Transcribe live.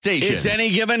Station. It's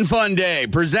Any Given Fun Day,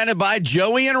 presented by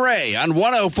Joey and Ray on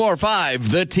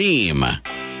 104.5 The Team. Now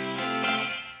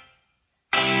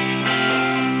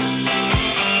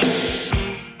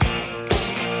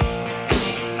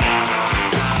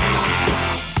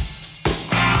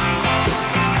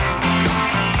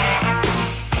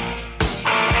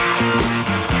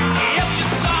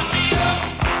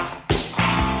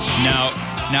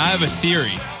I have a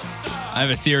theory. I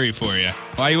have a theory for you.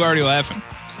 Why are you already laughing?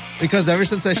 Because ever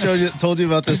since I told you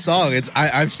about this song,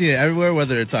 I've seen it everywhere,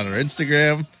 whether it's on our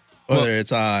Instagram, whether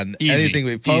it's on anything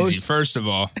we post. Easy. First of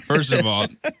all,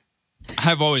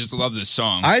 I've always loved this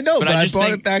song. I know, but I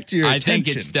brought it back to your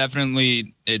attention. I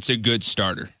think it's a good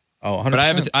starter. Oh, 100%. But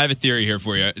I have a theory here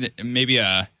for you. Maybe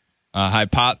a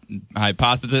hypothesis.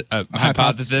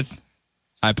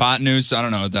 Hypotenuse. I don't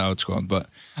know what it's called, but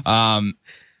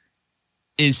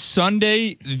is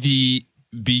Sunday the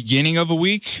beginning of a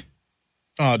week?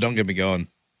 Oh, don't get me going.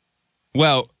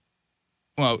 Well,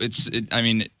 what is it? I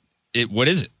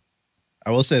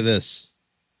will say this.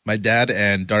 My dad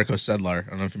and Darko Sedlar, I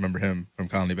don't know if you remember him from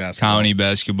Colony Basketball. Colony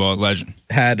Basketball legend.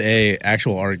 Had a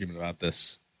actual argument about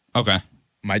this. Okay.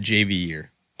 My JV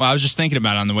year. Well, I was just thinking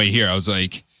about it on the way here. I was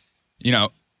like,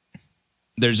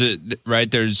 there's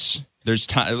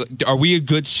time. Are we a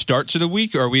good start to the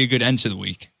week or are we a good end to the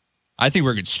week? I think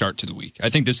we're a good start to the week. I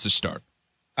think this is the start.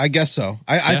 I guess so.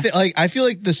 I feel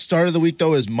like the start of the week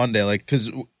though is Monday, like because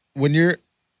when you're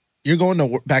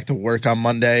going back to work on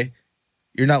Monday,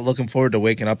 you're not looking forward to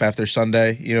waking up after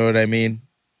Sunday. You know what I mean?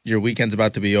 Your weekend's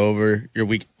about to be over. Your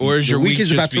week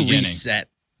is about to reset.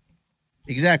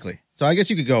 Exactly. So I guess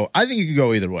you could go. I think you could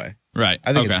go either way. Right.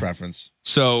 I think it's preference.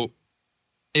 So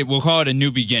we'll call it a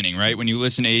new beginning, right? When you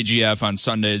listen to AGF on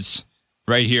Sundays,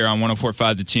 right here on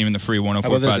 104.5 The Team and the free 104.5 The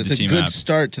Team app. It's a good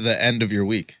start to the end of your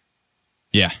week.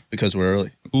 Yeah. Because we're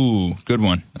early. Ooh, good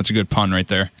one. That's a good pun right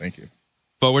there. Thank you.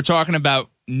 But we're talking about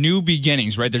new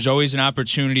beginnings, right? There's always an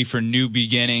opportunity for new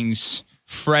beginnings,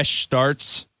 fresh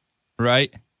starts,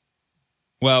 right?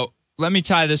 Well, let me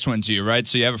tie this one to you, right?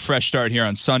 So you have a fresh start here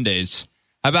on Sundays.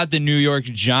 How about the New York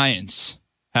Giants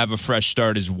have a fresh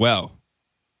start as well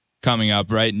coming up,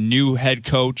 right? New head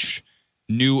coach,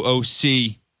 new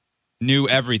OC, new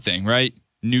everything, right?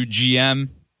 New GM.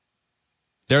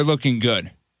 They're looking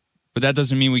good. But that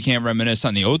doesn't mean we can't reminisce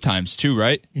on the old times too,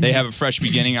 right? They have a fresh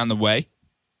beginning on the way.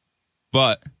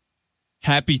 But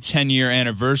happy 10-year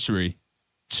anniversary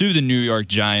to the New York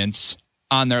Giants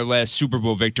on their last Super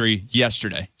Bowl victory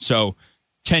yesterday. So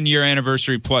 10-year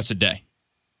anniversary plus a day.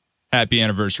 Happy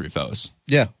anniversary, fellas.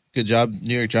 Yeah, good job,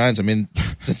 New York Giants. I mean,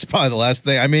 that's probably the last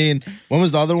thing. I mean, when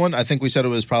was the other one? I think we said it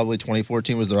was probably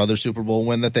 2014 was their other Super Bowl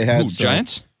win that they had.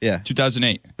 Giants? Yeah.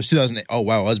 2008. It was 2008. Oh,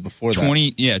 wow. It was before that.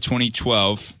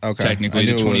 2012. Okay. Technically,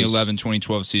 the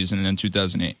 2011-2012 season, and then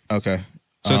 2008. Okay.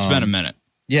 So it's been a minute.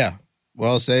 Yeah. What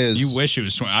I'll say is... I wish it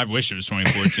was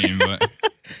 2014, but...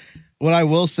 What I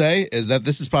will say is that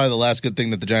this is probably the last good thing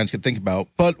that the Giants could think about.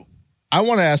 But I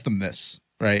want to ask them this,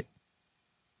 right?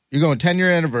 You're going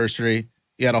 10-year anniversary.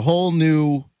 You had a whole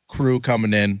new crew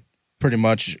coming in, pretty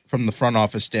much from the front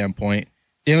office standpoint.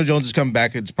 Daniel Jones is coming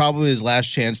back. It's probably his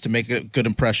last chance to make a good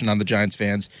impression on the Giants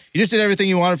fans. You just did everything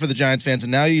you wanted for the Giants fans,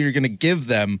 and now you're going to give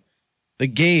them the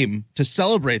game to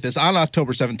celebrate this on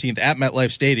October 17th at MetLife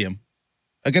Stadium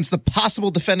against the possible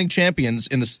defending champions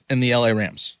in the LA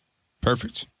Rams.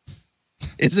 Perfect.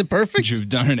 Is it perfect? Would you have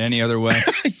done it any other way?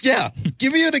 Yeah.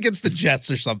 Give me it against the Jets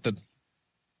or something.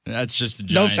 That's just the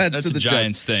Giants. No offense That's to the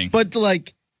Giants Jets thing. But,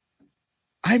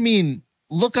 I mean,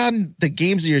 look on the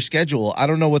games of your schedule. I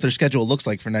don't know what their schedule looks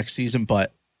like for next season,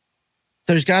 but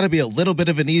there's got to be a little bit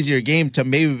of an easier game to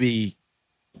maybe be.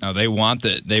 No, they want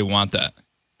that. They want that.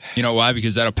 You know why?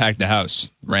 Because that'll pack the house.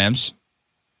 Rams,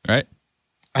 right?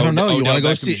 I don't know. You want to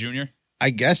go see Jr.? I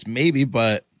guess maybe,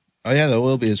 but that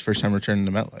will be his first time returning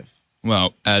to MetLife.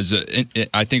 Well, I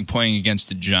think playing against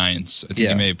the Giants. I think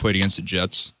he may have played against the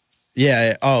Jets.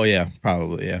 Yeah. Oh, yeah.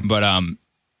 Probably. Yeah. But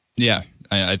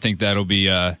I think that'll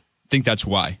be. I think that's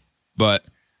why. But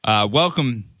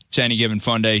welcome to Any Given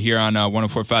Fun Day here on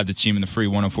 104.5 The Team and the free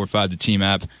 104.5 The Team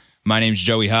app. My name's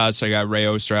Joey Haas. I got Ray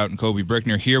Osterhout and Kobe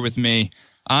Brickner here with me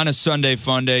on a Sunday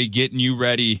Fun Day, getting you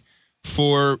ready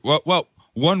for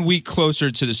 1 week closer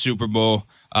to the Super Bowl.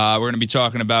 We're going to be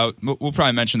talking about, we'll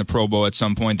probably mention the Pro Bowl at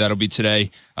some point. That'll be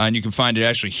today. And you can find it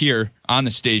actually here on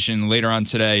the station later on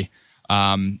today.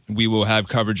 We will have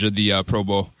coverage of the Pro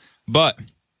Bowl. But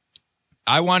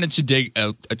I wanted to dig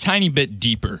a tiny bit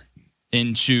deeper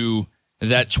into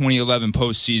that 2011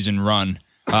 postseason run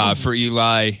for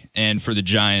Eli and for the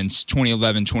Giants.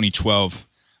 2011-2012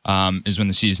 is when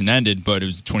the season ended, but it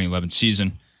was the 2011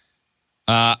 season.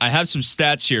 I have some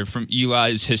stats here from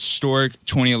Eli's historic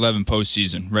 2011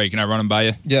 postseason. Ray, can I run them by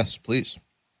you? Yes, please.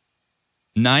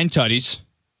 9 tutties.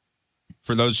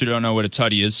 For those who don't know what a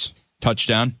tutty is,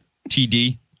 touchdown,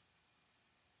 TD.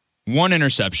 1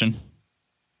 interception.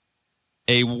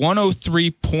 A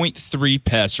 103.3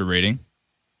 passer rating.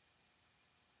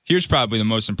 Here's probably the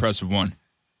most impressive one.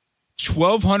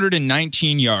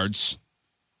 1,219 yards.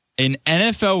 An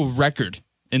NFL record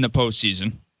in the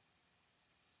postseason.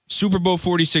 Super Bowl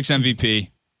 46 MVP.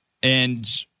 And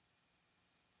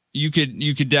you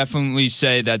could definitely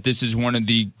say that this is one of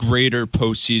the greater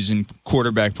postseason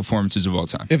quarterback performances of all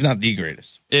time. If not the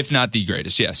greatest. If not the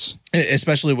greatest, yes.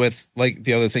 Especially with, like,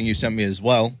 the other thing you sent me as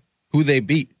well, who they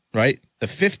beat, right? The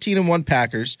 15-1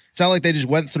 Packers. It's not like they just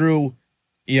went through,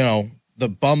 the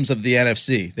bums of the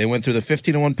NFC. They went through the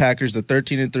 15-1 Packers, the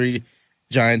 13-3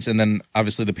 Giants, and then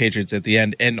obviously the Patriots at the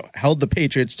end, and held the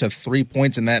Patriots to 3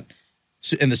 points in the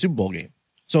Super Bowl game.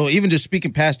 So even just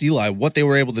speaking past Eli, what they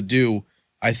were able to do,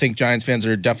 I think Giants fans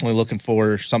are definitely looking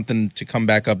for something to come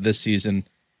back up this season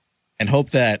and hope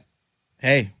that,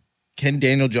 hey, can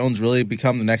Daniel Jones really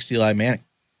become the next Eli Manning?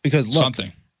 Because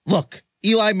look,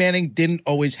 Eli Manning didn't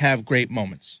always have great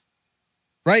moments,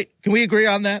 right? Can we agree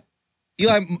on that?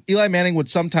 Eli Manning would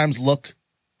sometimes look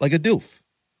like a doof.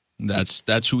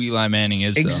 That's who Eli Manning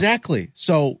is. Exactly. Though.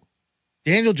 So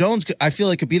Daniel Jones, I feel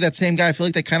like, could be that same guy. I feel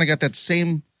like they kind of got that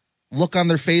same look on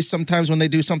their face sometimes when they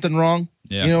do something wrong.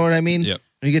 Yeah. You know what I mean? Yep.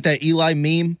 When you get that Eli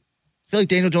meme, I feel like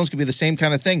Daniel Jones could be the same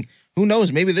kind of thing. Who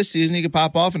knows? Maybe this season he could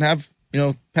pop off and have,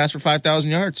 pass for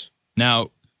 5,000 yards. Now,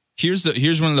 here's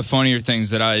one of the funnier things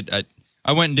that I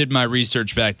went and did my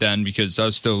research back then because I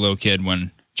was still a little kid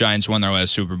when Giants won their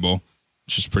last Super Bowl,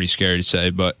 which is pretty scary to say.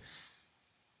 But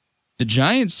the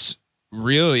Giants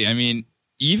really,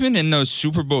 even in those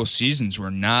Super Bowl seasons, were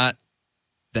not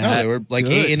that. No, they were like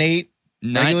good. 8-8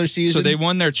 regular season. So they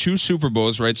won their 2 Super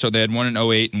Bowls, right? So they had one in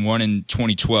 2008 and one in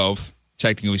 2012,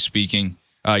 technically speaking,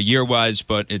 year-wise,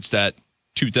 but it's that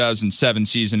 2007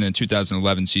 season and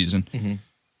 2011 season. Mm-hmm.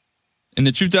 In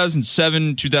the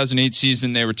 2007-2008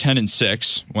 season, they were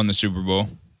 10-6, won the Super Bowl.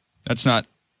 That's not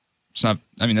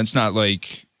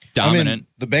like dominant.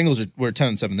 The Bengals were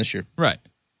 10-7 this year. Right.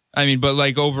 But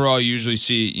like overall, you usually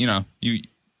see, you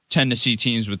tend to see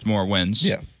teams with more wins.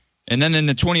 Yeah. And then in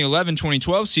the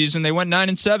 2011-2012 season, they went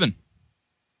 9-7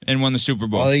 and won the Super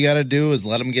Bowl. All you got to do is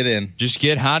let them get in. Just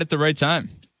get hot at the right time.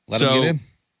 Let them get in.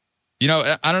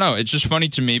 I don't know. It's just funny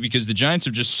to me because the Giants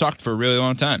have just sucked for a really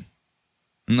long time.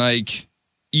 And like,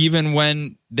 even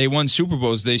when they won Super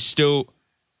Bowls, they still,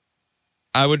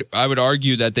 I would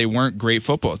argue that they weren't great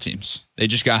football teams. They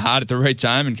just got hot at the right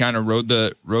time and kind of rode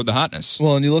the hotness.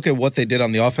 Well, and you look at what they did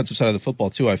on the offensive side of the football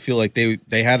too. I feel like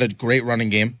they had a great running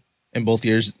game in both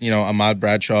years. Ahmad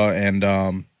Bradshaw and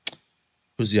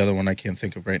who's the other one I can't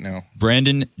think of right now?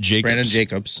 Brandon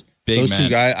Jacobs. Big Those man. 2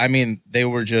 guys. They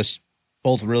were just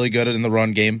both really good in the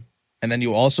run game. And then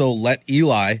you also let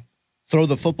Eli throw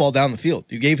the football down the field.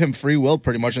 You gave him free will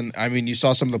pretty much. And you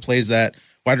saw some of the plays that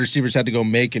wide receivers had to go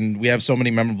make, and we have so many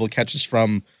memorable catches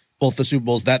from both the Super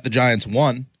Bowls that the Giants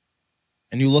won.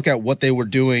 And you look at what they were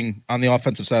doing on the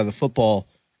offensive side of the football,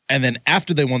 and then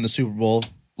after they won the Super Bowl,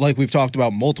 like we've talked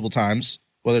about multiple times,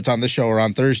 whether it's on this show or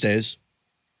on Thursdays,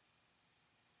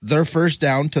 their first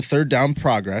down to third down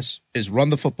progress is run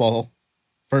the football,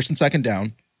 first and second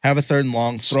down, have a third and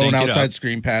long, throw an outside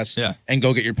screen pass, and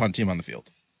go get your punt team on the field.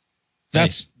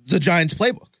 That's the Giants'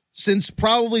 playbook since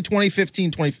probably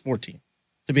 2015, 2014,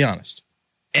 to be honest.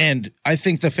 And I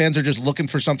think the fans are just looking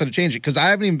for something to change it because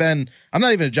I'm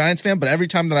not even a Giants fan, but every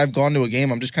time that I've gone to a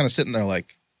game, I'm just kind of sitting there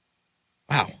like,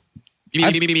 wow.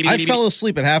 I fell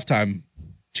asleep at halftime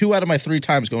 2 out of my 3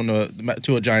 times going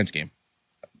to a Giants game.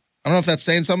 I don't know if that's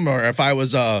saying something or if I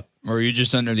was... Or are you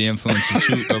just under the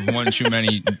influence of one too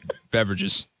many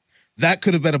beverages? That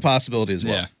could have been a possibility as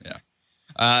well.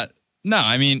 Yeah. No,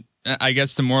 I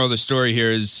guess the moral of the story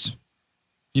here is,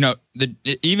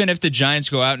 even if the Giants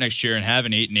go out next year and have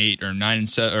an 8-8 or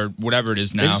 9-7 or whatever it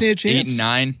is now,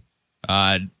 8-9,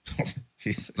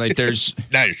 like there's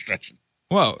now you're stretching.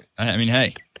 Well,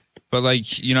 hey, but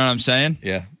like you know what I'm saying?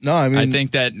 Yeah. No, I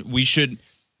think that we should.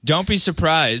 Don't be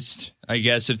surprised, I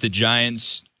guess, if the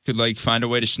Giants could like find a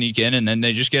way to sneak in and then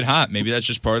they just get hot. Maybe that's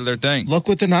just part of their thing. Look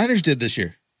what the Niners did this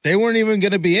year. They weren't even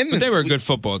going to be in. But they were a good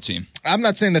football team. I'm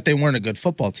not saying that they weren't a good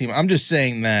football team. I'm just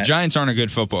saying that Giants aren't a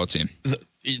good football team.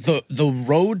 The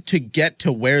road to get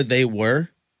to where they were,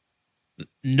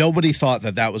 nobody thought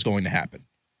that was going to happen.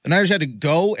 The Niners had to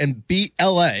go and beat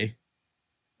LA,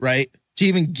 right, to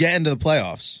even get into the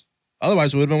playoffs.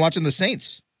 Otherwise, we would have been watching the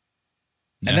Saints.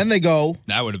 Yeah. And then they go.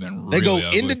 That would have been really They go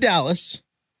ugly. into Dallas,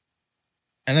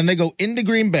 and then they go into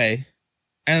Green Bay,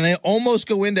 and they almost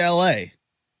go into LA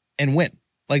and win.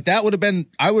 Like that would have been,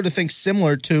 I would have think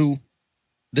similar to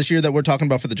this year that we're talking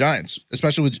about for the Giants,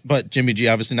 especially but Jimmy G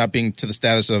obviously not being to the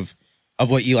status of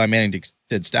what Eli Manning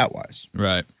did stat wise.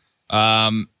 Right.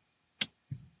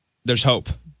 There's hope.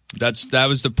 That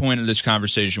was the point of this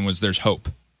conversation was there's hope,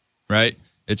 right?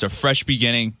 It's a fresh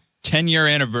beginning, 10-year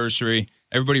anniversary.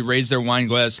 Everybody raised their wine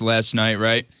glass last night,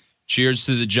 right? Cheers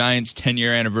to the Giants'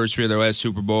 10-year anniversary of their last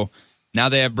Super Bowl. Now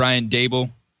they have Brian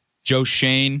Dable, Joe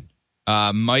Shane,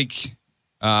 Mike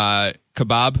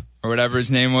Kebab, or whatever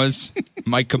his name was,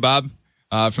 Mike Kebab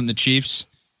from the Chiefs.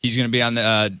 He's going to be on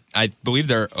the, I believe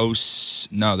they're OC.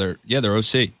 They're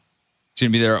OC. He's going to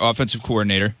be their offensive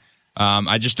coordinator.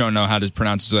 I just don't know how to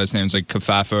pronounce his last name. It's like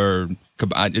Kafafa or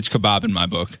it's Kebab in my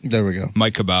book. There we go.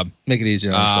 Mike Kebab. Make it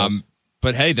easier on ourselves.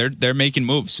 But hey, they're making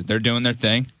moves. They're doing their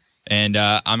thing, and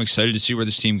I'm excited to see where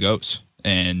this team goes.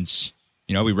 And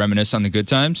we reminisce on the good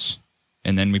times,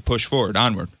 and then we push forward,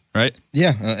 onward, right?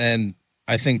 Yeah, and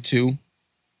I think too,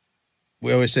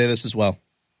 we always say this as well.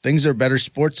 Things are better.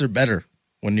 Sports are better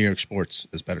when New York sports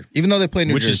is better, even though they play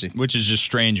New Jersey. Which is just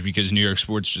strange because New York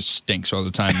sports just stinks all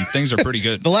the time. Things are pretty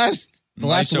good. When is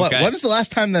the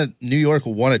last time that New York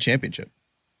won a championship?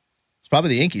 It's probably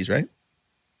the Yankees, right?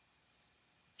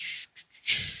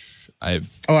 I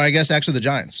guess actually the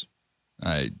Giants.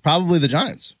 Probably the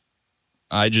Giants.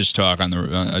 I just talk on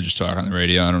the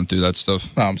radio. I don't do that stuff.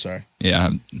 Oh, I'm sorry. Yeah,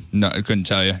 I couldn't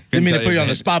tell you. Didn't mean to put you on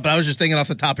the spot, but I was just thinking off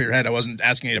the top of your head. I wasn't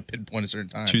asking you to pinpoint a certain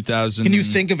time. 2000. Can you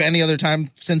think of any other time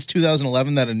since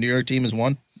 2011 that a New York team has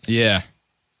won? Yeah,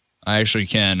 I actually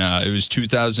can. It was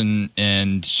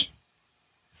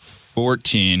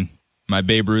 2014. My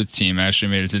Babe Ruth team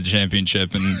actually made it to the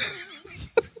championship, and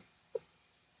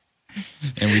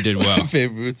we did well.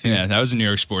 Babe Ruth team. Yeah, that was a New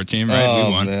York sport team, right? Oh,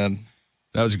 we won. Man.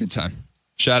 That was a good time.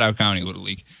 Shout out County Little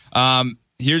League.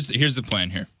 Here's the plan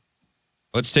here.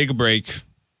 Let's take a break.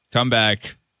 Come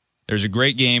back. There's a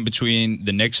great game between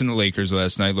the Knicks and the Lakers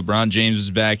last night. LeBron James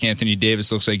was back. Anthony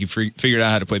Davis looks like he figured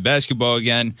out how to play basketball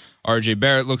again. RJ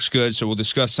Barrett looks good, so we'll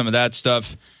discuss some of that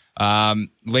stuff.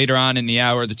 Later on in the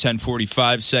hour, the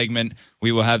 10:45 segment,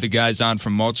 we will have the guys on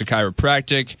from Malta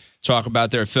Chiropractic, talk about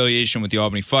their affiliation with the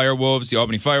Albany Firewolves. The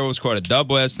Albany Firewolves caught a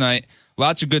dub last night.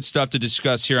 Lots of good stuff to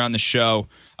discuss here on the show.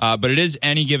 But it is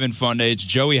Any Given Fun Day. It's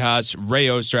Joey Haas, Ray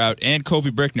Osterhout, and Kobe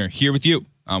Brickner here with you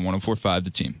on 104.5 The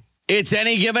Team. It's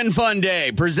Any Given Fun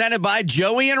Day, presented by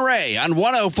Joey and Ray on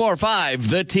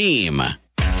 104.5 The Team. My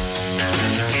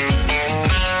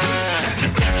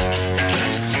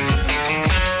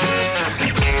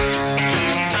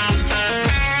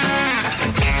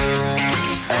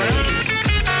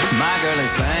girl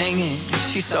is banging.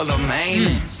 She's solo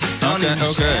maintenance.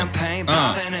 Okay.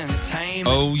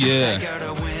 Oh, yeah.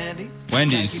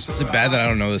 Wendy's. Is it bad that I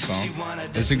don't know this song?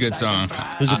 It's a good song.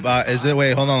 Who's it by? Is it?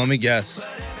 Wait, hold on. Let me guess.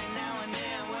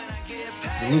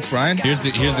 Luke Bryan? Here's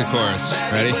the chorus.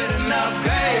 Ready?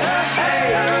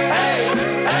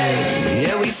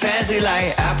 Yeah, we fancy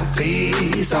like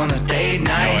Applebee's on a date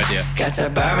night. No idea. Got to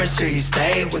Bourbon Street,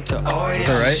 stay with the Oreo. Is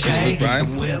that right? Is it Luke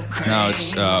Bryan? No,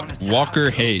 it's Walker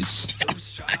Hayes.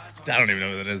 I don't even know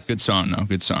what that is. Good song, though.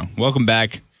 Good song. Welcome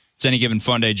back. It's Any Given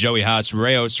Fun Day. Joey Haas,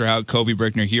 Ray Osterhout, Kobe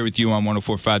Brickner here with you on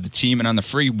 104.5 The Team and on the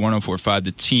free 104.5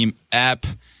 The Team app.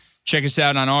 Check us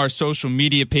out on our social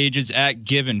media pages at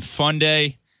Given Fun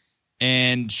Day.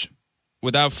 And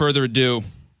without further ado,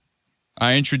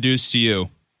 I introduce to you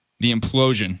the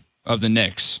implosion of the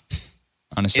Knicks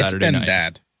on a Saturday night. It's been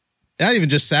bad. Not even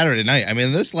just Saturday night. I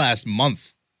mean, this last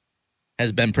month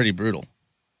has been pretty brutal.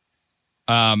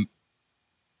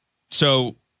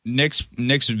 So Knicks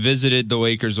visited the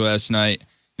Lakers last night.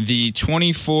 The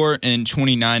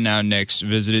 24-29 now Knicks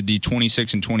visited the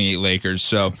 26-28 Lakers.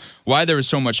 So why there was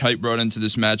so much hype brought into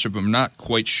this matchup, I'm not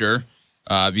quite sure,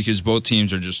 because both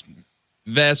teams are just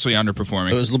vastly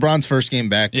underperforming. It was LeBron's first game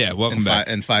back. Yeah, welcome back.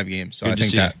 In 5 games. So Good I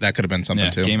think that could have been something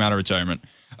too. Game out of retirement.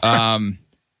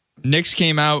 Knicks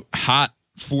came out hot,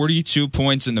 42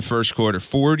 points in the first quarter.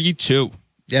 42.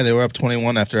 Yeah, they were up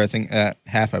 21 after, I think, at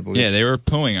half, I believe. Yeah, they were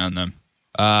pulling on them.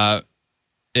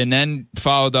 And then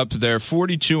followed up their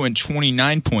 42 and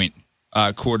 29 point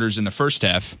quarters in the first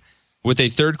half with a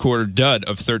third quarter dud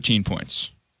of 13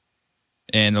 points.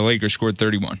 And the Lakers scored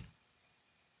 31.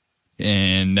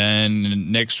 And then the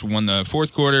Knicks won the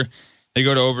fourth quarter. They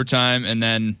go to overtime, and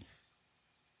then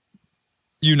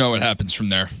you know what happens from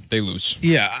there. They lose.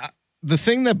 Yeah. The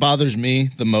thing that bothers me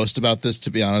the most about this,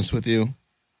 to be honest with you,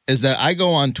 is that I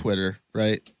go on Twitter,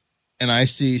 right, and I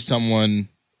see someone,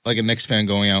 like a Knicks fan,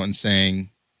 going out and saying,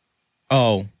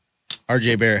 oh,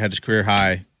 RJ Barrett had his career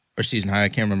high or season high. I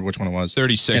can't remember which one it was.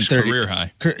 36 And career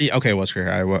high. Okay, it was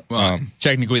career high. Well,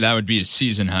 technically, that would be a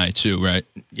season high too, right?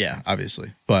 Yeah, obviously.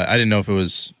 But I didn't know if it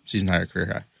was season high or career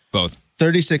high. Both.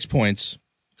 36 points,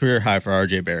 career high for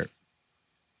RJ Barrett.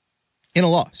 In a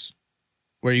loss,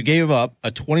 where you gave up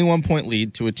a 21-point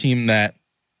lead to a team that,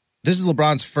 this is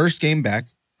LeBron's first game back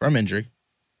from injury.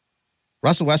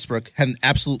 Russell Westbrook had an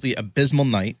absolutely abysmal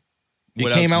night. You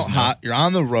What came else out is hot. You're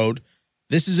on the road.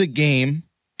 This is a game,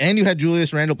 and you had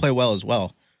Julius Randle play well as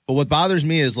well. But what bothers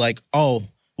me is like, oh,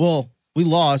 well, we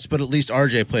lost, but at least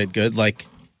RJ played good. Like,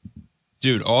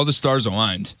 dude, all the stars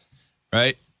aligned,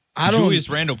 right? Julius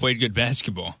Randle played good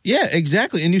basketball. Yeah,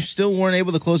 exactly. And you still weren't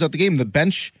able to close out the game. The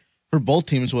bench for both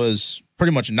teams was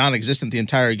pretty much non-existent the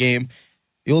entire game.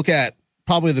 You look at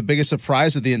probably the biggest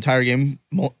surprise of the entire game,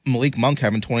 Malik Monk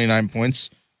having 29 points,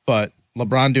 but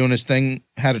LeBron doing his thing,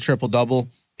 had a triple-double,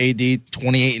 AD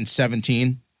 28 and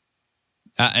 17.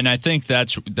 And I think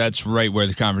that's right where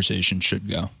the conversation should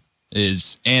go,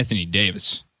 is Anthony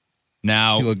Davis.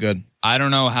 Now, He looked good. I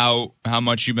don't know how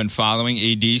much you've been following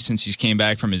AD since he's came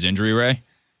back from his injury, Ray,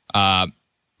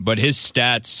 but his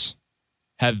stats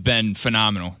have been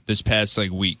phenomenal this past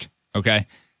week, okay?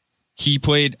 He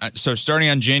played, so starting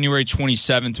on January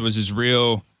 27th was his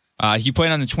real, he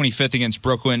played on the 25th against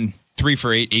Brooklyn, 3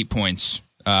 for 8 points.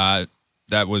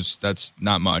 That's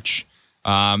not much.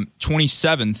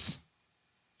 27th,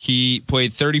 he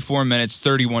played 34 minutes,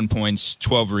 31 points,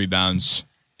 12 rebounds.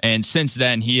 And since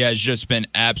then, he has just been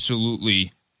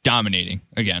absolutely dominating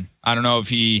again. I don't know if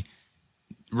he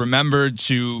remembered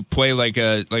to play like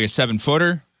a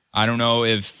 7-footer. I don't know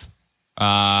if,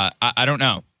 I don't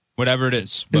know. Whatever it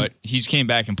is, but he's came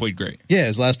back and played great. Yeah,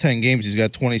 his last 10 games, he's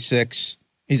got 26.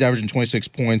 He's averaging 26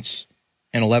 points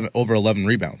and over 11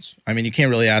 rebounds. I mean, you can't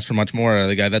really ask for much more out of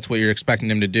the guy. That's what you're expecting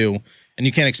him to do. And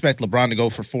you can't expect LeBron to go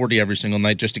for 40 every single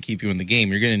night just to keep you in the game.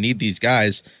 You're going to need these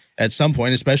guys at some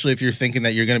point, especially if you're thinking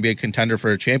that you're going to be a contender for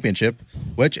a championship,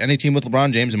 which any team with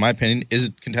LeBron James, in my opinion, is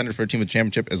a contender for a team with a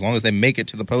championship as long as they make it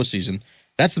to the postseason.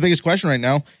 That's the biggest question right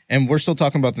now. And we're still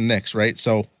talking about the Knicks, right?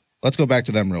 So let's go back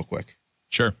to them real quick.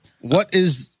 Sure. What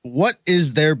is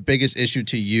their biggest issue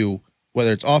to you,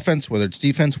 whether it's offense, whether it's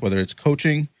defense, whether it's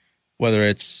coaching, whether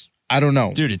it's, I don't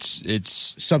know. Dude,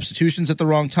 it's substitutions at the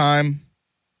wrong time?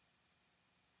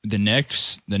 The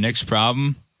Knicks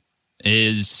problem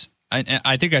is,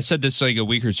 I think I said this a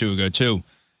week or two ago too.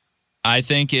 I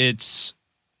think it's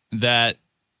that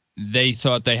they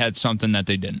thought they had something that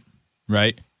they didn't,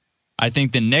 right? I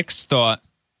think the Knicks thought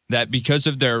that because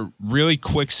of their really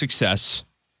quick success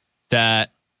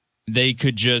that they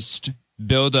could just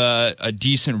build a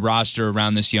decent roster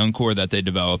around this young core that they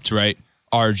developed, right?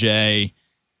 RJ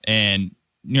and,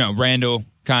 Randall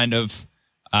kind of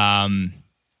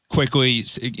quickly,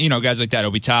 guys like that,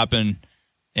 Obi Toppin.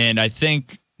 And I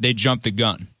think they jumped the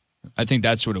gun. I think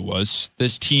that's what it was.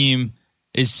 This team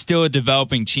is still a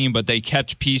developing team, but they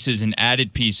kept pieces and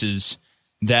added pieces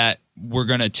that were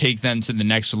going to take them to the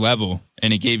next level.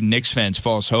 And it gave Knicks fans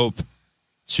false hope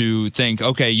to think,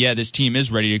 okay, yeah, this team is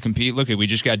ready to compete. Look, we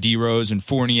just got D-Rose and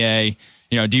Fournier.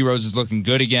 D-Rose is looking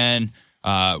good again.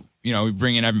 We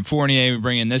bring in Evan Fournier. We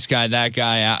bring in this guy, that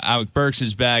guy. Alec Burks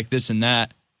is back, this and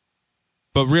that.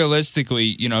 But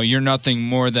realistically, you're nothing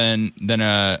more than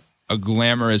a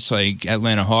glamorous,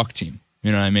 Atlanta Hawk team.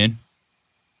 You know what I mean?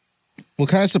 What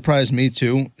kind of surprised me,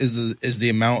 too, is the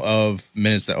amount of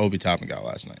minutes that Obi Toppin got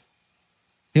last night.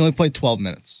 He only played 12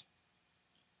 minutes.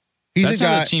 That's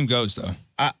how the team goes, though.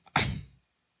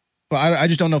 But I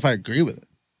just don't know if I agree with it.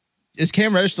 Is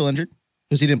Cam Reddish still injured?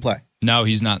 Because he didn't play. No,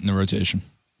 he's not in the rotation.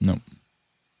 No.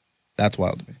 That's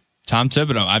wild to me. Tom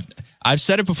Thibodeau. I've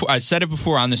said it before. I said it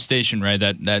before on the station, right?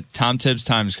 That Tom Tibbs'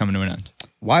 time is coming to an end.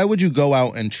 Why would you go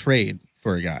out and trade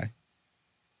for a guy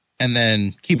and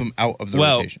then keep him out of the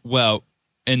rotation? Well,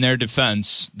 in their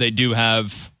defense, they do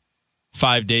have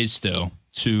 5 days still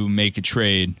to make a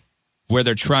trade where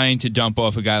they're trying to dump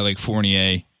off a guy like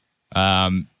Fournier,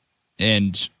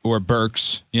 or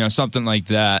Burks, something like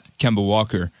that, Kemba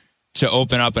Walker, to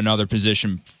open up another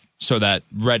position so that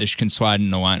Reddish can slide in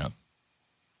the lineup.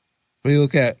 But you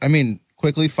look at,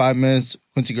 quickly 5 minutes.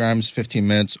 Quincy Grimes 15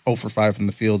 minutes, 0 for 5 from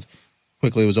the field.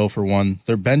 Quickly was 0 for 1.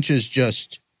 Their bench is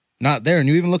just not there. And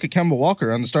you even look at Kemba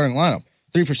Walker on the starting lineup,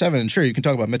 3 for 7. And sure, you can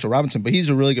talk about Mitchell Robinson, but he's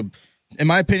a really good, in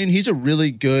my opinion, he's a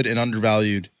really good and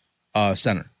undervalued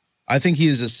center. I think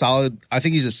he's a solid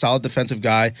defensive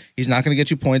guy. He's not going to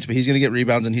get you points, but he's going to get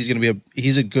rebounds, and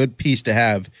he's a good piece to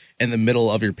have in the middle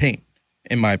of your paint,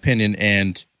 in my opinion.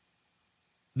 And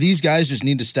these guys just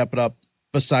need to step it up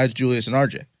besides Julius and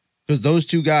RJ. Because those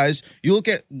two guys, you look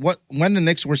at when the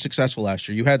Knicks were successful last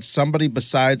year, you had somebody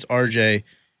besides RJ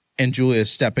and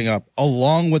Julius stepping up,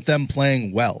 along with them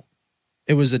playing well.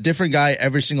 It was a different guy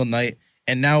every single night,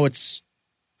 and now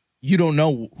you don't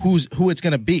know who it's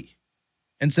going to be.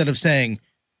 Instead of saying,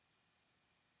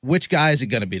 which guy is it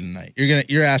going to be tonight?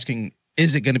 You're asking,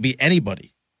 is it going to be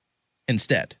anybody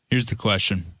instead? Here's the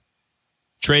question.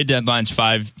 Trade deadline's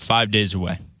five days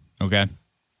away, okay?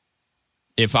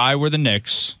 If I were the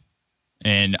Knicks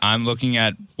and I'm looking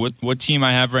at what team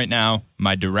I have right now,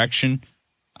 my direction,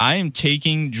 I am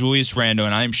taking Julius Randle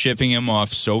and I am shipping him off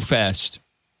so fast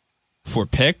for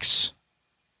picks,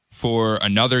 for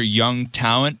another young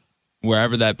talent,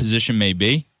 wherever that position may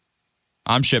be.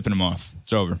 I'm shipping him off.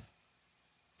 It's over.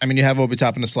 I mean, you have Obi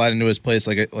Toppin to slide into his place,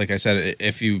 like I said.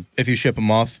 If you ship him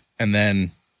off, and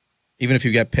then even if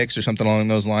you get picks or something along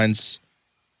those lines,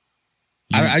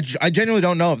 I genuinely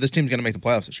don't know if this team's going to make the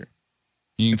playoffs this year.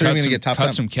 You can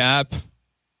cut some cap,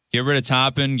 get rid of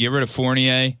Toppin, get rid of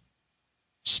Fournier,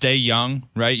 stay young,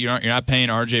 right? You're not paying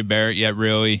RJ Barrett yet,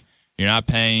 really. You're not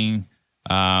paying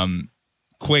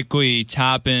Quickly,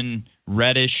 Toppin,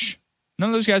 Reddish. None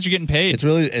of those guys are getting paid.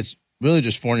 It's really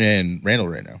just Fournier and Randall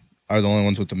right now are the only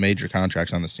ones with the major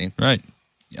contracts on this team. Right.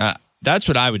 That's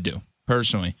what I would do,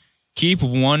 personally. Keep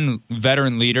one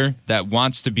veteran leader that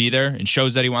wants to be there and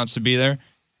shows that he wants to be there,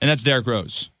 and that's Derrick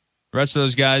Rose. The rest of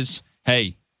those guys,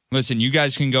 hey, listen, you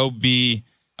guys can go be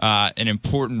an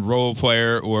important role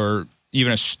player or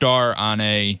even a star on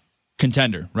a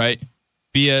contender, right?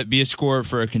 Be a scorer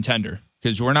for a contender,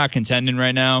 because we're not contending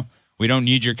right now. We don't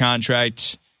need your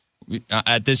contract.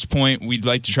 At this point, we'd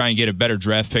like to try and get a better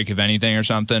draft pick, if anything, or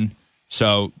something.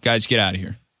 So, guys, get out of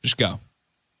here. Just go.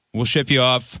 We'll ship you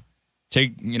off.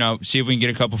 See if we can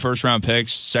get a couple first-round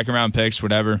picks, second-round picks,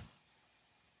 whatever.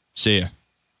 See ya.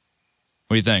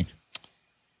 What do you think?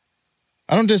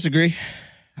 I don't disagree.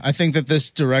 I think that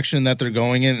this direction that they're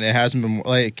going in, it hasn't been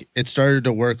like it started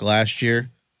to work last year.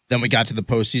 Then we got to the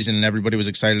postseason and everybody was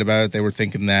excited about it. They were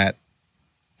thinking that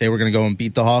they were going to go and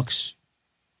beat the Hawks,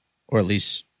 or at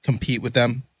least compete with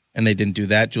them, and they didn't do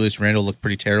that. Julius Randle looked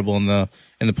pretty terrible in the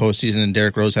postseason, and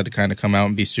Derrick Rose had to kind of come out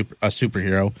and be a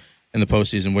superhero in the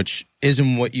postseason, which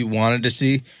isn't what you wanted to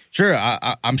see. Sure,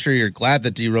 I'm sure you're glad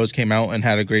that D Rose came out and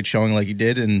had a great showing like he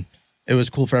did, and it was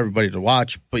cool for everybody to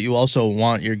watch. But you also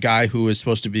want your guy who is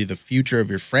supposed to be the future of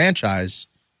your franchise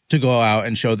to go out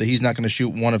and show that he's not going to shoot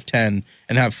 1 of 10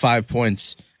 and have 5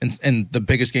 points in the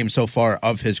biggest game so far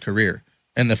of his career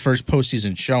and the first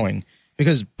postseason showing.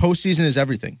 Because postseason is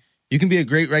everything. You can be a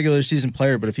great regular season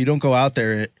player, but if you don't go out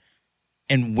there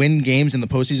and win games in the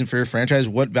postseason for your franchise,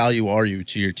 what value are you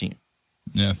to your team?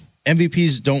 Yeah.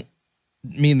 MVPs don't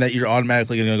mean that you're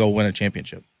automatically going to go win a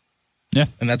championship. Yeah.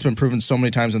 And that's been proven so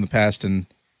many times in the past. And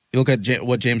you look at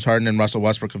what James Harden and Russell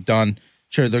Westbrook have done.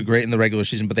 Sure, they're great in the regular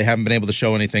season, but they haven't been able to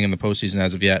show anything in the postseason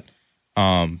as of yet.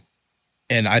 And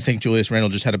I think Julius Randle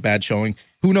just had a bad showing.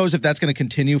 Who knows if that's going to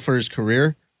continue for his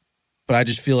career? But I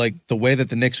just feel like the way that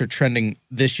the Knicks are trending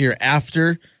this year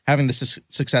after having the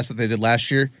success that they did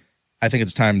last year, I think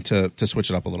it's time to switch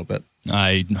it up a little bit.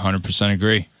 I 100%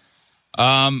 agree.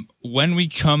 When we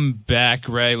come back,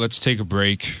 Ray, let's take a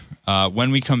break.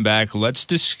 When we come back, let's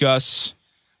discuss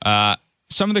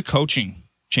some of the coaching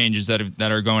changes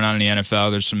that are going on in the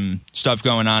NFL. There's some stuff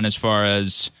going on as far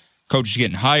as coaches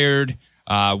getting hired.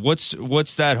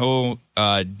 What's that whole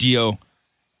deal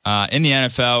in the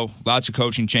NFL? Lots of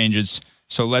coaching changes.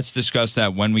 So let's discuss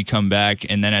that when we come back.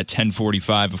 And then at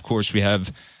 10:45, of course, we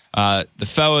have the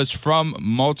fellas from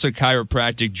Malta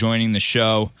Chiropractic joining the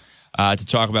show to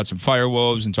talk about some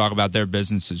Firewolves and talk about their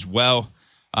business as well.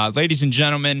 Ladies and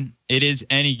gentlemen, it is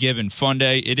Any Given Fun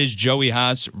Day. It is Joey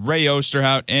Haas, Ray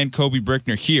Osterhout, and Kobe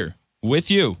Brickner here with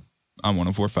you on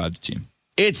 104.5 The Team.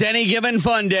 It's Any Given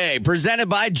Fun Day, presented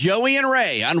by Joey and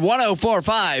Ray on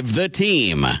 104.5 The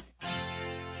Team.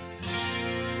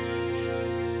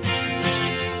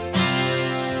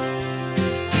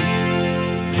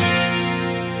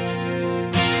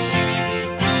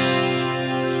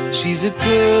 She's a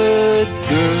good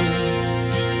girl,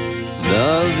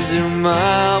 loves her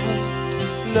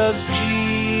mama, loves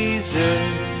Jesus.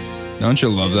 Don't you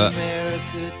love that?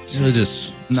 It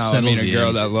just No, I mean a settles girl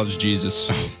in. that loves Jesus.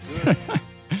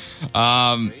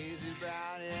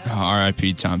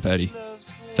 R.I.P. Tom Petty.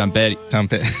 Tom Petty. Tom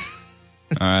Pitt.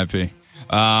 R.I.P.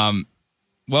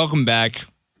 Welcome back.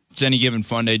 It's Any Given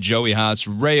Fun Day. Joey Haas,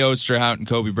 Ray Osterhout, and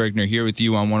Kobe Brickner here with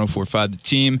you on 104.5 The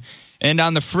Team and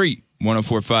on the free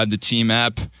 104.5 The Team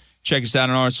app. Check us out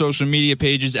on our social media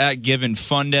pages at Given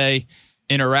Fun Day.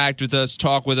 Interact with us,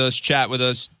 talk with us, chat with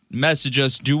us, message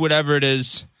us, do whatever it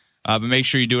is, but make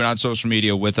sure you do it on social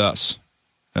media with us.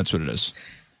 That's what it is.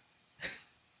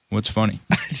 What's funny?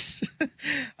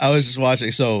 I was just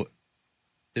watching. So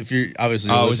If you're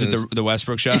obviously, was it the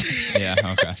Westbrook shot? Yeah,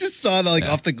 okay. I just saw it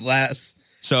off the glass.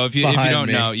 So if you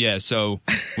don't know, so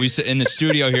we in the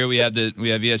studio here we have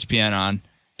ESPN on,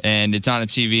 and it's on a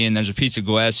TV, and there's a piece of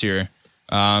glass here,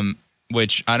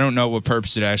 which I don't know what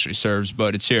purpose it actually serves,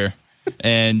 but it's here,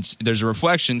 and there's a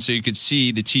reflection, so you could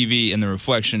see the TV and the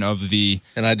reflection of the.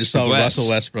 And I just saw Russell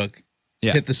Westbrook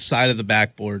hit the side of the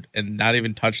backboard and not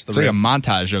even touch the like rim. a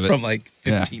montage of it from like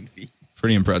 15 feet.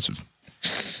 Pretty impressive,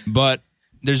 but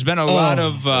there's been a lot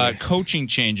of coaching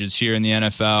changes here in the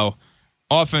NFL.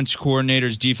 Offense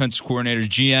coordinators, defense coordinators,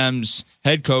 GMs,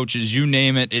 head coaches, you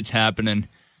name it, it's happening.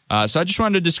 So I just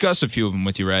wanted to discuss a few of them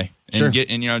with you, Ray, and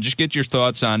just get your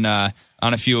thoughts on a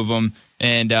few of them.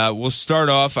 And we'll start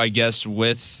off, I guess,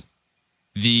 with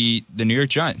the New York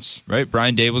Giants. Right,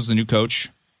 Brian Daboll's the new coach.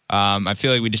 I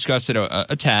feel like we discussed it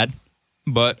a tad,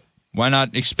 but why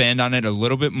not expand on it a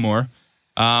little bit more?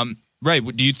 Ray,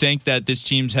 do you think that this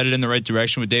team's headed in the right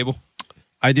direction with Daboll?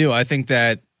 I do. I think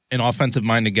that an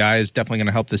offensive-minded guy is definitely going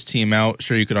to help this team out.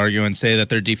 Sure, you could argue and say that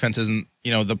their defense isn't,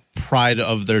 the pride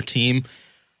of their team.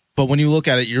 But when you look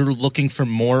at it, you're looking for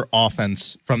more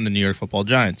offense from the New York Football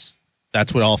Giants.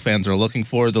 That's what all fans are looking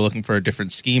for. They're looking for a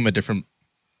different scheme, a different,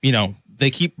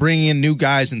 they keep bringing in new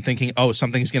guys and thinking, oh,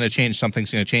 something's going to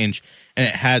change, and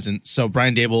it hasn't. So,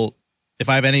 Brian Daboll, if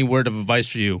I have any word of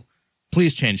advice for you,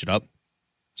 please change it up.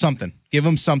 Something. Give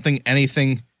them something,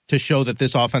 anything, to show that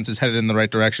this offense is headed in the right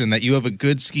direction, that you have a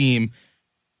good scheme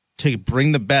to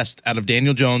bring the best out of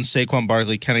Daniel Jones, Saquon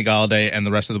Barkley, Kenny Golladay, and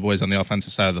the rest of the boys on the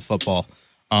offensive side of the football.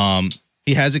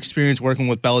 He has experience working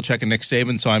with Belichick and Nick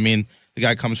Saban, so, the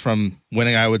guy comes from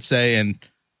winning, I would say, and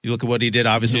you look at what he did.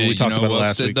 Obviously, we talked about it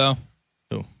last week. Though?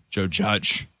 Who? Joe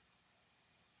Judge.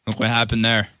 Look what happened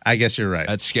there. I guess you're right.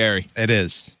 That's scary. It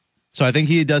is. So I think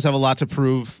he does have a lot to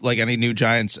prove, like any new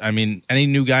Giants. Any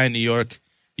new guy in New York,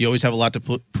 you always have a lot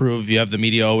to prove. You have the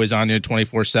media always on you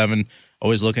 24/7,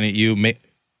 always looking at you,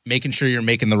 making sure you're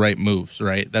making the right moves,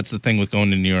 right? That's the thing with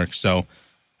going to New York. So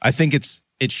I think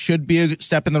it should be a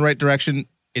step in the right direction.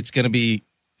 It's going to be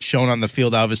shown on the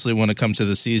field, obviously, when it comes to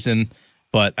the season.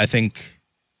 But I think,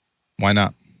 why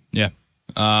not? Yeah.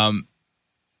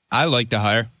 I like the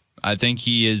hire. I think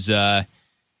he is. I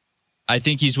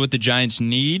think he's what the Giants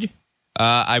need.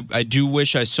 I do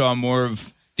wish I saw more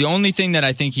of. The only thing that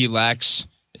I think he lacks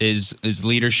is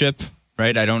leadership,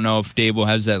 right? I don't know if Daboll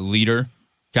has that leader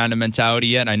kind of mentality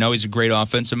yet. I know he's a great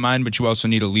offensive mind, but you also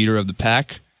need a leader of the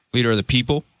pack, leader of the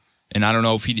people, and I don't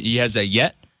know if he has that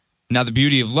yet. Now, the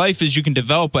beauty of life is you can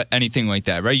develop anything like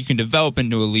that, right? You can develop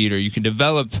into a leader. You can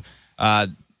develop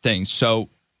things. So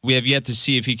we have yet to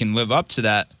see if he can live up to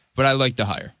that, but I like the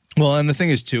hire. Well, and the thing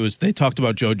is, too, is they talked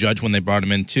about Joe Judge when they brought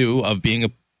him in, too, of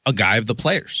being a guy of the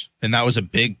players. And that was a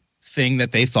big thing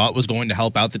that they thought was going to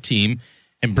help out the team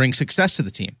and bring success to the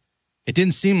team. It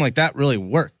didn't seem like that really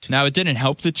worked. Now, it didn't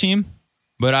help the team,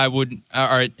 but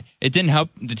it didn't help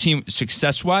the team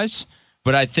success-wise,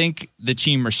 but I think the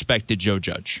team respected Joe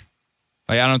Judge.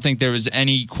 Like, I don't think there was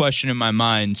any question in my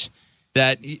mind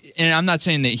that, and I'm not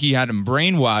saying that he had him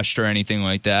brainwashed or anything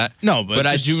like that. No, but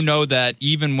I do know that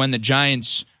even when the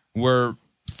Giants were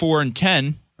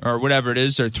 4-10 or whatever it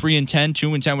is, or 3-10,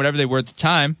 2-10, whatever they were at the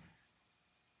time,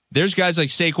 there's guys like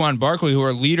Saquon Barkley who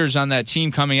are leaders on that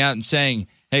team coming out and saying,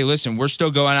 "Hey, listen, we're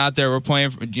still going out there. We're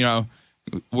playing.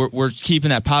 We're keeping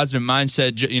that positive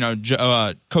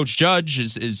mindset. Coach Judge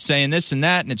is saying this and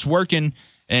that, and it's working.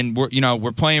 And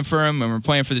we're playing for him, and we're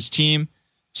playing for this team.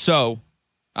 So,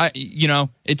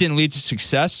 it didn't lead to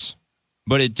success,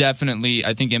 but it definitely,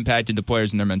 I think, impacted the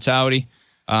players and their mentality.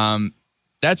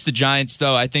 That's the Giants,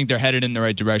 though. I think they're headed in the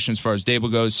right direction as far as Daboll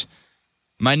goes.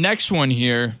 My next one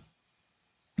here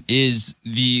is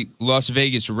the Las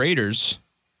Vegas Raiders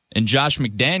and Josh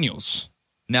McDaniels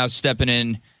now stepping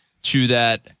in to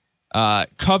that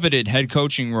coveted head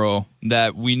coaching role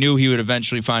that we knew he would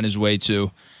eventually find his way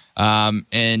to.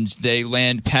 And they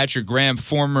land Patrick Graham,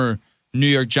 former New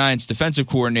York Giants defensive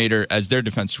coordinator, as their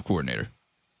defensive coordinator.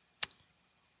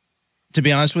 To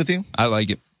be honest with you, I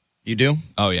like it. You do?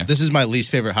 Oh, yeah. This is my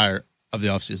least favorite hire of the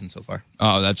offseason so far.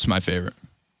 Oh, that's my favorite.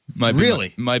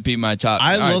 Might be my top.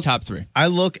 Top three. I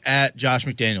look at Josh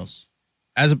McDaniels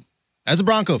as a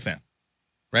Bronco fan,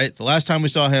 right? The last time we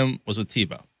saw him was with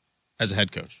Tebow as a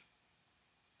head coach.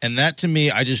 And that, to me,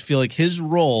 I just feel like his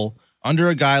role under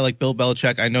a guy like Bill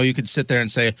Belichick, I know you could sit there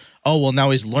and say, oh, well, now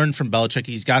he's learned from Belichick.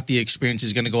 He's got the experience.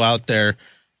 He's going to go out there,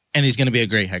 and he's going to be a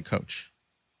great head coach.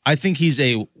 I think he's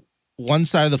a one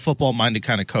side of the football-minded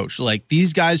kind of coach. Like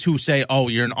these guys who say, oh,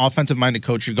 you're an offensive-minded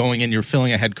coach, you're going in, you're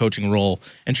filling a head coaching role,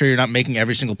 and sure, you're not making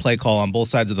every single play call on both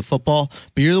sides of the football,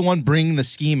 but you're the one bringing the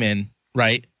scheme in,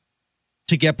 right,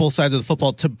 to get both sides of the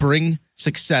football, to bring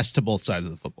success to both sides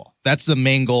of the football. That's the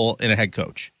main goal in a head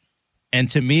coach. And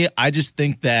to me, I just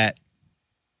think that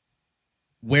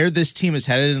where this team is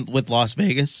headed with Las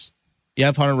Vegas, you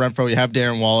have Hunter Renfrow, you have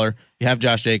Darren Waller, you have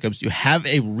Josh Jacobs, you have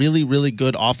a really, really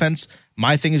good offense.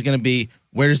 My thing is going to be,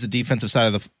 where does the defensive side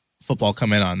of the football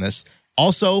come in on this?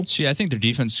 Also, see, I think their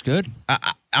defense is good.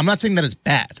 I'm not saying that it's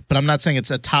bad, but I'm not saying it's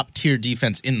a top-tier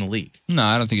defense in the league. No,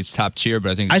 I don't think it's top tier,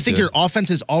 but I think it's good. your offense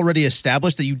is already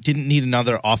established that you didn't need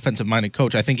another offensive-minded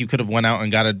coach. I think you could have went out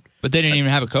and got a... But they didn't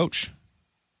even have a coach.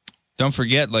 Don't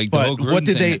forget, like, the But whole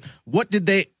Gruden what did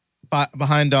they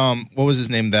behind what was his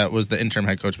name that was the interim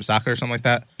head coach, Basaka or something like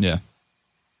that? Yeah.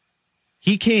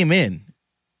 He came in,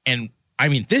 and I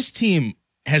mean, this team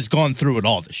has gone through it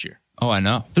all this year. Oh, I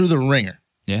know. Through the ringer.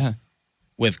 Yeah.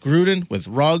 With Gruden, with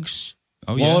Ruggs,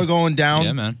 Waller going down.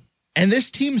 Yeah, man. And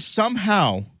this team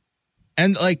somehow,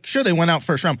 and like, sure, they went out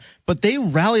first round, but they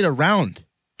rallied around,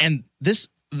 and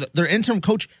their interim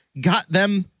coach got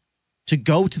them to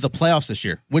go to the playoffs this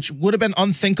year, which would have been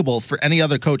unthinkable for any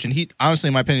other coach. And he, honestly,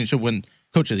 in my opinion, should win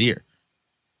Coach of the Year.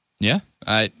 Yeah.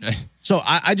 So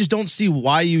I just don't see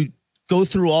why you go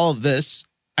through all of this.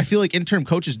 I feel like interim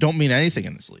coaches don't mean anything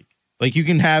in this league. Like, you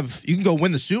can go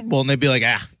win the Super Bowl, and they'd be like,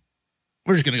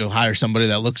 we're just going to go hire somebody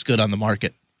that looks good on the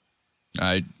market.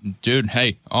 Dude,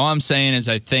 hey, all I'm saying is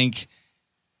I think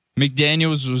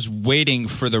McDaniels was waiting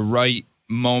for the right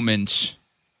moment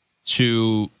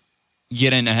to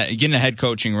get in a head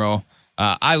coaching role.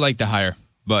 I like the hire,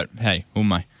 but hey, who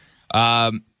am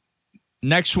I?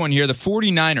 Next one here, the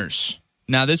 49ers.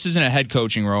 Now, this isn't a head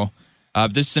coaching role.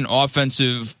 This is an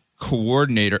offensive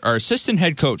coordinator, or assistant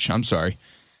head coach, I'm sorry.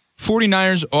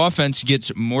 49ers offense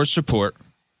gets more support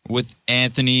with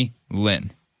Anthony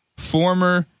Lynn.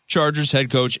 Former Chargers head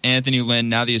coach Anthony Lynn,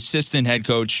 now the assistant head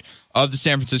coach of the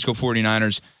San Francisco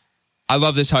 49ers. I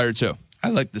love this hire too. I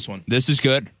like this one. This is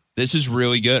good. This is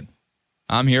really good.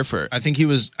 I'm here for it. I think he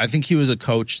was a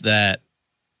coach that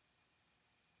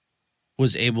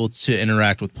was able to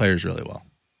interact with players really well.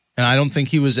 And I don't think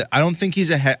he's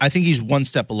ahead. I think he's one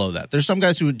step below that. There's some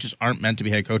guys who just aren't meant to be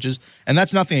head coaches, and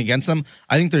that's nothing against them.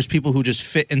 I think there's people who just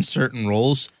fit in certain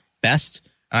roles best.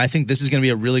 And I think this is going to be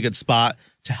a really good spot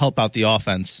to help out the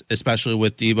offense, especially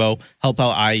with Debo, help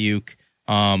out Ayuk,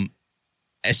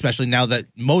 especially now that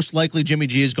most likely Jimmy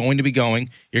G is going to be going.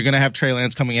 You're going to have Trey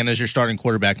Lance coming in as your starting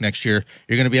quarterback next year.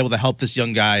 You're going to be able to help this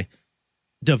young guy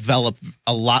develop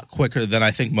a lot quicker than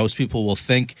I think most people will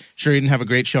think. Sure, he didn't have a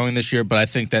great showing this year, but I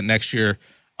think that next year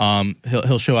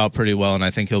he'll show out pretty well, and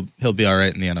I think he'll be all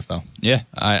right in the NFL. Yeah,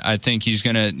 I think he's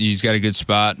got a good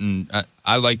spot, and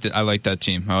I like that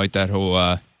team. I like that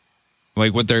whole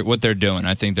like what they're doing.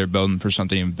 I think they're building for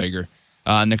something even bigger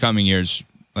in the coming years,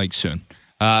 like soon.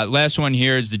 Last one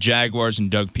here is the Jaguars and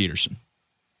Doug Peterson.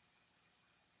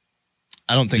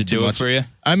 I don't think too much. Does it do it for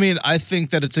you? I mean, I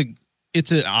think that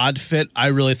it's an odd fit. I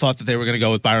really thought that they were going to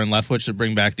go with Byron Leftwich to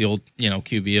bring back the old,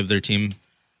 QB of their team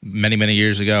many, many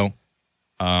years ago.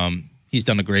 He's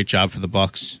done a great job for the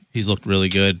Bucs. He's looked really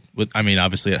good.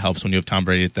 Obviously it helps when you have Tom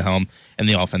Brady at the helm and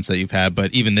the offense that you've had.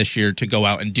 But even this year, to go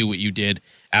out and do what you did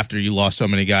after you lost so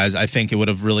many guys, I think it would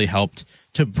have really helped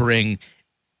to bring,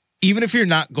 even if you're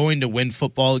not going to win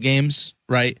football games,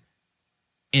 right,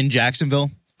 in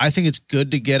Jacksonville, I think it's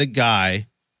good to get a guy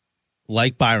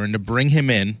like Byron to bring him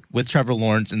in with Trevor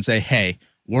Lawrence and say, hey,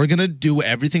 we're going to do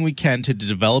everything we can to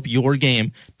develop your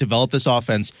game, develop this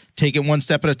offense, take it one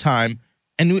step at a time.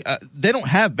 And they don't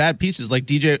have bad pieces. Like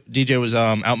DJ was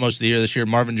out most of the year this year.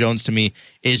 Marvin Jones, to me,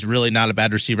 is really not a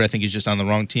bad receiver. I think he's just on the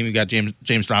wrong team. You got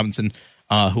James Robinson,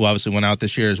 who obviously went out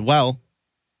this year as well.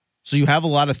 So you have a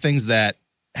lot of things that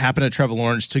happen to Trevor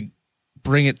Lawrence to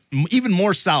bring it even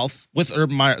more south with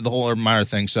Urban Meyer, the whole Urban Meyer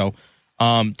thing. So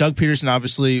Doug Peterson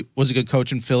obviously was a good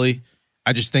coach in Philly.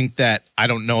 I just think that I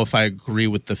don't know if I agree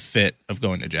with the fit of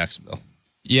going to Jacksonville.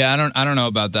 Yeah, I don't know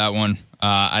about that one.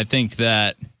 I think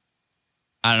that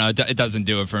I don't know. It doesn't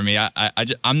do it for me.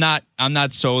 I'm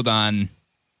not sold on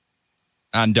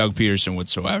Doug Peterson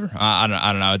whatsoever. I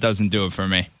don't know. It doesn't do it for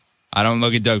me. I don't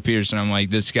look at Doug Peterson. I'm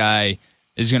like, this guy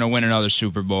is going to win another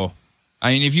Super Bowl.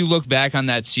 I mean, if you look back on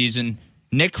that season,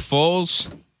 Nick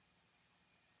Foles,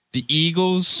 the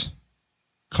Eagles,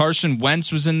 Carson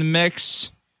Wentz was in the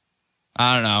mix.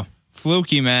 I don't know.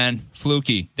 Fluky, man.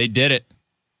 Fluky. They did it.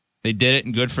 They did it,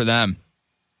 and good for them.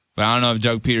 But I don't know if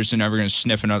Doug Peterson ever going to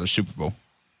sniff another Super Bowl.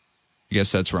 I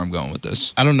guess that's where I'm going with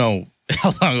this. I don't know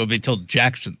how long it'll be till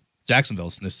Jacksonville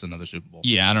sniffs another Super Bowl.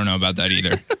 Yeah, I don't know about that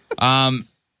either.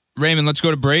 Raymond, let's go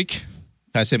to break.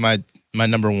 Can I say my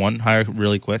number one hire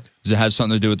really quick? Does it have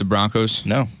something to do with the Broncos?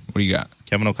 No. What do you got?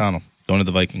 Kevin O'Connell. Going to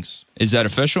the Vikings. Is that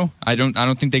official? I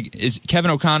don't think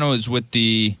Kevin O'Connell is with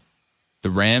the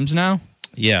Rams now?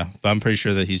 Yeah, but I'm pretty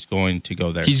sure that he's going to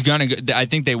go there. He's going to go. I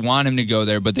think they want him to go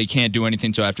there, but they can't do anything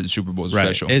until after the Super Bowl is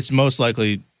official. It's most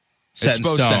likely set in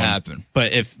stone. It's supposed to happen.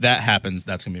 But if that happens,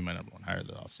 that's going to be my number one hire of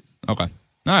the offseason. Okay.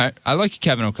 All right. I like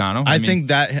Kevin O'Connell. I think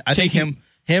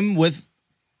him with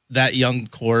that young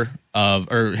core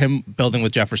or him building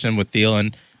with Jefferson, with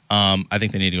Thielen, I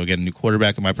think they need to go get a new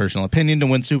quarterback, in my personal opinion, to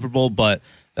win Super Bowl. But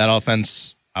that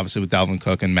offense, obviously with Dalvin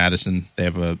Cook and Madison, they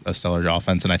have a stellar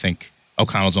offense, and I think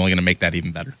O'Connell's only going to make that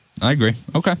even better. I agree.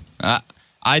 Okay.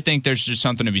 I think there's just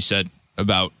something to be said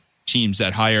about teams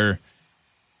that hire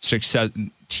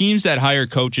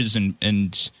coaches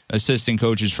and assistant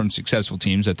coaches from successful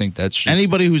teams. I think that's just...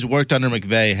 Anybody who's worked under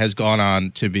McVay has gone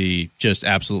on to be just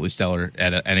absolutely stellar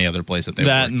at any other place that they've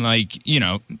worked. And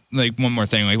like one more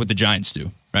thing, like what the Giants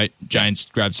do, right? Giants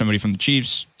grab somebody from the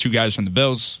Chiefs, 2 guys from the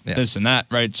Bills, this and that,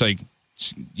 right? It's like,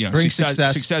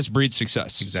 success breeds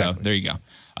success. Exactly. So there you go.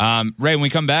 Ray, when we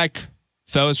come back,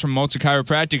 fellas from Malta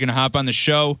Chiropractic going to hop on the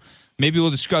show. Maybe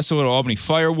we'll discuss a little Albany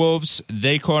Firewolves.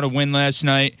 They caught a win last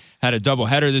night, had a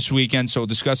doubleheader this weekend, so we'll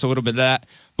discuss a little bit of that.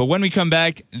 But when we come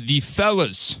back, the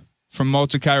fellas from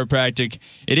Malta Chiropractic,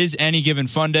 it is Any Given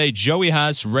Fun Day. Joey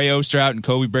Haas, Ray Osterhout, and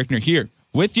Kobe Brickner here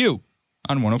with you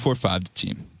on 104.5 The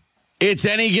Team. It's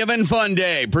Any Given Fun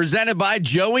Day, presented by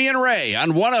Joey and Ray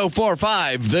on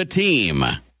 104.5 The Team.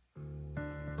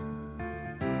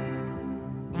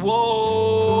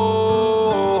 Whoa.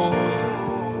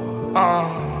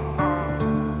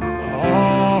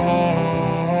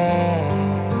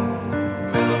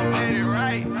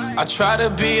 I try to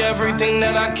be everything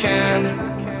that I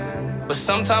can, but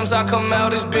sometimes I come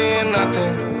out as being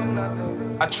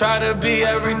nothing. I try to be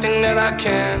everything that I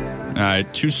can. All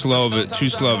right, too slow of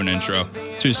an intro.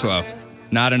 Too slow.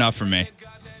 Not enough for me.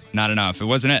 Not enough. It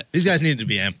wasn't it. These guys needed to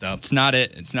be amped up. It's not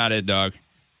it. It's not it, dog.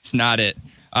 It's not it.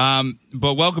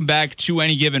 But welcome back to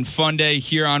Any Given Fun Day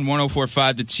here on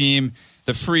 104.5 The Team,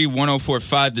 the free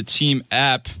 104.5 The Team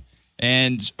app.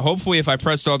 And hopefully if I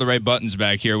pressed all the right buttons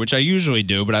back here, which I usually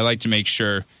do, but I like to make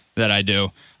sure that I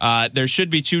do, there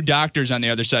should be 2 doctors on the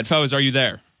other side. Fellas, are you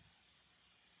there?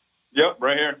 Yep,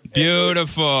 right here.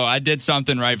 Beautiful. I did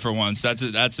something right for once. That's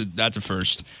a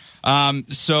first.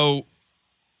 So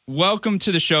welcome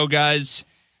to the show, guys.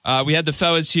 We had the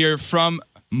fellas here from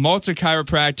Malta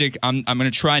Chiropractic. I'm going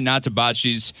to try not to botch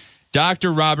these.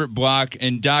 Dr. Robert Block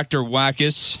and Dr.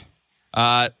 Wackus,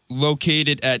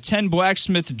 located at 10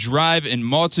 Blacksmith Drive in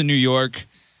Malta, New York.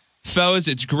 Fellas,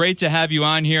 it's great to have you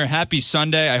on here. Happy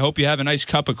Sunday. I hope you have a nice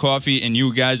cup of coffee and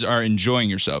you guys are enjoying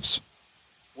yourselves.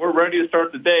 We're ready to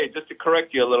start the day. Just to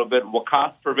correct you a little bit,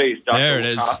 Wakas Pervase. There it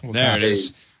is. There it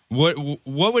is. What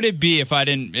would it be if I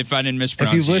didn't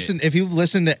mispronounce it? If you've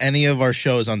listened to any of our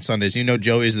shows on Sundays, you know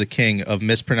Joey is the king of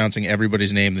mispronouncing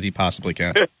everybody's name that he possibly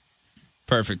can.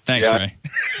 Perfect. Thanks, Ray.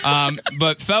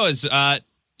 But fellas,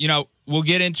 we'll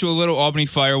get into a little Albany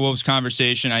Firewolves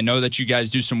conversation. I know that you guys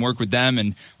do some work with them,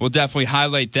 and we'll definitely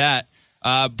highlight that.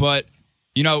 But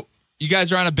you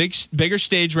guys are on a bigger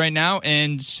stage right now,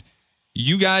 and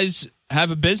you guys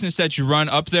have a business that you run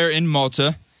up there in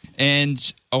Malta,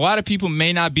 and a lot of people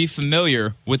may not be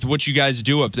familiar with what you guys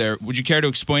do up there. Would you care to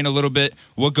explain a little bit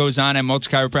what goes on at Malta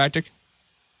Chiropractic?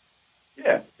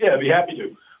 Yeah, I'd be happy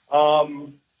to.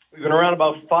 We've been around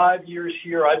about 5 years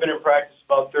here. I've been in practice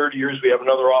about 30 years. We have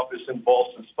another office in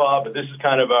Boston Spa, but this is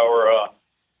kind of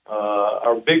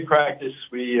our big practice.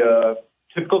 We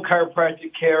typical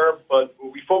chiropractic care, but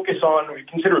we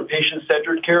consider it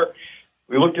patient-centered care.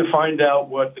 We look to find out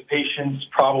what the patient's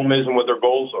problem is and what their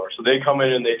goals are. So they come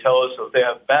in and they tell us if they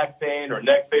have back pain or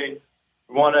neck pain.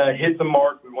 We want to hit the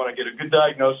mark. We want to get a good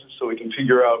diagnosis so we can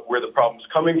figure out where the problem's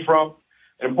coming from.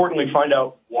 And importantly, find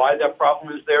out why that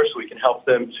problem is there so we can help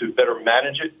them to better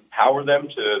manage it, empower them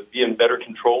to be in better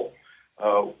control.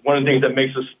 One of the things that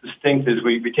makes us distinct is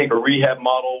we take a rehab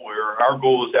model where our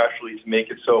goal is actually to make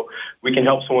it so we can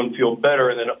help someone feel better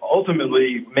and then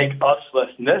ultimately make us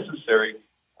less necessary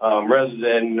rather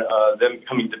than them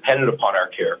becoming dependent upon our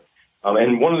care.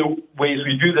 And one of the ways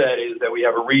we do that is that we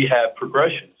have a rehab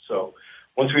progression. So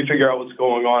once we figure out what's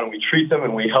going on, we treat them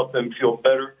and we help them feel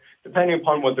better. Depending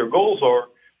upon what their goals are,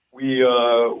 we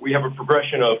have a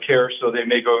progression of care. So they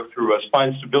may go through a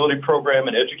spine stability program,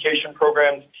 an education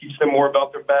program to teach them more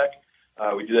about their back.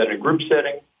 We do that in a group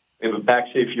setting. We have a back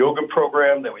safe yoga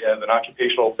program. Then we have an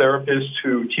occupational therapist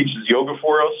who teaches yoga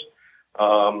for us.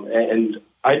 And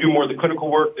I do more of the clinical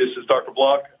work. This is Dr.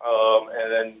 Block.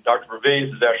 And then Dr.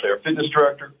 Pervase is actually our fitness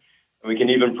director. And we can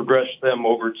even progress them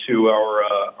over to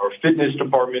our fitness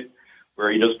department,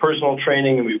 where he does personal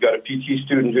training, and we've got a PT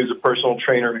student who's a personal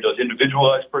trainer who does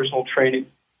individualized personal training.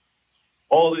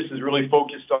 All this is really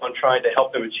focused on trying to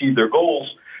help them achieve their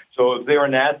goals. So if they're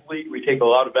an athlete, we take a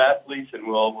lot of athletes and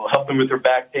we'll help them with their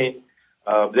back pain.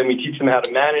 Then we teach them how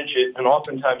to manage it, and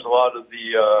oftentimes a lot of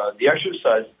the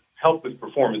exercise help with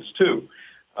performance too.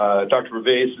 Dr.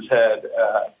 Reves has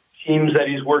had teams that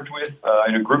he's worked with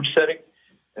in a group setting.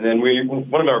 And then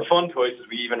one of our fun toys is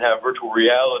we even have virtual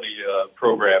reality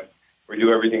program. We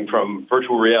do everything from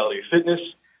virtual reality fitness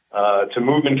to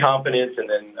movement competence, and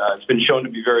then it's been shown to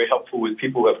be very helpful with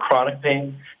people who have chronic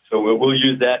pain. So we'll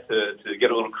use that to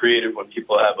get a little creative when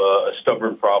people have a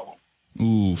stubborn problem.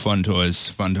 Ooh, fun toys,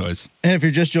 fun toys. And if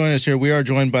you're just joining us here, we are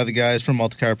joined by the guys from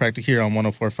Multi Chiropractic here on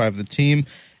 104.5 The Team.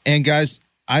 And guys,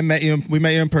 we met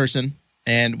you in person,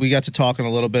 and we got to talking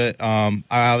a little bit. I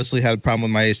obviously had a problem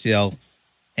with my ACL,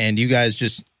 and you guys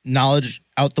just knowledge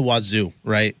out the wazoo,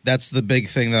 right? That's the big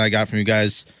thing that I got from you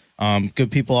guys.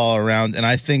 Good people all around. And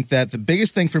I think that the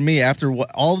biggest thing for me, after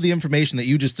all of the information that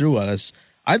you just threw at us,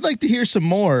 I'd like to hear some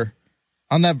more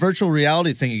on that virtual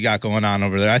reality thing you got going on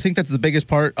over there. I think that's the biggest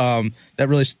part.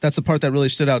 That's the part that really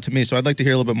stood out to me. So I'd like to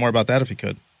hear a little bit more about that if you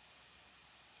could.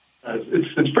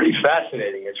 It's pretty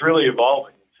fascinating. It's really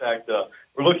evolving. In fact,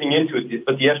 we're looking into it,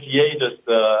 but the FDA just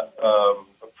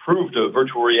approved a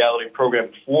virtual reality program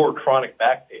for chronic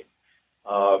back pain.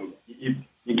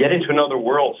 You get into another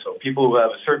world. So people who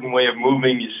have a certain way of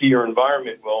moving, you see your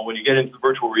environment. Well, when you get into the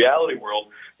virtual reality world,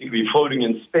 you can be floating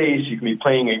in space. You can be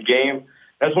playing a game.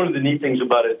 That's one of the neat things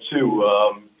about it, too.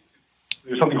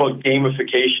 There's something called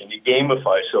gamification. You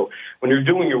gamify. So when you're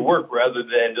doing your work, rather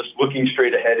than just looking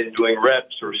straight ahead and doing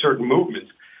reps or certain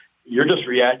movements, you're just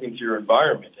reacting to your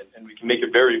environment, and we can make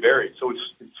it very varied. So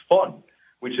it's fun,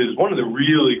 which is one of the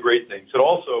really great things. It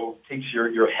also takes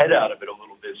your head out of it a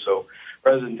little bit. So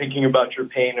rather than thinking about your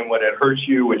pain and when it hurts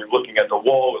you when you're looking at the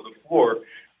wall or the floor,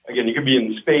 again, you could be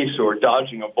in space or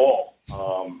dodging a ball.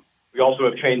 We also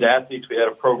have trained athletes. We had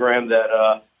a program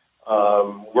that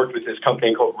worked with this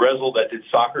company called Rezel that did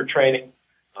soccer training.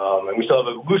 And we still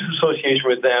have a loose association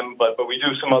with them, but we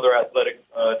do some other athletic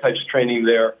types of training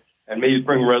there and maybe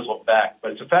bring Rezel back.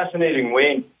 But it's a fascinating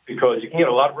way because you can get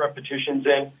a lot of repetitions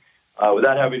in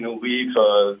without having to leave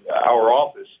our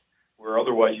office, where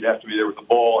otherwise you'd have to be there with the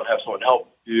ball and have someone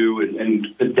help you. And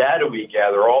the data we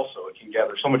gather also, it can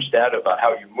gather so much data about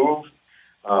how you move.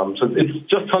 So it's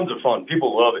just tons of fun.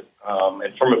 People love it.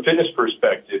 And from a fitness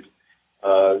perspective,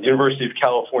 the University of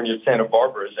California, Santa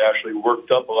Barbara has actually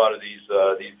worked up a lot of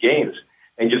these games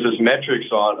and gives us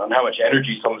metrics on how much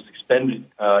energy someone's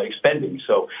expending.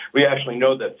 So we actually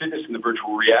know that fitness in the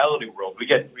virtual reality world, we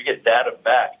get data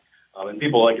back. And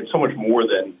people like it so much more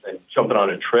than jumping on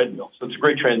a treadmill. So it's a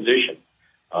great transition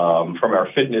from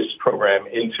our fitness program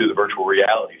into the virtual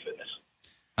reality fitness.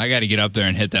 I got to get up there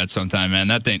and hit that sometime, man.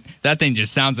 That thing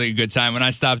just sounds like a good time. When I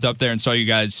stopped up there and saw you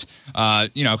guys, a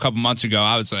couple months ago,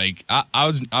 I was like, I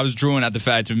was drooling at the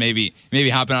fact of maybe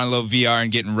hopping on a little VR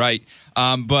and getting right.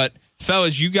 But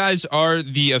fellas, you guys are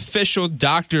the official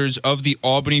doctors of the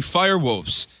Albany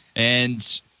Firewolves,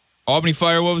 and Albany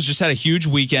Firewolves just had a huge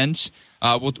weekend.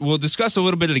 We'll discuss a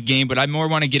little bit of the game, but I more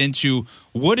want to get into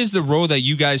what is the role that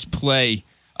you guys play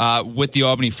with the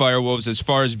Albany Firewolves as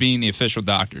far as being the official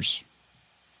doctors.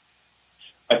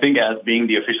 I think as being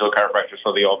the official chiropractor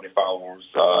for the Albany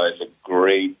Firewolves is a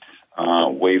great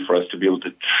way for us to be able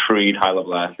to treat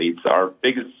high-level athletes. Our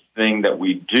biggest thing that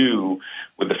we do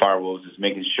with the Firewolves is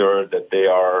making sure that they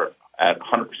are at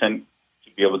 100% to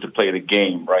be able to play the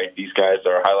game, right? These guys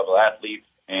are high-level athletes,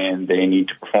 and they need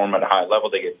to perform at a high level.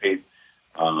 They get paid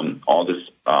all this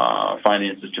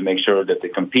finances to make sure that they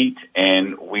compete,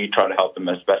 and we try to help them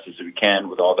as best as we can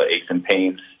with all the aches and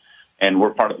pains. And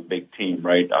we're part of a big team,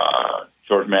 right?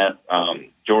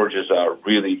 George is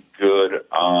really good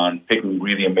on picking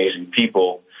really amazing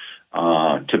people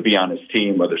to be on his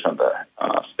team, whether it's on the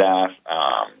staff,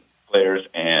 players,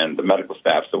 and the medical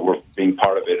staff. So we're being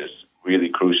part of it is really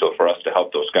crucial for us to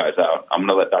help those guys out. I'm going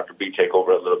to let Dr. B take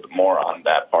over a little bit more on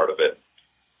that part of it.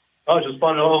 Oh, it's just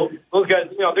fun. Those guys,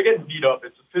 they're getting beat up.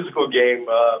 It's a physical game.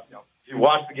 You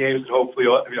watch the games, and hopefully,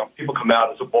 people come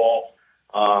out as a ball.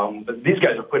 But these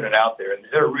guys are putting it out there, and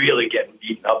they're really getting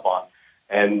beaten up on.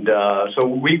 And so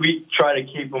we try to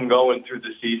keep them going through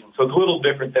the season. So it's a little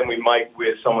different than we might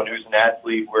with someone who's an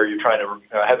athlete where you're trying to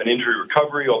have an injury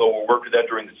recovery, although we'll work with that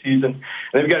during the season.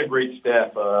 And they've got a great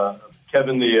staff.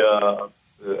 Kevin, the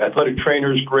athletic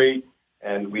trainer, is great,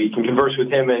 and we can converse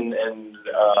with him and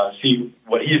see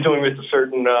what he's doing with a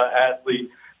certain athlete.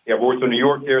 have Ortho New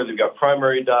York there. They've got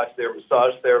primary docs there,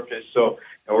 massage therapists. So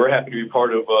we're happy to be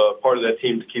part of that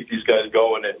team to keep these guys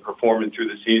going and performing through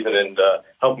the season and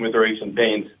help them with their aches and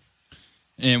pains.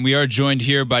 And we are joined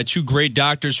here by two great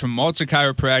doctors from Malta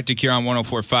Chiropractic here on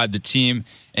 104.5 The Team.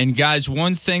 And guys,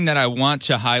 one thing that I want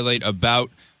to highlight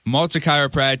about Malta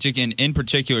Chiropractic, and in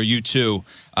particular you two,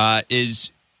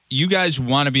 is you guys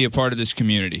want to be a part of this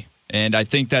community. And I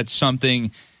think that's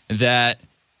something that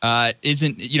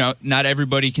isn't, not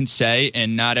everybody can say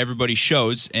and not everybody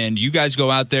shows. And you guys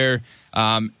go out there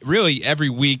really every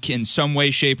week in some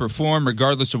way, shape, or form,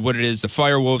 regardless of what it is, the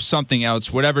Firewolf, something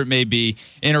else, whatever it may be,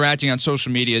 interacting on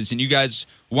social medias, and you guys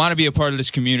want to be a part of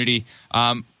this community.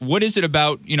 What is it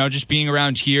about, just being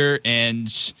around here and,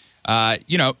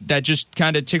 that just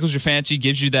kind of tickles your fancy,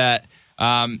 gives you that,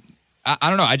 I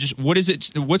don't know, what is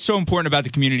it, what's so important about the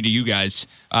community to you guys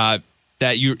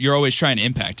that you're always trying to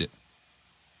impact it?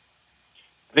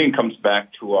 I think it comes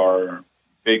back to our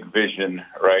big vision,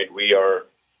 right? We are,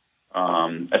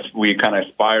 we kind of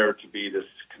aspire to be this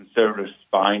conservative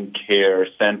spine care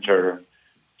center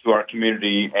to our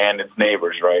community and its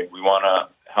neighbors, right? We want to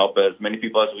help as many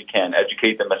people as we can,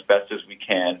 educate them as best as we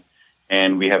can,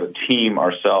 and we have a team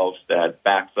ourselves that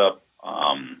backs up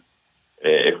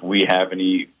if we have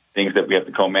any things that we have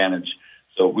to co-manage.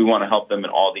 So we want to help them in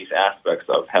all these aspects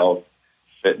of health,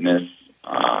 fitness,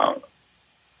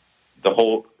 the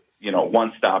whole,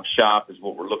 one-stop shop is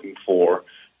what we're looking for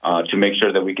to make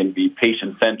sure that we can be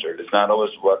patient-centered. It's not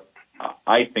always what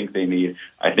I think they need.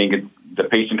 I think the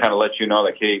patient kind of lets you know,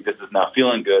 like, hey, this is not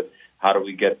feeling good. How do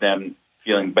we get them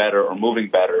feeling better or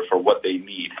moving better for what they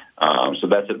need? So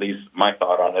that's at least my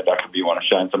thought on it. Dr. B, you want to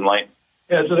shine some light?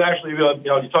 Yeah, so actually,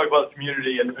 you talk about the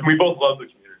community, and we both love the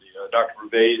community. Dr.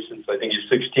 Rubey, since I think he's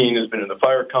 16, has been in the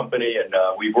fire company, and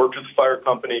we've worked with the fire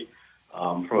company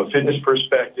from a fitness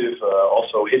perspective,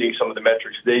 also hitting some of the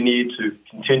metrics they need to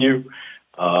continue.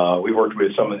 We've worked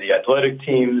with some of the athletic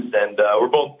teams, and we're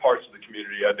both parts of the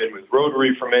community. I've been with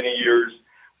Rotary for many years.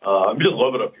 I just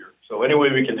love it up here. So any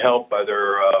way we can help,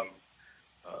 either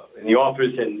in the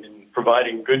office and in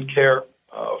providing good care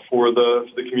for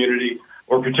the community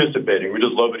or participating, we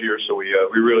just love it here. So we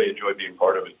really enjoy being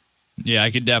part of it. Yeah,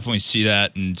 I could definitely see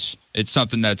that, and it's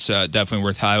something that's definitely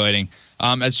worth highlighting.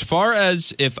 As far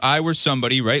as if I were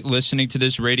somebody, right, listening to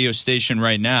this radio station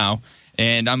right now,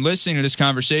 and I'm listening to this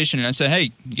conversation, and I say,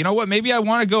 hey, you know what, maybe I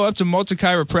want to go up to Malta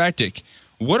Chiropractic.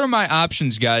 What are my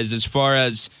options, guys, as far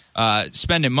as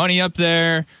spending money up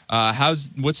there?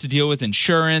 What's the deal with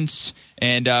insurance?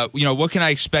 And, what can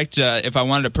I expect if I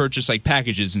wanted to purchase, like,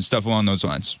 packages and stuff along those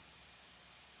lines?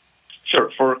 Sure.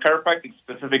 For chiropractic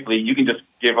specifically, you can just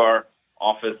give our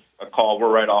office a call. We're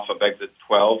right off of exit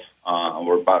 12.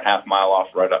 We're about half mile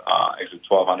off right exit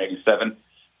 12 on 87.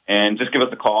 And just give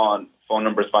us a call on phone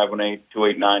number is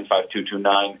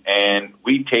 518-289-5229. And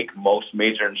we take most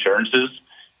major insurances.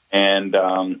 And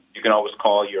you can always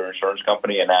call your insurance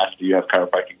company and ask, do you have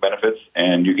chiropractic benefits?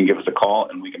 And you can give us a call,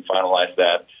 and we can finalize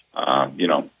that,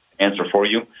 answer for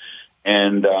you.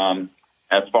 And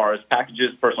as far as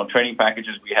packages, personal training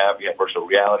packages, we have virtual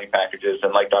reality packages.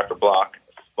 And like Dr. Block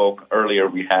spoke earlier,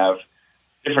 we have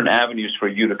different avenues for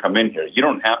you to come in here. You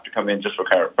don't have to come in just for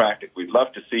chiropractic. We'd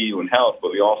love to see you in health,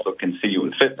 but we also can see you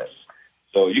in fitness.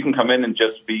 So you can come in and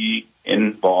just be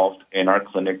involved in our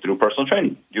clinic through personal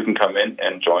training. You can come in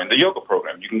and join the yoga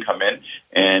program. You can come in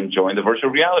and join the virtual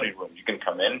reality room. You can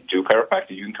come in, do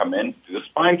chiropractic. You can come in, do the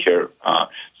spine care.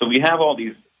 So we have all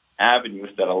these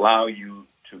avenues that allow you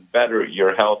to better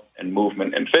your health and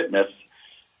movement and fitness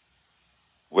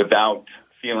without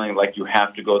feeling like you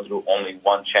have to go through only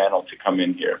one channel to come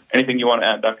in here. Anything you want to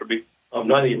add, Dr. B?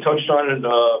 No, you touched on it.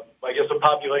 I guess a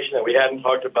population that we hadn't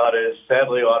talked about is,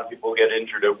 sadly, a lot of people get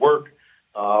injured at work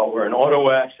or in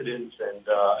auto accidents,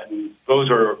 and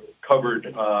those are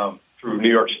covered through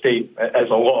New York State as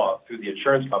a law through the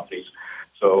insurance companies.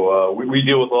 So we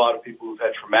deal with a lot of people who've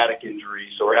had traumatic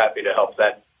injuries, so we're happy to help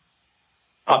that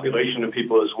population of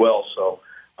people as well. So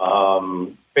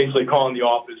basically calling the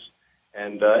office,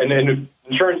 and if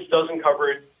insurance doesn't cover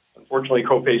it, unfortunately,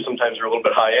 copays sometimes are a little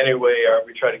bit high anyway.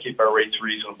 We try to keep our rates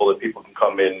reasonable that people can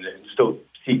come in and still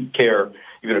seek care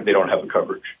even if they don't have the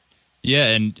coverage. Yeah,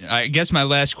 and I guess my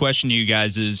last question to you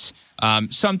guys is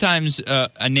sometimes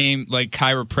a name like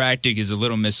chiropractic is a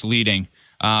little misleading.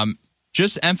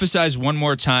 Just emphasize one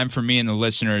more time for me and the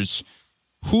listeners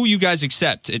who you guys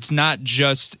accept. It's not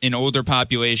just an older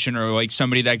population or like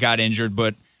somebody that got injured,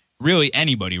 but really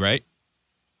anybody, right?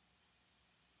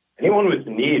 Anyone with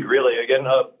need, really. Again,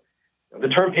 the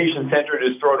term patient-centered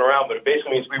is thrown around, but it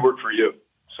basically means we work for you.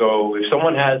 So if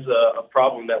someone has a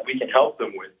problem that we can help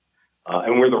them with,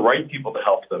 and we're the right people to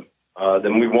help them,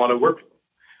 then we want to work with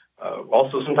them.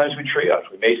 Also, sometimes we triage.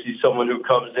 We may see someone who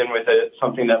comes in with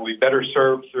something that we better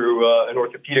serve through an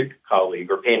orthopedic colleague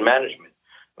or pain management.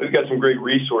 We've got some great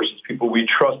resources, people we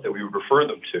trust that we would refer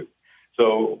them to.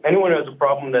 So anyone who has a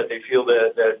problem that they feel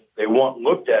that they want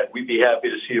looked at, we'd be happy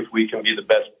to see if we can be the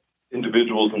best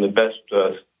individuals and the best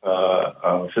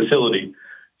facility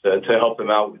to help them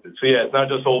out with it. So, yeah, it's not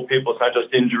just old people. It's not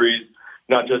just injuries,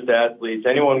 not just athletes.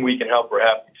 Anyone we can help, we're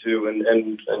happy to.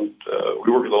 And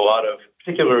we work with a lot of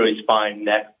particularly spine,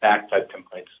 neck, back type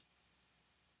complaints.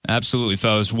 Absolutely,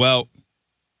 fellas. Well,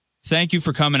 thank you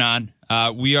for coming on.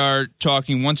 We are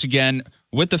talking once again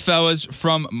with the fellas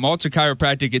from Malta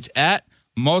Chiropractic. It's at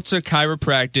Malta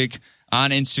Chiropractic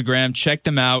on Instagram. Check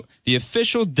them out. The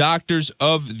official doctors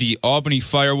of the Albany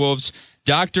Firewolves,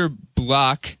 Dr.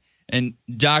 Block and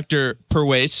Dr.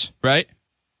 Pervez, right?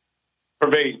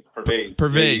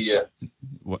 Pervez. Yeah.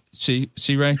 What? See,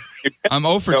 Ray? I'm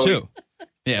 0 for 2.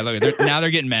 Yeah, look, now they're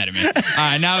getting mad at me. All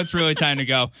right, now it's really time to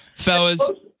go.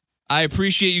 Fellas, I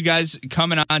appreciate you guys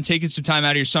coming on, taking some time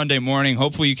out of your Sunday morning.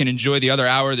 Hopefully you can enjoy the other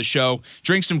hour of the show,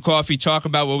 drink some coffee, talk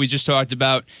about what we just talked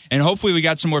about, and hopefully we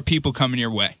got some more people coming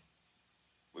your way.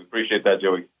 We appreciate that,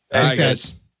 Joey. Thanks,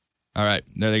 guys. All right,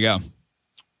 there they go.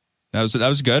 That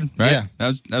was good, right? Yeah. That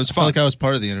was fun. I felt like I was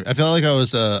part of the interview. I felt like I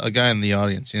was a guy in the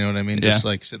audience, you know what I mean? Just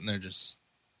like sitting there, just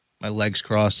my legs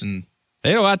crossed, and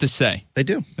they have a lot to say. They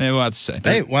do. They have a lot to say.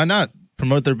 Hey, why not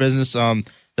promote their business?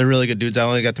 They're really good dudes. I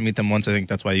only got to meet them once. I think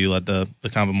that's why you led the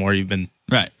convo more. You've been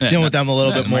dealing with them a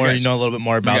little bit more. You know a little bit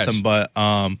more about them. But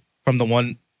from the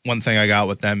one thing I got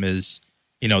with them is,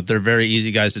 you know, they're very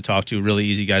easy guys to talk to, really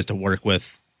easy guys to work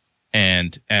with.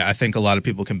 And I think a lot of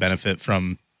people can benefit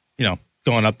from, you know,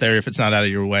 going up there if it's not out of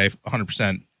your way,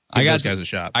 100%. Give those guys a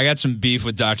shot. I got some beef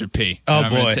with Dr. P. Oh,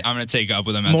 boy. I'm going to take up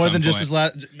with him at more some than point.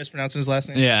 just mispronouncing his last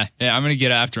name? Yeah, I'm going to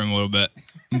get after him a little bit.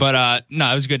 But,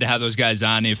 no, it was good to have those guys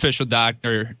on, the official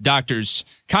doctors,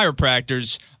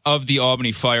 chiropractors of the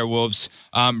Albany Firewolves.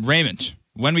 Raymond,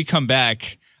 when we come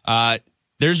back,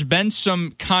 there's been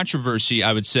some controversy,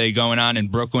 I would say, going on in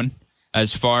Brooklyn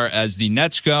as far as the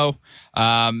Nets go.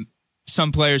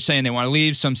 Some players saying they want to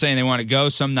leave, some saying they want to go,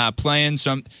 some not playing,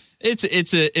 some...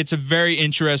 It's a very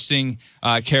interesting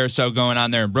carousel going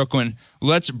on there in Brooklyn.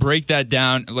 Let's break that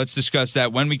down. Let's discuss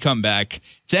that when we come back.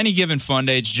 It's Any Given Fun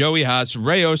Day. It's Joey Haas,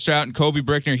 Ray Osterhout, and Kobe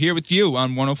Brickner here with you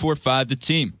on 104.5 The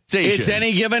Team. It's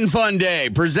Any Given Fun Day,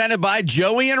 presented by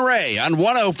Joey and Ray on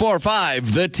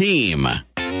 104.5 The Team.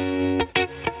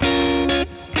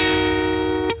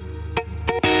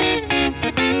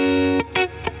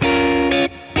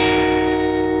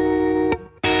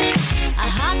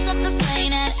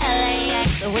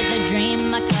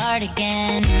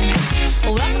 Again.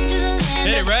 Welcome to the land.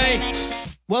 Hey, Ray.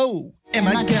 Whoa. Am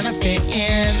I gonna fit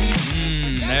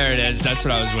in? There it is. That's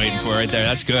what I was waiting for right there.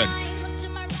 That's good.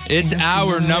 It's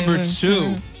hour number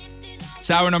 2. It's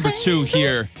hour number 2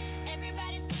 here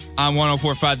on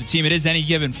 104.5 The Team. It is Any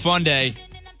Given Fun Day.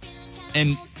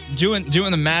 And doing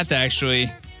the math, actually,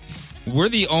 we're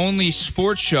the only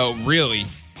sports show, really,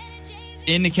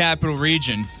 in the capital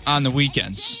region on the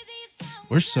weekends.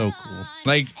 We're so cool.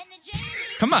 Like...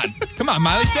 Come on,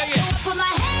 Miley, sing it.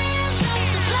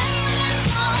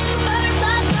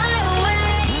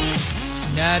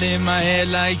 Not in my head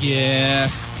like, yeah.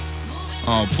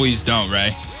 Oh, please don't,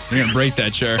 Ray. You're gonna break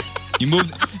that chair. You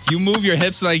move your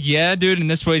hips like, yeah, dude, and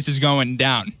this place is going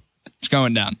down. It's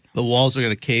going down. The walls are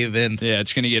gonna cave in. Yeah,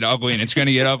 it's gonna get ugly, and it's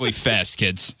gonna get ugly fast,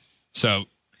 kids. So,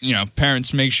 you know,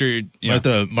 parents, make sure you have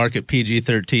to mark it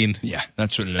PG-13. Yeah,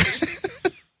 that's what it is.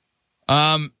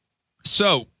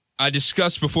 So I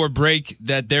discussed before break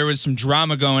that there was some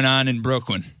drama going on in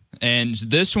Brooklyn. And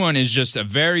this one is just a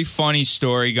very funny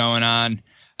story going on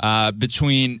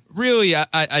between, really,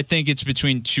 I think it's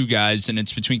between two guys, and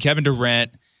it's between Kevin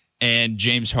Durant and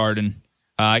James Harden.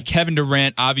 Kevin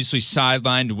Durant obviously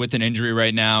sidelined with an injury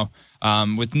right now,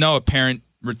 with no apparent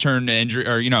return to injury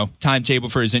or, timetable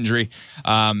for his injury.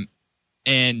 And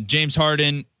James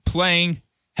Harden playing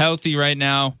healthy right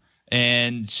now,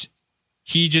 and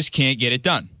he just can't get it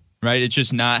done. Right, it's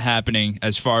just not happening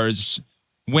as far as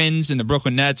wins in the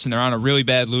Brooklyn Nets, and they're on a really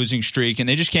bad losing streak, and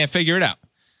they just can't figure it out.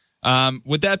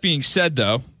 With that being said,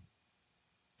 though,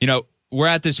 we're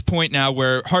at this point now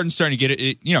where Harden's starting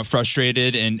to get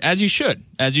frustrated, and as you should,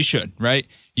 right?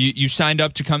 You signed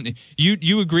up to come,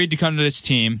 you agreed to come to this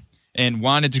team and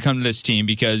wanted to come to this team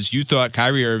because you thought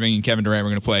Kyrie Irving and Kevin Durant were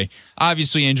going to play.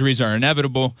 Obviously, injuries are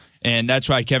inevitable, and that's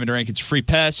why Kevin Durant gets a free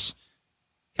pass.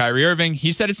 Kyrie Irving,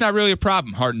 he said it's not really a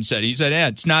problem, Harden said. He said,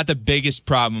 it's not the biggest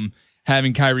problem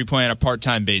having Kyrie play on a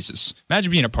part-time basis.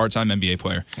 Imagine being a part-time NBA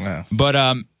player. Wow.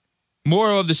 But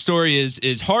moral of the story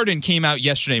is Harden came out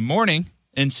yesterday morning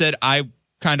and said, I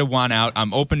kind of want out.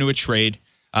 I'm open to a trade.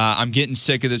 I'm getting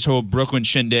sick of this whole Brooklyn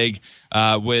shindig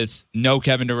with no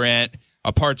Kevin Durant,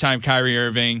 a part-time Kyrie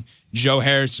Irving. Joe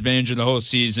Harris has been injured the whole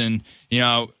season.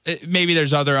 Maybe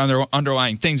there's other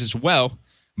underlying things as well.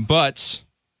 But,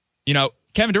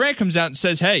 Kevin Durant comes out and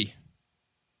says, hey,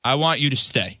 I want you to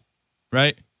stay,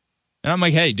 right? And I'm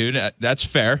like, hey, dude, that's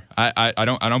fair. I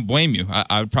don't blame you.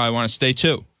 I would probably want to stay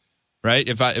too, right?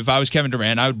 If I was Kevin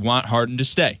Durant, I would want Harden to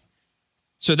stay.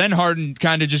 So then Harden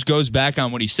kind of just goes back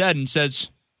on what he said and says,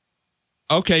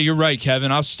 okay, you're right,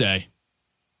 Kevin, I'll stay.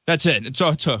 That's it. That's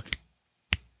all it took.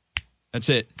 That's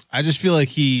it. I just feel like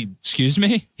Excuse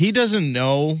me? he doesn't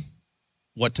know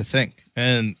what to think.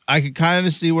 And I could kind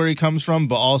of see where he comes from,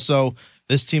 but also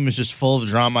this team is just full of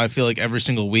drama. I feel like every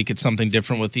single week it's something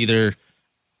different with either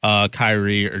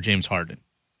Kyrie or James Harden.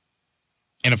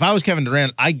 And if I was Kevin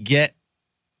Durant, I get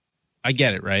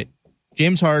it, right?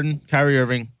 James Harden, Kyrie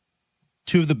Irving,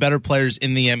 two of the better players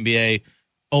in the NBA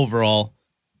overall.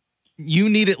 You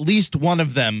need at least one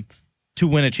of them to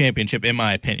win a championship, in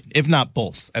my opinion, if not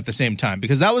both at the same time,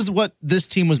 because that was what this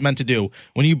team was meant to do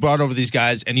when you brought over these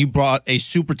guys and you brought a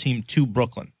super team to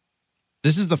Brooklyn.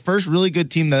 This is the first really good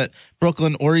team that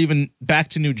Brooklyn, or even back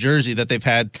to New Jersey, that they've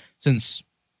had since,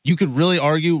 you could really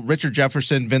argue, Richard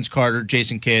Jefferson, Vince Carter,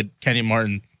 Jason Kidd, Kenny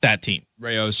Martin, that team.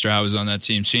 Ray Osterhout was on that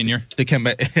team, senior.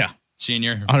 Yeah.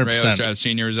 Senior. 100%. Ray Osterhout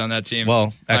Senior was on that team.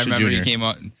 Well, actually, I remember junior. he came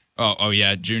out. Oh,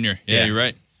 yeah, junior. Yeah, you're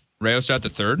right. Ray Osterhout the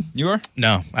third, you are?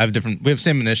 No, we have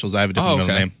same initials. I have a different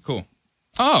middle name. Cool.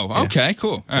 Oh, okay,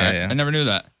 cool. All right. Yeah. I never knew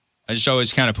that. I just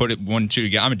always kind of put it 1, 2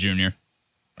 together. I'm a junior.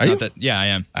 Are you? Yeah, I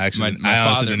am. Actually,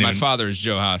 my father is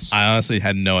Joe Haas. I honestly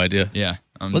had no idea. Yeah.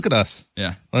 Look at us.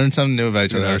 Yeah. Learn something new about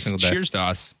each other every single day. Cheers to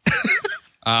us.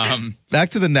 Back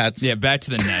to the Nets. Yeah, back to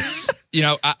the Nets.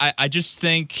 I just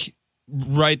think,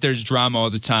 right, there's drama all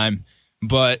the time.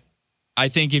 But I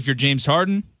think if you're James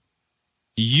Harden,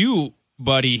 you,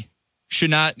 buddy,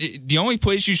 should not. The only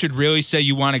place you should really say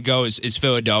you want to go is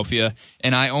Philadelphia.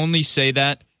 And I only say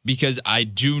that because I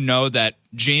do know that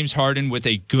James Harden, with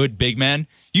a good big man,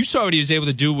 you saw what he was able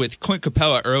to do with Clint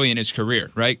Capella early in his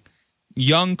career, right?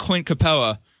 Young Clint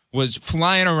Capella was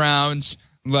flying around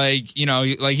like he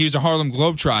was a Harlem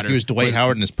Globetrotter. He was Dwight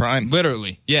Howard in his prime.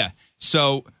 Literally, yeah.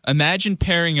 So imagine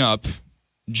pairing up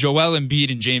Joel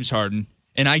Embiid and James Harden.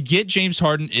 And I get James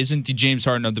Harden isn't the James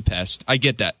Harden of the past. I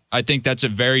get that. I think that's a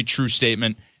very true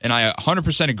statement, and I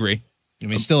 100% agree. I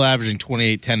mean, still averaging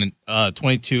 22, 10,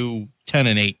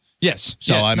 and 8. Yes.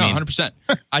 So, yeah, I mean, 100%.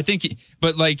 I think,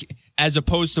 but as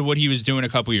opposed to what he was doing a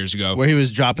couple years ago, where he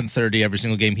was dropping 30 every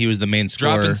single game, he was the main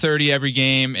scorer. Dropping 30 every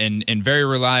game and very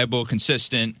reliable,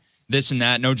 consistent, this and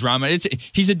that, no drama.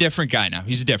 He's a different guy now.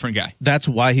 He's a different guy. That's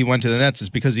why he went to the Nets, is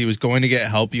because he was going to get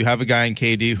help. You have a guy in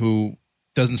KD who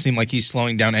doesn't seem like he's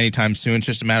slowing down anytime soon. It's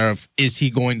just a matter of, is he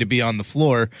going to be on the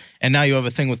floor? And now you have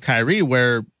a thing with Kyrie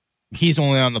where he's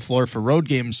only on the floor for road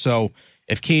games. So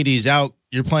if KD's out,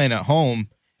 you're playing at home.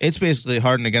 It's basically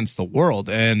Harden against the world.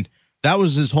 And that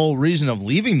was his whole reason of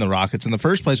leaving the Rockets in the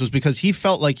first place, was because he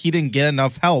felt like he didn't get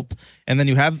enough help. And then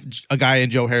you have a guy in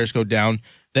Joe Harris go down.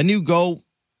 Then you go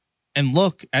and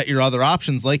look at your other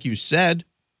options, like you said.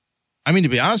 I mean, to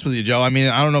be honest with you, Joe, I mean,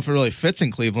 I don't know if it really fits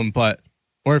in Cleveland,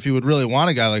 or if you would really want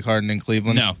a guy like Harden in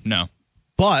Cleveland. No.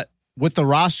 But with the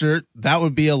roster, that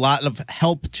would be a lot of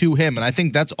help to him. And I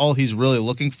think that's all he's really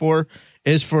looking for,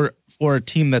 is for a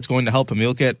team that's going to help him. You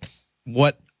look at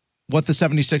what the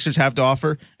 76ers have to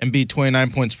offer, and be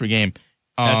 29 points per game.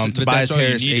 Tobias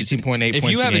Harris, 18.8 points a game.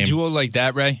 If you have a duo like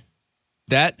that, Ray,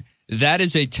 that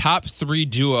is a top 3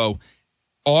 duo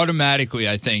automatically,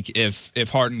 I think, if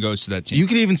Harden goes to that team. You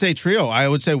could even say trio. I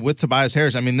would say with Tobias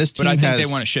Harris. I mean, this team But I think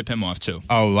they want to ship him off too.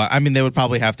 Oh, I mean, they would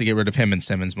probably have to get rid of him and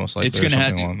Simmons, most likely. It's going to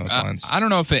happen along those lines. I don't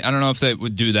know if they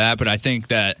would do that, but I think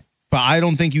that. But I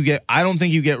don't think you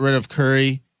get rid of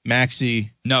Curry, Maxey.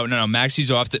 No.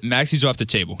 Maxey's off the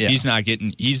table. Yeah. He's not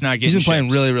getting. He's been playing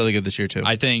really, really good this year too.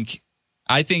 I think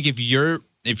if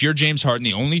you're James Harden,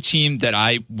 the only team that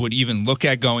I would even look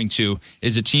at going to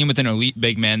is a team with an elite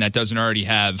big man that doesn't already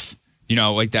have,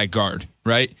 like that guard,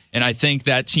 right? And I think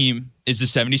that team is the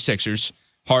 76ers.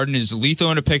 Harden is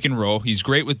lethal in a pick and roll. He's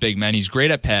great with big men. He's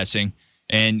great at passing.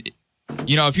 And,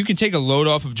 if you can take a load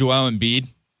off of Joel Embiid.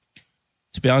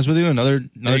 To be honest with you, another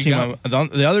team,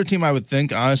 the other team I would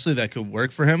think, honestly, that could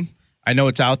work for him. I know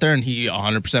it's out there, and he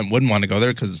 100% wouldn't want to go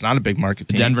there because it's not a big market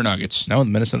team. Denver Nuggets. No, the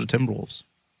Minnesota Timberwolves.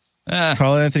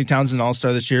 Karl Anthony Towns is an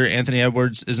all-star this year. Anthony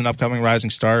Edwards is an upcoming rising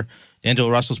star. D'Angelo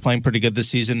Russell's playing pretty good this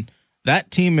season. That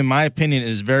team, in my opinion,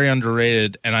 is very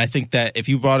underrated, and I think that if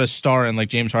you brought a star in like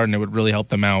James Harden, it would really help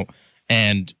them out.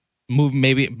 And move,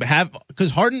 maybe have,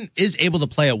 because Harden is able to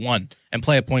play a 1 and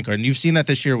play a point guard. And you've seen that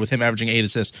this year with him averaging 8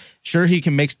 assists. Sure, he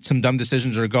can make some dumb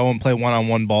decisions or go and play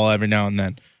one-on-one ball every now and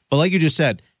then. But like you just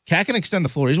said, Cat can extend the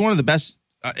floor. He's one of the best,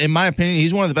 in my opinion,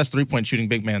 he's one of the best three-point shooting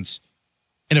big mans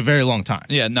in a very long time.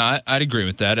 Yeah, no, I'd agree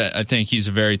with that. I think he's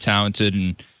a very talented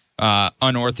and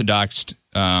unorthodox,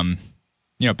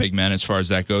 big man as far as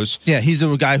that goes. Yeah, he's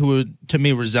a guy who, to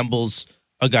me, resembles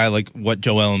a guy like what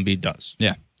Joel Embiid does.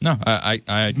 Yeah. No,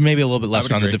 I maybe a little bit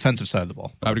less on agree. the defensive side of the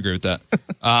ball. I would agree with that.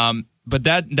 But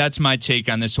that's my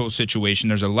take on this whole situation.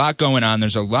 There's a lot going on.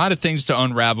 There's a lot of things to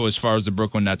unravel as far as the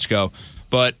Brooklyn Nets go.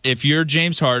 But if you're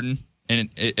James Harden, and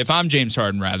if I'm James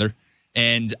Harden, rather,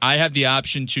 and I have the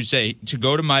option to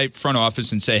go to my front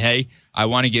office and say, hey, I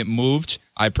want to get moved.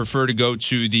 I prefer to go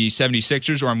to the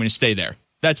 76ers or I'm going to stay there.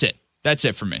 That's it. That's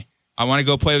it for me. I want to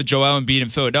go play with Joel Embiid in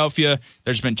Philadelphia.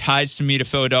 There's been ties to me to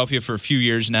Philadelphia for a few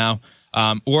years now.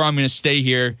 Or I'm going to stay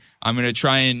here. I'm going to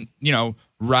try and,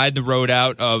 ride the road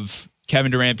out of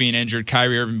Kevin Durant being injured,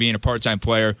 Kyrie Irving being a part-time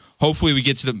player. Hopefully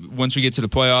once we get to the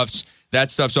playoffs, that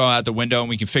stuff's all out the window and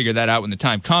we can figure that out when the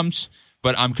time comes.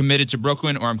 But I'm committed to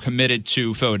Brooklyn or I'm committed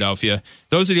to Philadelphia.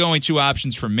 Those are the only two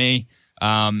options for me.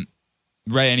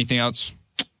 Ray, anything else?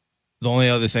 The only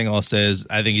other thing I'll say is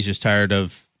I think he's just tired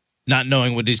of not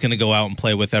knowing what he's going to go out and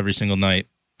play with every single night.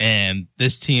 And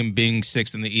this team being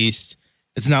 6th in the East,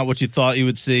 it's not what you thought you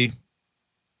would see.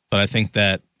 But I think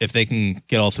that if they can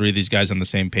get all three of these guys on the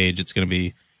same page, it's going to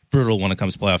be brutal when it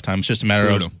comes to playoff time. It's just a matter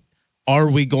of, are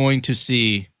we going to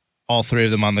see all three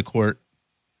of them on the court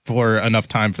for enough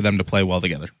time for them to play well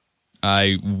together?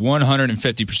 I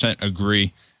 150%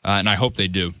 agree, and I hope they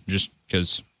do, just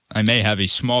because I may have a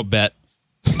small bet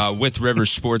with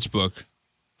Rivers Sportsbook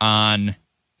on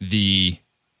the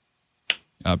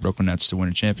Brooklyn Nets to win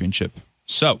a championship.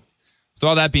 So, with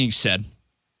all that being said,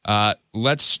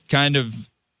 let's kind of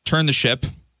turn the ship.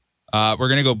 We're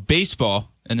going to go baseball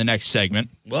in the next segment.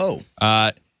 Whoa.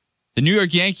 The New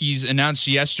York Yankees announced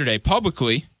yesterday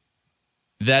publicly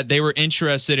that they were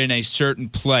interested in a certain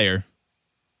player,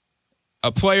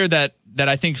 a player that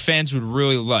I think fans would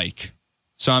really like.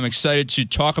 So I'm excited to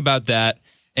talk about that,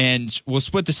 and we'll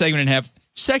split the segment in half.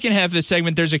 Second half of the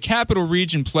segment, there's a Capital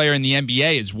Region player in the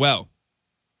NBA as well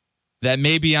that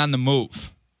may be on the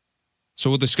move. So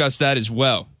we'll discuss that as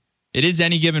well. It is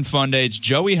Any Given Fun Day. It's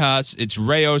Joey Haas. It's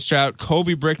Ray Ostrout,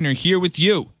 Kobe Brickner here with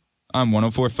you on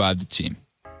 104.5 The Team.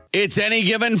 It's Any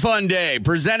Given Fun Day,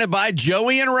 presented by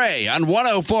Joey and Ray on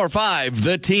 104.5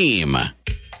 The Team.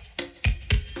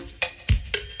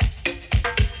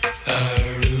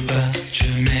 Aruba,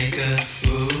 Jamaica,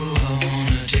 ooh, I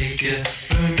wanna take you.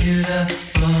 Bermuda,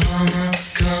 Bahama,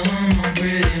 come on,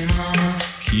 pretty mama.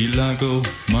 Key Largo,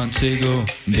 Montego,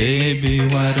 baby,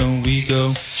 why don't we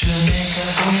go? Jamaica,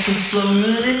 off the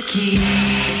Florida Keys.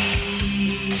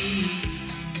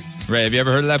 Ray, have you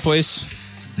ever heard of that place?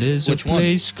 There's Which a one?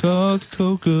 place called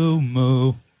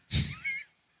Kokomo.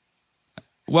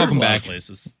 Welcome Heard of a lot back. of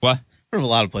places. What? Heard of a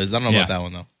lot of places. I don't know Yeah. about that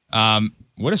one though.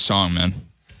 What a song, man.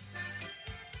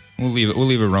 We'll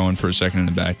leave it rolling for a second in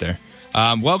the back there.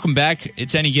 Welcome back.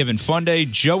 It's Any Given Fun Day.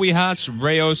 Joey Haas,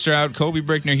 Ray Ostrout, Kobe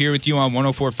Brickner here with you on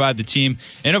 104.5 The Team.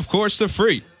 And, of course, the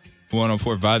free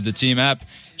 104.5 The Team app.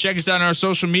 Check us out on our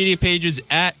social media pages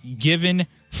at Given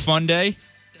Fun Day.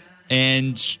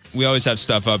 And we always have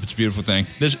stuff up. It's a beautiful thing.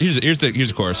 Here's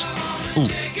the chorus. Ooh,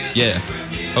 yeah.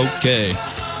 Okay.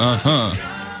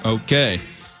 Okay.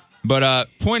 But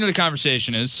point of the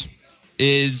conversation is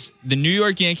the New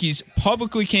York Yankees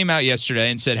publicly came out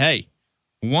yesterday and said, hey,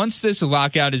 once this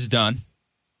lockout is done,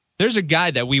 there's a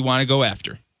guy that we want to go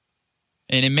after.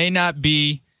 And it may not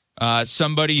be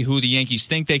somebody who the Yankees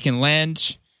think they can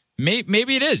land.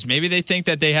 Maybe it is. Maybe they think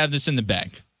that they have this in the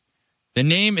bag. The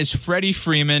name is Freddie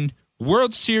Freeman,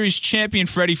 World Series champion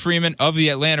Freddie Freeman of the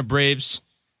Atlanta Braves.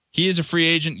 He is a free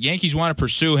agent. Yankees want to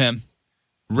pursue him.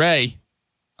 Ray,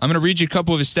 I'm going to read you a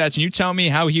couple of his stats, and you tell me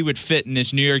how he would fit in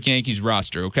this New York Yankees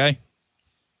roster, okay?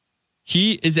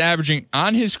 He is averaging,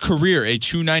 on his career, a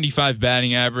 .295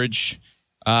 batting average.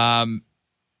 And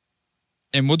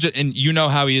you know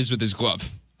how he is with his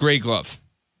glove. Great glove.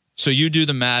 So you do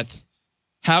the math.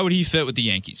 How would he fit with the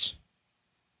Yankees?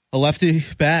 A lefty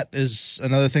bat is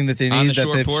another thing that they need. On the that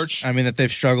short they've, porch? that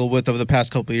they've struggled with over the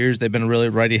past couple of years. They've been a really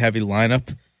righty-heavy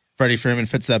lineup. Freddie Freeman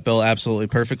fits that bill absolutely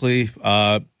perfectly.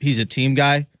 He's a team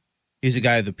guy. He's a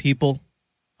guy of the people.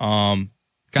 Kind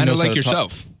of like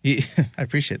yourself. I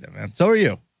appreciate that, man. So are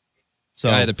you. So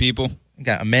Guy of the people.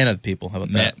 a man of the people. How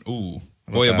about that? Ooh.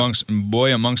 How Boy about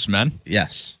that? amongst men?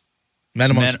 Yes.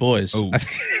 Men amongst boys. Ooh. I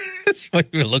think that's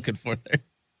what you were looking for there.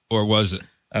 Or was it?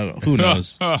 Who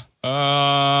knows?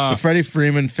 But Freddie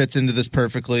Freeman fits into this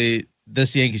perfectly.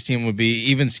 This Yankees team would be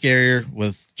even scarier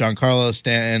with Giancarlo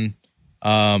Stanton.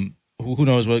 Who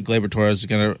knows what Gleyber Torres is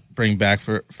going to bring back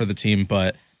for the team,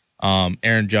 but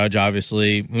Aaron Judge,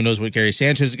 obviously. Who knows what Gary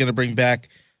Sanchez is going to bring back.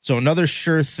 So another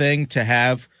sure thing to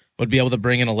have would be able to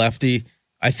bring in a lefty.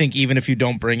 I think even if you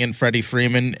don't bring in Freddie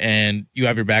Freeman and you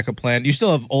have your backup plan, you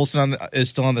still have Olsen is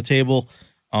still on the table.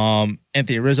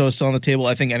 Anthony Rizzo is still on the table.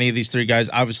 I think any of these three guys,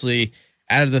 obviously,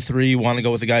 out of the three, you want to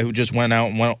go with the guy who just went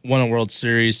out and won a World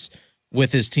Series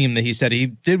with his team that he said he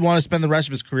did want to spend the rest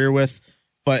of his career with.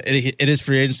 But it is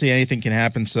free agency. Anything can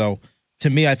happen. So to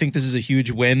me, I think this is a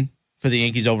huge win for the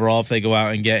Yankees overall if they go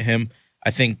out and get him. I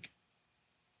think,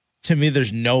 to me,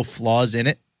 there's no flaws in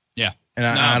it. Yeah. And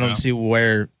I don't see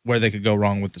where they could go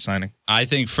wrong with the signing. I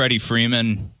think Freddie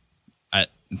Freeman,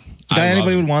 it's a guy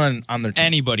anybody would want on their team.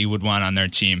 Anybody would want on their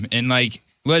team. And, like,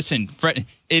 listen,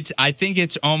 I think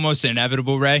it's almost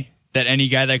inevitable, Ray, that any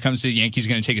guy that comes to the Yankees is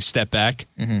going to take a step back.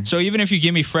 Mm-hmm. So even if you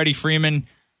give me Freddie Freeman,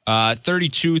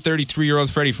 32, 33-year-old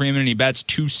Freddie Freeman, and he bats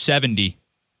 .270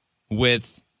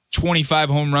 with 25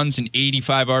 home runs and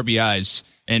 85 RBIs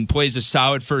and plays a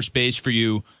solid first base for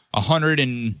you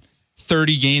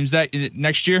 130 games that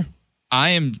next year,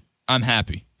 I'm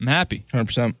happy. I'm happy.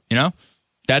 100%. You know?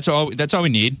 That's all we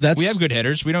need. We have good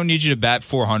hitters. We don't need you to bat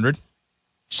 400.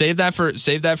 Save that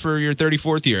for your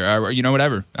 34th year or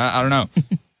whatever. I don't know.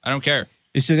 I don't care.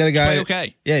 You still got a guy.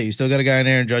 Okay. Yeah, you still got a guy in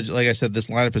Aaron Judge. Like I said, this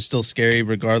lineup is still scary,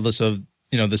 regardless of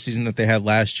the season that they had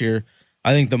last year.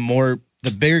 I think the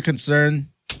bigger concern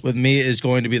with me is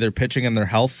going to be their pitching and their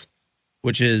health,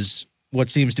 which is what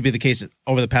seems to be the case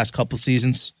over the past couple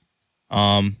seasons.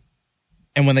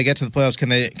 And when they get to the playoffs, can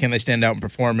they stand out and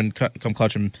perform and come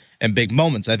clutch in big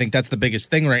moments? I think that's the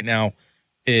biggest thing right now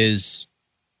is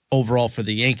overall for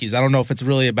the Yankees. I don't know if it's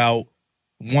really about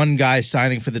one guy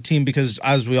signing for the team because,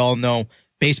 as we all know,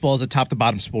 baseball is a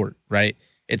top-to-bottom sport, right?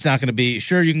 It's not going to be –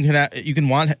 sure, you can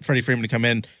want Freddie Freeman to come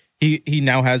in. He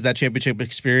now has that championship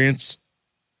experience.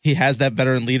 He has that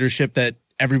veteran leadership that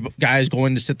every guy is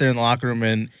going to sit there in the locker room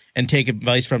and take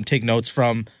advice from, take notes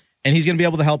from. And he's going to be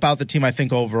able to help out the team, I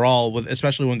think, overall,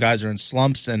 especially when guys are in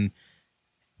slumps and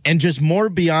just more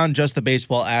beyond just the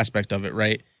baseball aspect of it,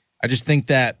 right? I just think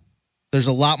that there's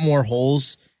a lot more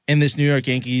holes in this New York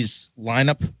Yankees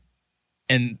lineup.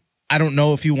 And I don't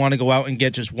know if you want to go out and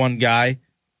get just one guy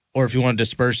or if you want to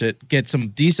disperse it, get some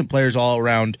decent players all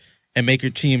around and make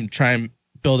your team try and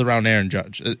build around Aaron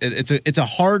Judge. It's a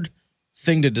hard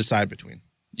thing to decide between.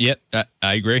 Yep,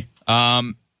 I agree.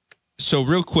 So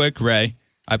real quick, Ray,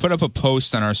 I put up a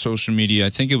post on our social media, I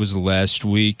think it was last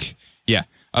week,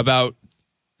 about,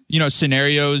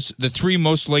 scenarios, the three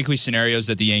most likely scenarios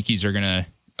that the Yankees are going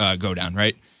to go down,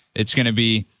 right? It's going to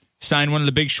be sign one of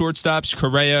the big shortstops,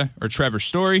 Correa or Trevor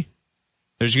Story.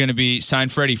 There's going to be sign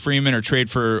Freddie Freeman or trade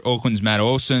for Oakland's Matt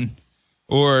Olson.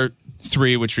 Or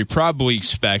three, which we probably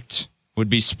expect, would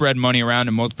be spread money around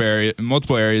in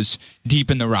multiple areas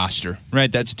deep in the roster,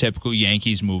 right? That's a typical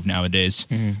Yankees move nowadays.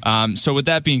 Mm-hmm. So with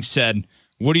that being said,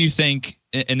 what do you think,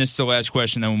 and this is the last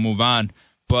question, then we'll move on,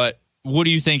 but what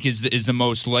do you think is the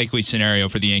most likely scenario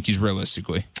for the Yankees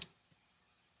realistically?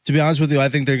 To be honest with you, I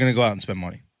think they're going to go out and spend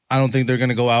money. I don't think they're going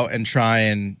to go out and try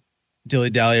and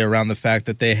dilly-dally around the fact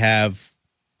that they have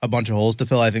a bunch of holes to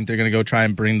fill. I think they're going to go try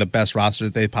and bring the best roster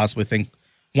that they possibly think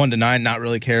 1 to 9, not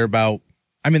really care about.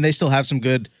 I mean, they still have some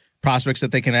good prospects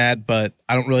that they can add, but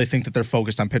I don't really think that they're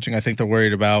focused on pitching. I think they're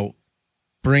worried about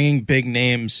bringing big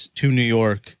names to New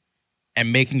York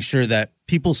and making sure that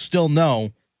people still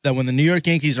know that when the New York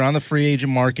Yankees are on the free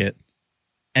agent market,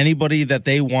 anybody that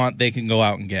they want, they can go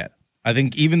out and get. I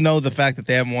think even though the fact that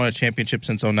they haven't won a championship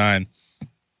since 2009,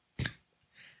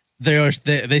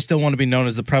 they still want to be known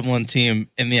as the prevalent team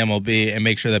in the MLB and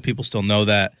make sure that people still know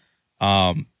that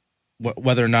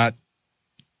whether or not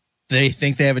they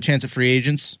think they have a chance at free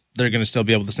agents, they're going to still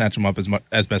be able to snatch them up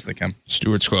as best they can.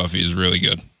 Stewart's coffee is really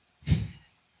good.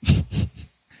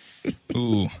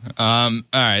 Ooh. All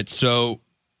right. So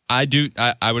I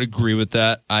would agree with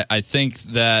that. I think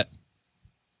we're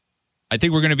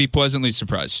going to be pleasantly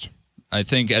surprised. I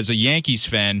think as a Yankees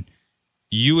fan,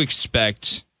 you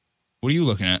expect, what are you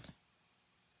looking at?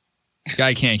 This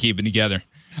guy can't keep it together.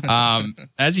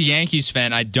 As a Yankees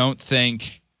fan, I don't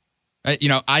think,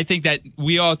 I think that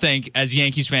we all think as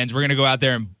Yankees fans, we're going to go out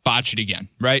there and botch it again,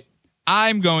 right?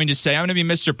 I'm going to be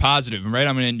Mr. Positive, right?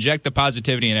 I'm going to inject the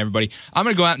positivity in everybody. I'm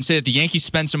going to go out and say that the Yankees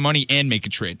spend some money and make a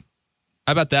trade.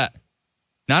 How about that?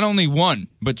 Not only one,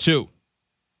 but two.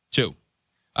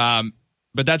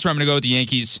 But that's where I'm going to go with the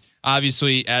Yankees.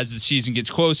 Obviously, as the season gets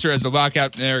closer, as the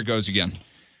lockout, there it goes again.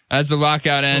 As the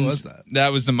lockout ends, was that?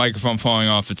 was the microphone falling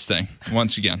off its thing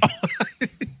once again.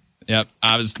 Yep,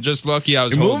 I was just lucky. I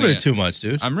was You're holding moving it it too much,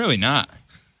 dude. I'm really not.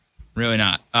 Really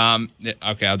not.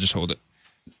 Okay, I'll just hold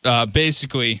it.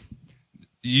 Basically,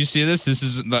 you see this? This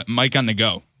is the mic on the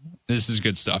go. This is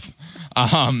good stuff.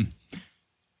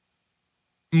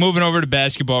 Moving over to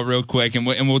basketball real quick, and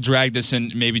we'll drag this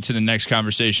in maybe to the next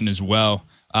conversation as well.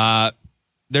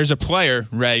 There's a player,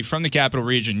 Ray, from the Capital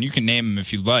Region. You can name him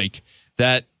if you like.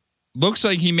 That looks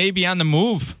like he may be on the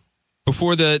move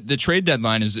before the trade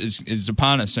deadline is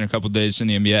upon us in a couple days in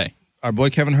the NBA. Our boy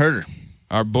Kevin Huerter.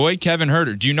 Our boy Kevin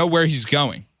Huerter. Do you know where he's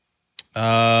going?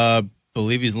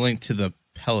 Believe he's linked to the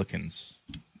Pelicans.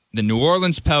 The New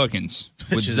Orleans Pelicans with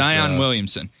Which is, Zion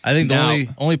Williamson. I think Now- the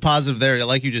only positive there,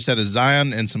 like you just said, is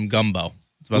Zion and some gumbo.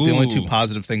 It's about the only two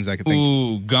positive things I could think.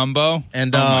 Ooh, gumbo.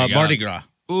 And Oh my God. Mardi Gras.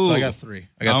 Ooh. So I got three.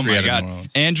 I got three out of New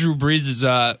Orleans. Andrew Breeze's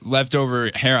leftover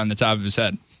hair on the top of his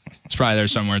head. It's probably there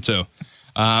somewhere too.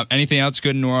 Anything else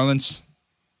good in New Orleans?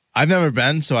 I've never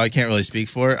been, so I can't really speak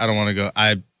for it. I don't want to go.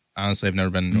 I honestly have never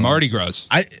been to New Mardi Orleans.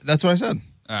 Gras. That's what I said.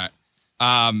 All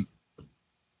right.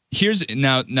 Here's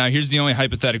the only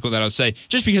hypothetical that I'll say,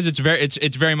 just because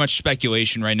it's very much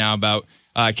speculation right now about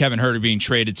Kevin Huerter being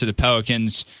traded to the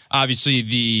Pelicans. Obviously,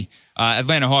 the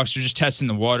Atlanta Hawks are just testing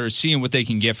the waters, seeing what they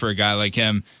can get for a guy like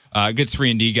him. A good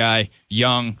 3-and-D guy,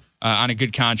 young, on a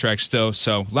good contract still.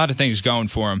 So a lot of things going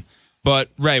for him. But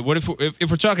Ray, what if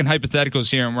we're talking hypotheticals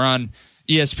here and we're on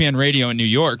ESPN Radio in New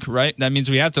York, right? That means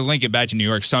we have to link it back to New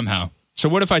York somehow. So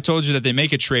what if I told you that they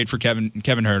make a trade for Kevin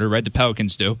Huerter, right? The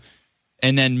Pelicans do.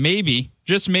 And then maybe,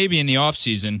 just maybe in the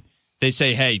offseason, they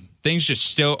say, hey, things just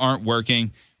still aren't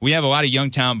working. We have a lot of young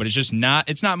talent, but it's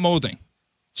not molding.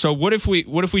 So what if we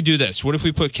do this? What if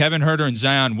we put Kevin Huerter and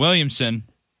Zion Williamson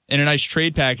in a nice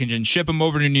trade package and ship them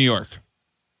over to New York?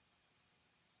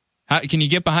 Can you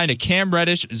get behind a Cam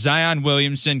Reddish, Zion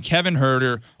Williamson, Kevin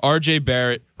Huerter, RJ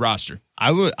Barrett roster?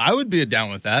 I would be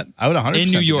down with that. I would 100% In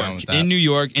New be York, down with that. in New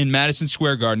York, in Madison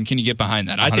Square Garden, can you get behind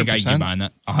that? I think I can get behind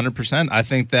that. 100%. I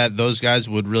think that those guys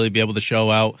would really be able to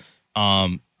show out. I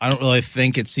don't really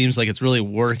think it seems like it's really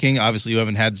working. Obviously, you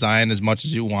haven't had Zion as much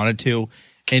as you wanted to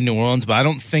in New Orleans, but I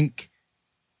don't think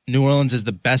New Orleans is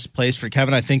the best place for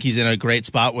Kevin. I think he's in a great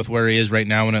spot with where he is right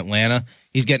now in Atlanta.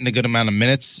 He's getting a good amount of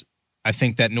minutes. I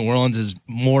think that New Orleans is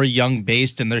more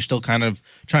young-based, and they're still kind of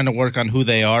trying to work on who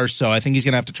they are. So I think he's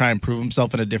going to have to try and prove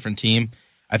himself in a different team.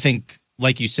 I think,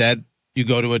 like you said, you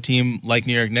go to a team like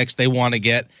New York Knicks, they want to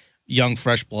get young,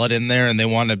 fresh blood in there, and they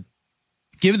want to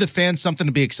give the fans something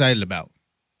to be excited about.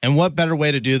 And what better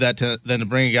way to do that than to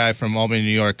bring a guy from Albany, New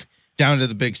York, down to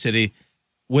the big city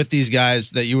with these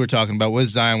guys that you were talking about, with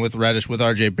Zion, with Reddish, with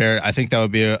RJ Barrett? I think that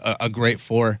would be a great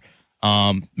four.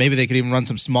 Maybe they could even run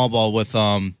some small ball with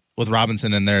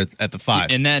Robinson in there at the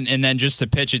 5. And then just to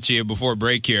pitch it to you before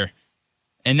break here,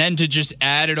 and then to just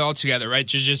add it all together, right?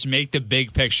 To just make the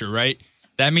big picture, right?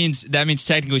 That means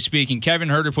technically speaking, Kevin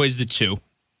Huerter plays the 2,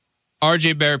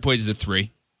 RJ Barrett plays the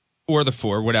 3 or the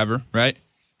 4, whatever, right?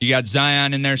 You got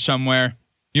Zion in there somewhere.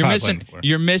 You're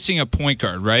missing a point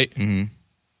guard, right? Mm-hmm.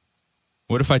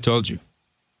 What if I told you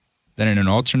that in an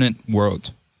alternate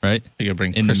world, right? You're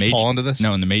going to bring Chris Paul into this?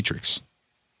 No, in the Matrix.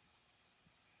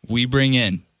 We bring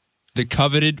in the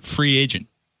coveted free agent,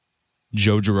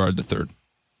 Joe Girard III,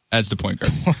 as the point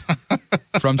guard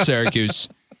from Syracuse,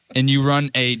 and you run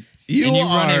a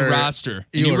roster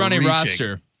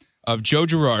of Joe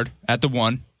Girard at the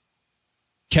 1,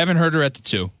 Kevin Huerter at the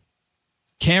 2,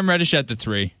 Cam Reddish at the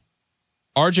 3,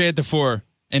 RJ at the 4,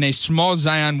 and a small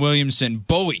Zion Williamson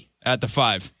bully at the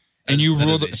 5, and you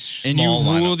rule the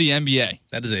NBA.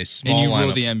 That is a small lineup. And you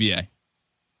rule the NBA.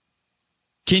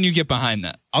 Can you get behind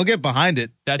that? I'll get behind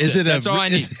it. That's all I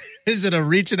need. Is it a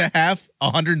reach and a half?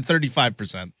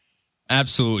 135%.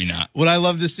 Absolutely not. Would I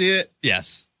love to see it?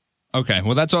 Yes. Okay,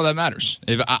 well, that's all that matters.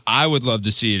 I would love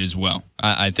to see it as well.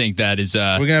 I think that is.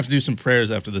 We're gonna have to do some prayers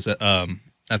after this.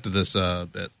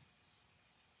 Bit.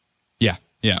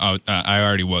 Yeah. Oh, I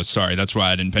already was. Sorry, that's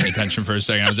why I didn't pay attention for a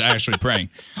second. I was actually praying.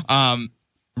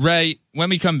 Ray, when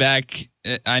we come back,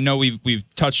 I know we've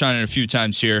touched on it a few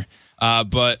times here,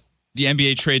 but the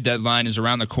NBA trade deadline is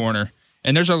around the corner,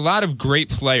 and there's a lot of great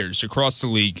players across the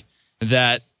league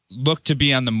that look to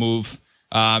be on the move,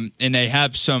 and they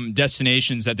have some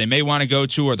destinations that they may want to go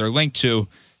to or they're linked to.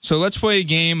 So let's play a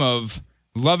game of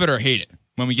love it or hate it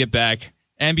when we get back,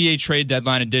 NBA trade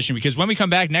deadline edition, because when we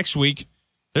come back next week,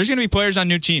 there's going to be players on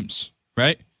new teams,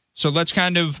 right? So let's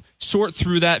kind of sort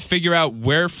through that, figure out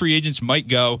where free agents might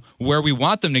go, where we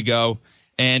want them to go,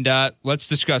 and let's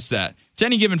discuss that. It's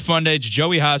Any Given Fun Day. It's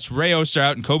Joey Haas, Ray Oster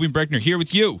out, and Kobe Breckner here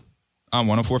with you on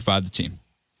 104.5 The Team.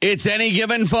 It's Any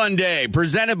Given Fun Day,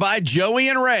 presented by Joey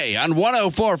and Ray on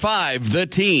 104.5 The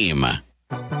Team.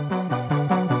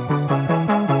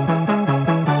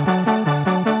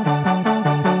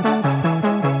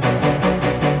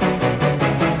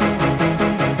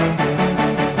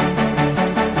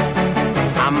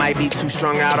 Might be too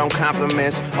strung out on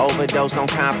compliments, overdosed on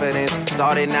confidence,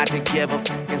 started not to give a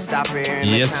fuck and stop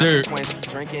fearing the Yes, sir. consequence.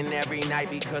 Drinking every night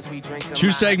because we drink to Two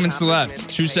my segments left.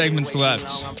 compliments. Two segments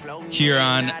left here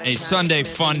on a Sunday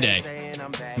fun day,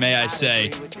 may I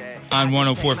say, on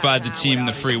 104.5 The Team,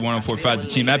 the free 104.5 The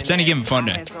Team app. It's Any Given Fun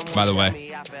Day, by the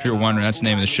way. If you're wondering, that's the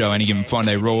name of the show, Any Given Fun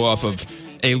Day. Roll off of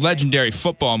a legendary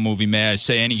football movie, may I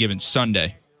say, Any Given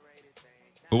Sunday.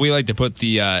 But we like to put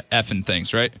the F in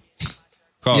things, right?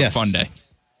 Call Yes. it Fun Day.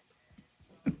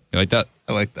 You like that?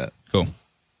 I like that. Cool.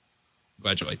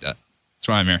 Glad you like that. That's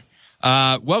why I'm here.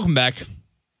 Welcome back.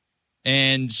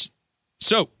 And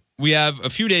so we have a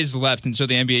few days left until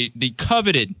the NBA, the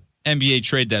coveted NBA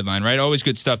trade deadline, right? Always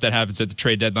good stuff that happens at the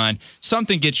trade deadline.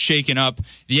 Something gets shaken up.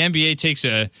 The NBA takes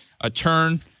a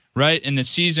turn, right? And the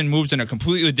season moves in a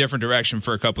completely different direction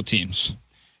for a couple teams.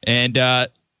 And,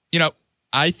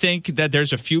 I think that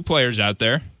there's a few players out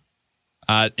there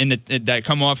that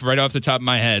come off right off the top of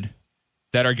my head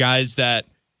that are guys that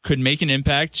could make an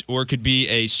impact or could be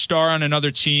a star on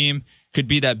another team, could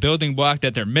be that building block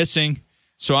that they're missing.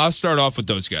 So I'll start off with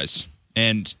those guys.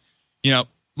 And,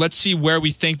 let's see where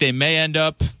we think they may end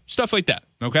up, stuff like that,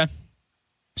 okay?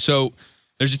 So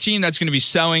there's a team that's going to be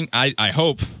selling, I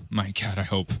hope, my God, I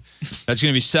hope, that's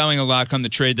going to be selling a lot come the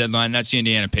trade deadline. That's the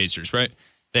Indiana Pacers, right?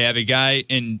 They have a guy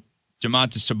in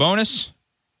Domantas Sabonis.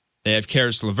 They have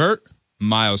Karis LeVert,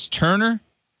 Miles Turner.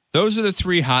 Those are the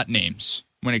three hot names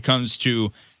when it comes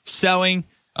to selling.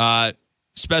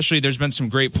 Especially, there's been some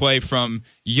great play from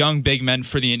young big men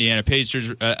for the Indiana Pacers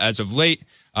as of late.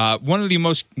 One of the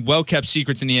most well-kept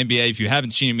secrets in the NBA, if you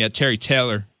haven't seen him yet, Terry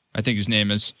Taylor, I think his name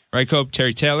is. Right, Cope?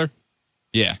 Terry Taylor?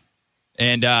 Yeah.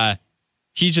 And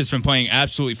he's just been playing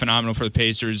absolutely phenomenal for the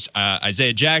Pacers.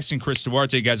 Isaiah Jackson, Chris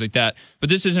Duarte, guys like that. But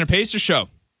this isn't a Pacers show.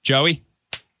 Joey?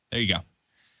 There you go.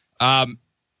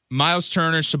 Miles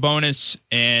Turner, Sabonis,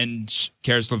 and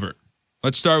Karis LeVert.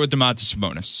 Let's start with Domantas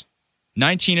Sabonis.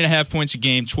 19.5 points a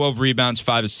game, 12 rebounds,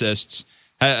 5 assists.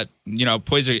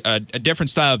 Plays a different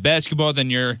style of basketball than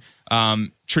your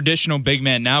traditional big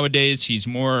man nowadays. He's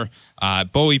more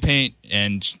bully paint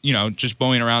and, just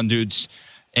bullying around dudes.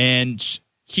 And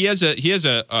he has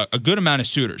a good amount of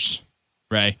suitors,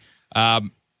 right?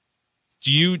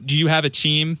 Do you have a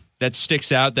team that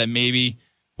sticks out that maybe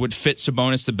would fit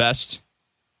Sabonis the best?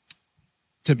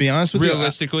 To be honest with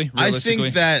Realistically? you, I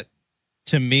think that,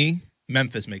 to me,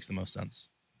 Memphis makes the most sense.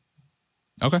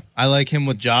 Okay. I like him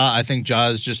with Ja. I think Ja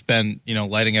has just been,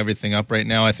 lighting everything up right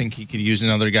now. I think he could use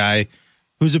another guy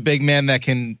who's a big man that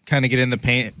can kind of get in the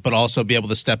paint, but also be able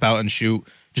to step out and shoot.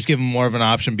 Just give him more of an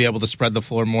option, be able to spread the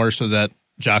floor more so that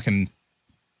Ja can,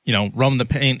 roam the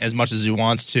paint as much as he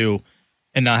wants to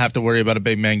and not have to worry about a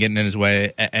big man getting in his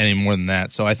way any more than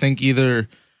that. So I think either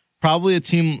probably a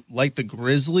team like the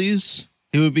Grizzlies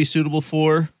he would be suitable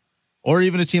for, or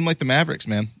even a team like the Mavericks,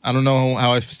 man. I don't know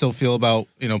how I still feel about,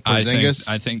 Porzingis.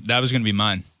 I think that was going to be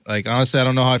mine. Like, honestly, I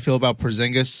don't know how I feel about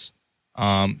Porzingis.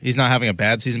 He's not having a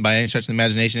bad season by any stretch of the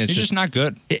imagination. He's just not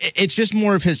good. It's just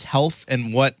more of his health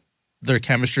and what their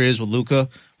chemistry is with Luka.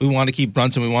 We want to keep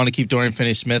Brunson. We want to keep Dorian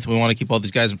Finney-Smith. We want to keep all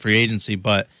these guys in free agency,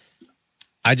 but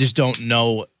I just don't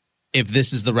know if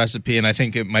this is the recipe, and I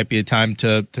think it might be a time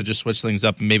to just switch things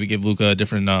up and maybe give Luka a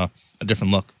different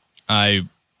look. I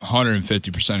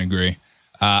 150% agree.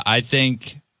 I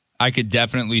think I could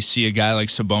definitely see a guy like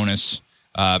Sabonis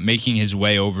making his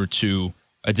way over to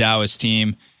a Dallas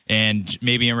team, and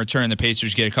maybe in return the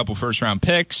Pacers get a couple first-round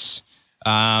picks.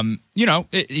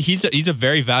 He's a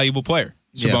very valuable player,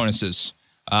 Sabonis is.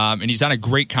 And he's on a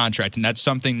great contract, and that's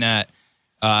something that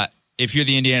if you're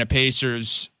the Indiana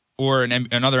Pacers or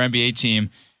another NBA team,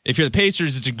 if you're the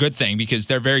Pacers, it's a good thing because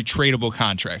they're very tradable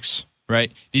contracts,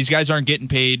 right? These guys aren't getting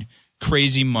paid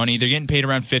crazy money. They're getting paid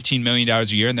around $15 million a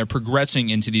year, and they're progressing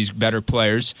into these better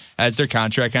players as their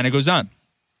contract kind of goes on.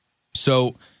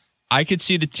 So I could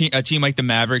see a team like the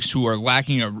Mavericks, who are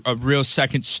lacking a real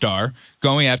second star,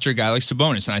 going after a guy like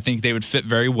Sabonis, and I think they would fit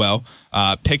very well.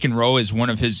 Pick and roll is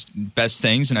one of his best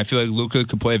things, and I feel like Luka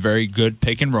could play a very good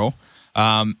pick and roll.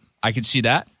 I could see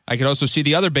that. I could also see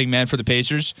the other big man for the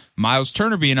Pacers, Miles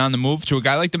Turner, being on the move to a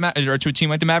guy like or to a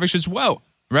team like the Mavericks as well,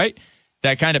 right?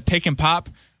 That kind of pick and pop,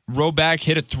 roll back,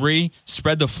 hit a three,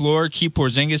 spread the floor, keep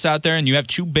Porzingis out there, and you have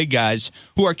two big guys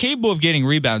who are capable of getting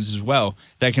rebounds as well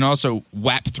that can also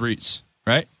whap threes,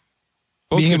 right?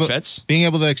 Both being good able, fits. being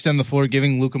able to extend the floor,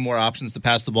 giving Luka more options to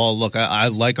pass the ball. Look, I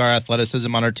like our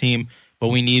athleticism on our team, but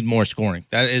we need more scoring.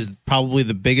 That is probably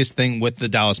the biggest thing with the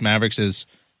Dallas Mavericks is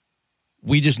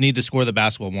we just need to score the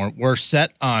basketball more. We're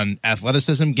set on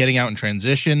athleticism, getting out in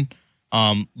transition,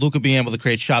 Luka being able to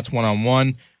create shots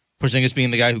one-on-one, Porzingis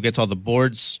being the guy who gets all the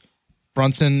boards,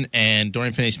 Brunson and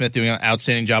Dorian Finney-Smith doing an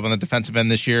outstanding job on the defensive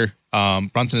end this year.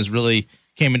 Brunson has really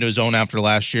came into his own after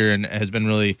last year and has been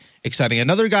really exciting.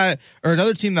 Another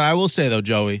team that I will say, though,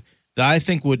 Joey, that I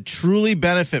think would truly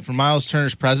benefit from Miles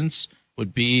Turner's presence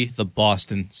would be the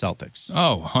Boston Celtics.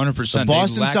 Oh, 100%. The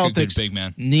Boston Celtics big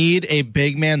man. need a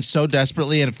big man so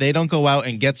desperately, and if they don't go out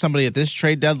and get somebody at this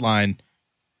trade deadline,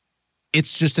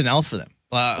 it's just an L for them.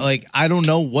 I don't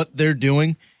know what they're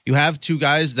doing. You have two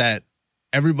guys that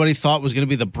everybody thought was going to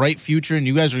be the bright future, and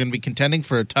you guys are going to be contending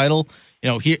for a title,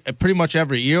 here pretty much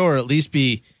every year, or at least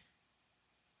be,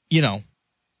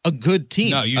 a good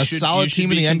team, solid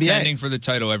team in the NBA. Contending for the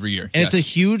title every year. And it's a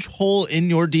huge hole in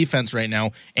your defense right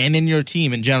now, and in your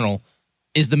team in general,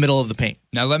 is the middle of the paint.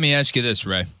 Now, let me ask you this,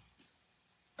 Ray.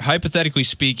 Hypothetically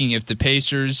speaking, if the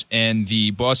Pacers and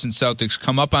the Boston Celtics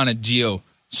come up on a deal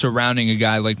surrounding a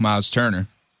guy like Miles Turner,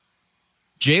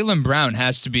 Jaylen Brown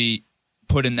has to be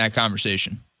put in that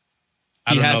conversation.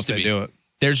 I don't know if they do it.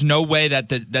 There's no way that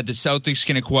the Celtics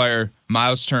can acquire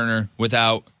Miles Turner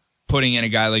without putting in a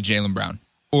guy like Jaylen Brown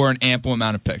or an ample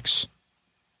amount of picks.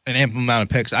 An ample amount of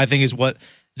picks, I think, is what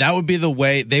that would be the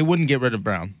way. They wouldn't get rid of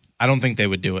Brown. I don't think they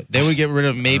would do it. They would get rid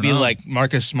of maybe like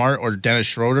Marcus Smart or Dennis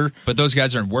Schroeder. But those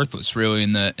guys are worthless, really,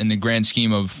 in the grand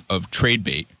scheme of trade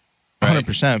bait.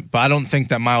 100%. But I don't think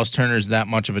that Miles Turner is that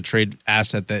much of a trade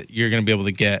asset that you're going to be able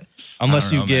to get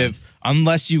unless you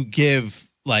give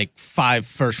like 5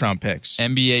 first-round picks.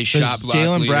 NBA shot block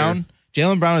leader.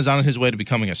 Jaylen Brown is on his way to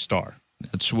becoming a star.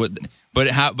 That's what. But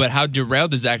how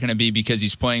derailed is that going to be because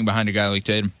he's playing behind a guy like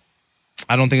Tatum?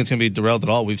 I don't think it's going to be derailed at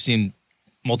all. We've seen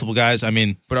multiple guys.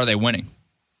 But are they winning?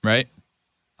 Right.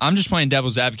 I'm just playing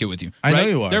devil's advocate with you. I know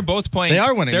you are. They're both playing. They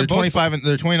are winning. They're 25 and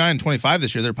they're 29 and 25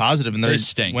 this year. They're positive and they're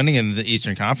winning in the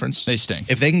Eastern Conference. They stink.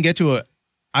 If they can get to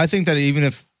I think that even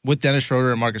if with Dennis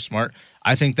Schroeder and Marcus Smart,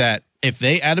 I think that if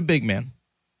they add a big man,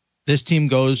 this team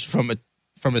goes from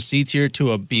a C tier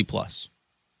to a B plus.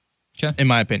 Okay. In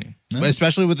my opinion,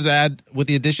 especially with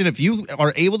the addition, if you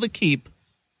are able to keep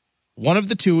one of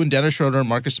the two in Dennis Schroeder and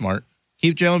Marcus Smart,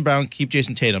 keep Jaylen Brown, keep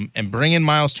Jason Tatum, and bring in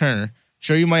Miles Turner.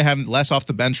 Sure, you might have less off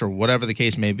the bench or whatever the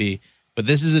case may be, but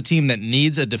this is a team that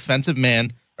needs a defensive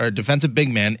man or a defensive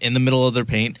big man in the middle of their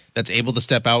paint that's able to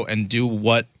step out and do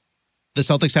what the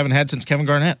Celtics haven't had since Kevin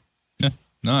Garnett. Yeah.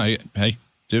 No, hey,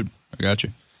 dude, I got you.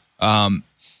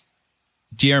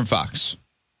 De'Aaron Fox,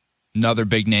 another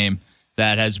big name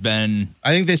that has been.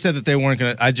 I think they said that they weren't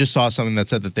going to. I just saw something that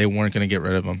said that they weren't going to get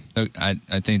rid of him. I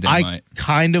think they might. I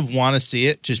kind of want to see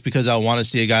it just because I want to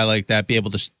see a guy like that be able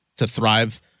to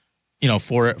thrive.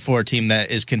 For a team that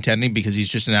is contending because he's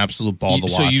just an absolute ball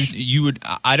to watch. So you would.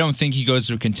 I don't think he goes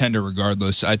to a contender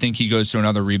regardless. I think he goes to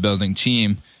another rebuilding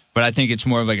team. But I think it's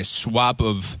more of like a swap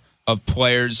of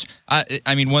players.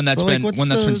 I mean, one that's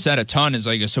been said a ton is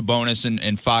like a Sabonis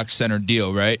and Fox centered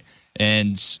deal, right?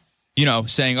 And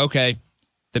saying okay,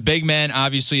 the big man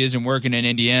obviously isn't working in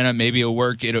Indiana. Maybe it'll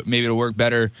work. Maybe it'll work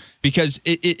better because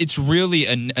it's really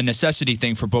a necessity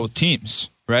thing for both teams,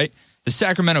 right? The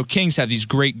Sacramento Kings have these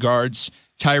great guards.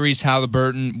 Tyrese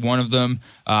Halliburton, one of them.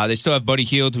 They still have Buddy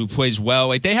Hield, who plays well.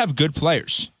 Like they have good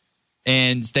players,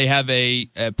 and they have a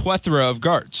plethora of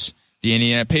guards. The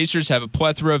Indiana Pacers have a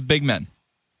plethora of big men,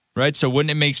 right? So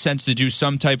wouldn't it make sense to do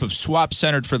some type of swap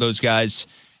centered for those guys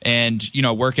and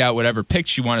work out whatever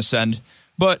picks you want to send,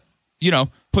 but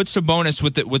put Sabonis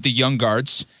with the young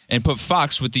guards and put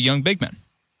Fox with the young big men.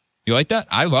 You like that?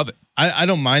 I love it. I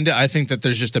don't mind it. I think that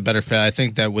there's just a better fit. I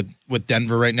think that with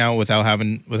Denver right now, without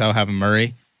having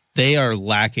Murray, they are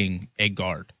lacking a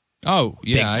guard. Oh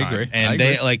yeah, I agree. And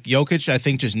they like Jokic. I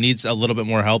think just needs a little bit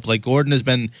more help. Like Gordon has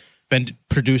been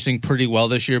producing pretty well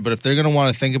this year, but if they're going to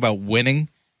want to think about winning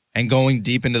and going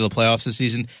deep into the playoffs this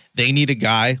season, they need a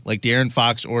guy like De'Aaron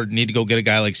Fox or need to go get a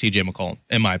guy like CJ McCollum,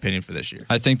 in my opinion, for this year.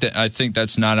 I think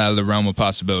that's not out of the realm of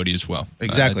possibility as well.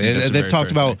 Exactly. They've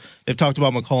talked about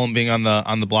McCollum being on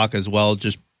the block as well,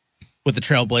 just with the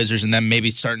Trailblazers and then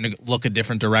maybe starting to look a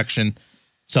different direction.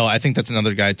 So I think that's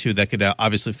another guy too that could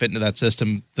obviously fit into that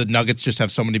system. The Nuggets just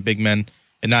have so many big men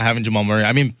and not having Jamal Murray.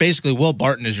 I mean, basically Will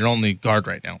Barton is your only guard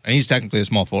right now, and he's technically a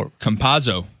small forward.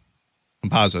 Campazzo,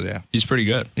 yeah. He's pretty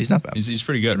good. He's not bad. He's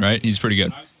pretty good, right? He's pretty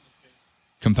good.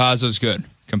 Campazzo's good.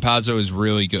 Campazzo is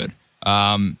really good.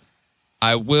 The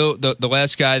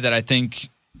last guy that I think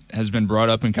has been brought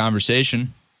up in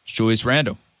conversation is Julius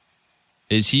Randle.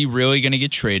 Is he really going to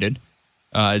get traded?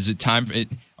 Is it time?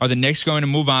 Are the Knicks going to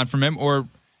move on from him? Or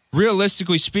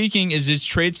realistically speaking, is his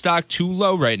trade stock too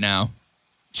low right now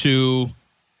to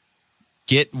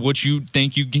get what you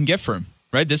think you can get for him?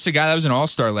 Right? This is a guy that was an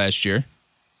all-star last year.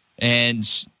 And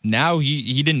now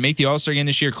he didn't make the all-star game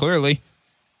this year, clearly.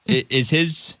 Is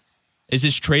his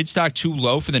trade stock too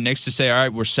low for the Knicks to say, all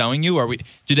right, we're selling you?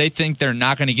 Do they think they're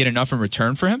not going to get enough in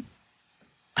return for him?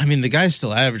 I mean, the guy's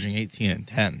still averaging 18 and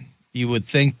 10. You would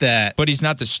think that. But he's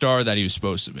not the star that he was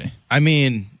supposed to be. I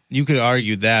mean, you could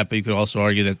argue that, but you could also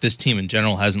argue that this team in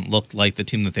general hasn't looked like the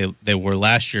team that they were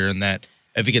last year, and that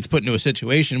if he gets put into a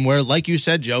situation where, like you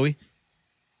said, Joey,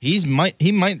 he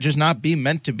might just not be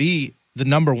meant to be the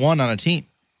number one on a team.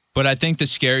 But I think the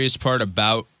scariest part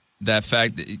about that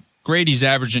fact, Grady's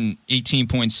averaging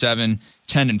 18.7,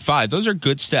 10, and 5. Those are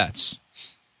good stats.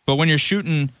 But when you're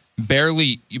shooting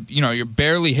barely, you're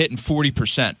barely hitting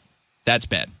 40%, that's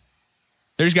bad.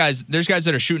 There's guys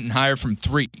that are shooting higher from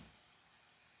 3.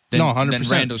 No,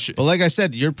 100%. But like I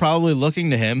said, you're probably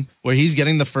looking to him where he's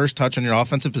getting the first touch on your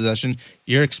offensive possession.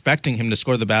 You're expecting him to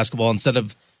score the basketball instead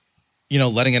of,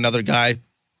 letting another guy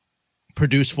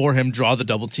produce for him, draw the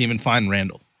double team, and find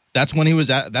Randall. That's when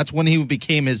he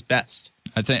became his best.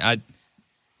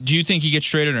 Do you think he gets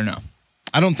traded or no?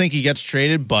 I don't think he gets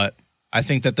traded, but I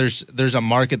think that there's a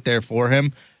market there for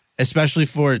him, especially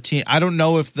for a team. I don't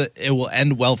know if it will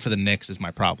end well for the Knicks is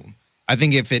my problem. I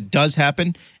think if it does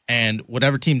happen and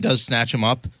whatever team does snatch him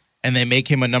up and they make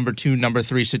him a number 2, number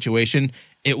 3 situation,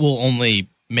 it will only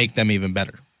make them even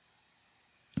better.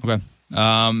 Okay.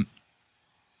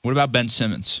 What about Ben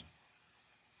Simmons?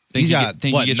 He's got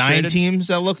 9 traded? teams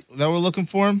that were looking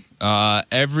for him.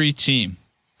 Every team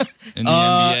in the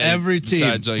NBA, every team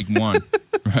besides like one,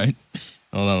 right?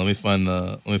 Hold on, let me find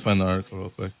the article real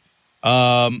quick.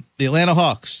 The Atlanta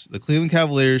Hawks, the Cleveland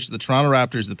Cavaliers, the Toronto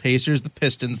Raptors, the Pacers, the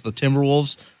Pistons, the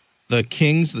Timberwolves, the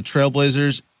Kings, the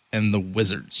Trailblazers, and the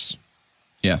Wizards.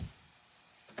 Yeah,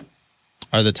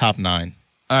 are the top 9.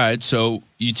 All right, so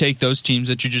you take those teams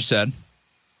that you just said.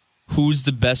 Who's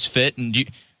the best fit? And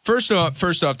first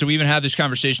off, do we even have this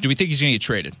conversation? Do we think he's going to get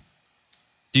traded?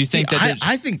 Do you think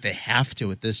I think they have to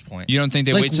at this point. You don't think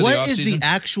they wait till the offseason? What is the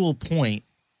actual point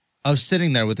of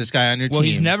sitting there with this guy on your team? Well,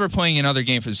 he's never playing another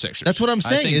game for the Sixers. That's what I'm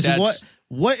saying.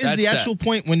 What is the actual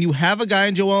point when you have a guy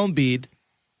in Joel Embiid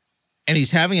and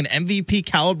he's having an MVP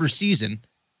caliber season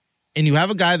and you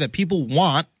have a guy that people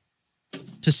want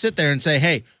to sit there and say,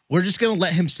 hey, we're just going to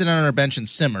let him sit on our bench and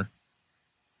simmer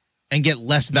and get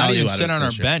less value out of it. Not even sit on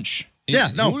our bench.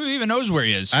 Who even knows where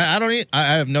he is? I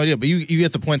have no idea. But you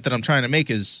get the point that I'm trying to make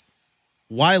is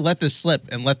why let this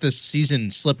slip and let this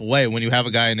season slip away when you have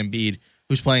a guy in Embiid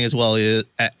who's playing as well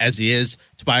as he is.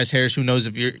 Tobias Harris, who knows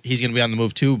if he's going to be on the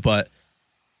move too, but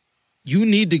you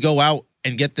need to go out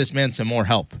and get this man some more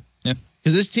help. Yeah.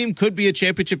 Because this team could be a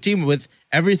championship team with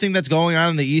everything that's going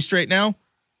on in the East right now.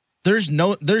 There's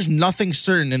nothing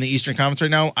certain in the Eastern Conference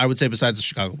right now, I would say, besides the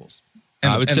Chicago Bulls.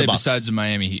 I would say besides the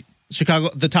Miami Heat. Chicago,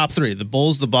 the top 3, the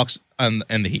Bulls, the Bucks, and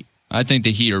the Heat. I think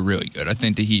the Heat are really good. I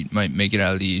think the Heat might make it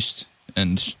out of the East,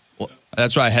 and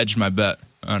that's why I hedged my bet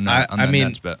on that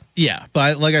Nets bet. Yeah,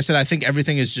 but like I said, I think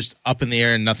everything is just up in the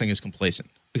air and nothing is complacent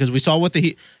because we saw what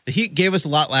the Heat gave us a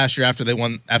lot last year after they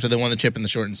won the chip in the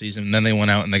shortened season, and then they went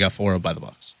out and they got 4-0 by the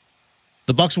Bucks.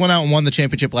 The Bucks went out and won the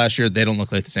championship last year. They don't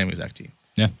look like the same exact team.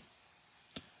 Yeah,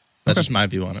 that's just my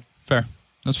view on it. Fair,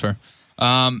 that's fair.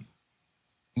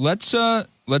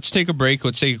 Let's take a break.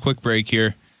 Let's take a quick break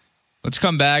here. Let's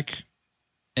come back,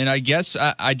 and I guess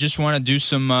I just want to do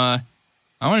some. I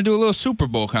want to do a little Super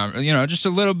Bowl just a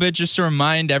little bit, just to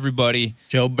remind everybody.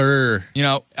 Joe Burr.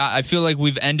 I feel like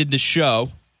we've ended the show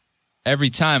every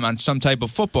time on some type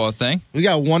of football thing. We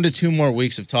got 1 to 2 more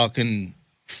weeks of talking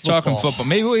football.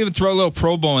 Maybe we'll even throw a little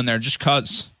Pro Bowl in there, just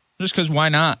cause why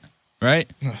not? Right?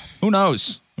 Who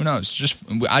knows?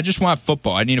 I just want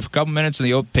football. I need a couple minutes of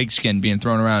the old pigskin being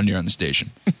thrown around here on the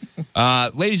station.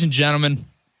 Ladies and gentlemen,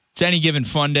 it's Any Given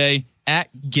Fun Day at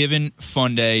Given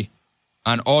Fun Day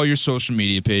on all your social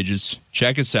media pages.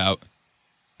 Check us out.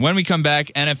 When we come back,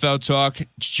 NFL Talk.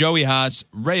 It's Joey Haas,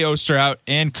 Ray Osterhout,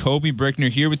 and Kobe Brickner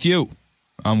here with you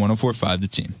on 104.5 The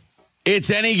Team. It's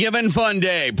Any Given Fun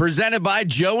Day, presented by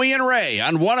Joey and Ray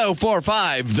on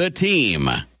 104.5 The Team.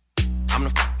 I'm the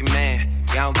fucking man.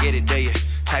 Y'all don't get it, do you?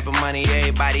 Type of money,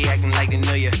 everybody acting like they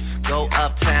knew you. Go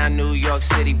uptown, New York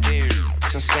City, beard.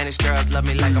 Some Spanish girls love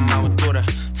me like I'm out with Buddha.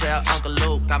 Tell Uncle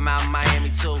Luke I'm out in Miami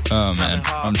too. Oh man,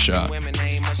 I'm shocked. What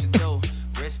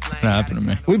happened to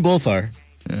me? We both are.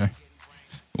 Yeah.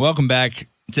 Welcome back.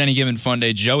 It's Any Given Fun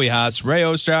Day. Joey Haas, Ray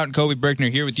Osterhout, and Kobe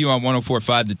Brickner here with you on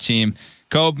 104.5 The Team.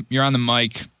 Kobe, you're on the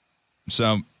mic.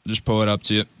 So Just pull it up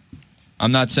to you.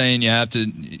 I'm not saying you have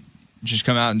to just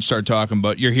come out and start talking,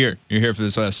 but you're here. You're here for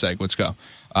this last seg. Let's go.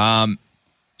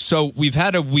 So we've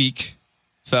had a week,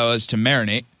 fellas, to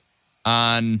marinate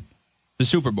on the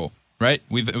Super Bowl, right?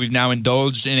 We've now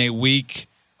indulged in a week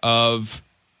of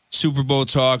Super Bowl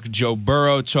talk, Joe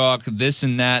Burrow talk, this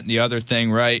and that and the other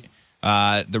thing, right?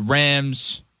 The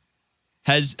Rams.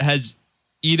 Has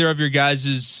either of your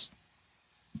guys'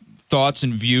 thoughts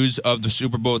and views of the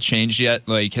Super Bowl changed yet?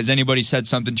 Like, has anybody said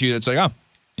something to you that's like, oh,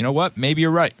 you know what? Maybe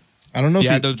you're right. I don't know you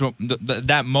if had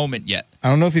that moment yet. I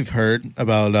don't know if you've heard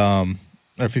about,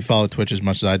 or if you follow Twitch as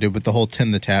much as I do, but the whole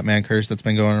Tim the Tatman curse that's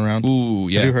been going around. Ooh,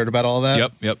 yeah. Have you heard about all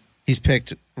that? Yep. He's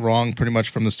picked wrong pretty much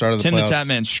from the start of the Tim playoffs. the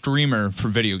Tatman streamer for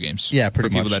video games. Yeah, pretty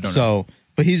for people much. That don't know.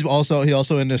 But he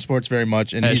also into sports very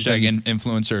much, and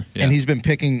influencer. Yeah. And he's been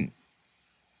picking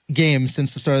games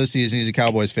since the start of the season. He's a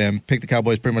Cowboys fan. Picked the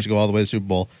Cowboys pretty much to go all the way to the Super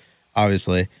Bowl,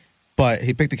 obviously. But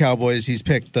he picked the Cowboys. He's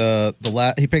picked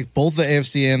he picked both the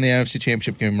AFC and the NFC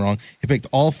Championship game wrong. He picked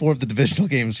all 4 of the divisional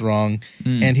games wrong,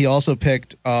 and he also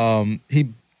picked he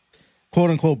quote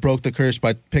unquote broke the curse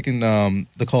by picking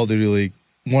the Call of Duty League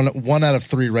one out of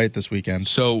 3 right this weekend.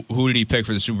 So who did he pick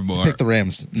for the Super Bowl? He picked the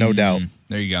Rams, no doubt.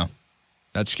 There you go.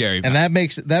 That's scary. And that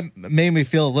made me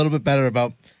feel a little bit better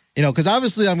about. Because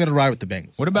obviously I'm going to ride with the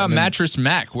Bengals. What about Mattress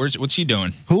Mac? What's he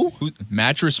doing? Who?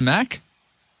 Mattress Mac?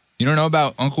 You don't know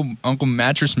about Uncle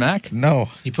Mattress Mac? No.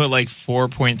 He put like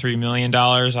 $4.3 million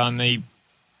on the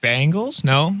Bengals?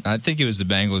 No? I think it was the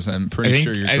Bengals. I'm pretty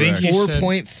sure you're correct.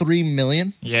 4.3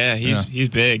 million? Yeah, he's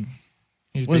big.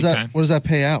 He's what big does that time. What does that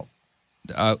pay out?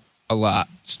 A lot.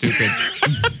 Stupid.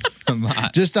 A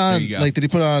lot. Just on did he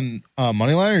put on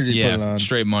money line or did he put it on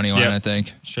straight money line? I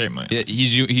think straight money. Yeah,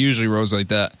 he usually rolls like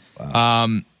that. Wow.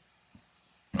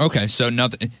 Okay, so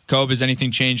nothing. Cobe, has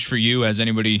anything changed for you? Has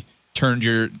anybody turned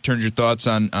your thoughts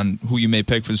on who you may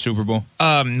pick for the Super Bowl?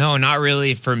 No, not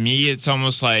really. For me, it's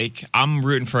almost like I'm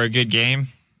rooting for a good game.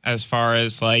 As far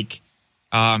as like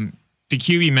the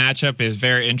QB matchup is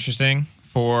very interesting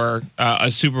for a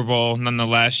Super Bowl.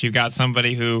 Nonetheless, you've got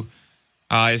somebody who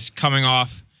is coming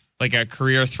off like a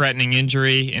career-threatening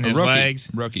injury in his legs.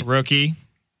 Rookie.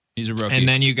 He's a rookie. And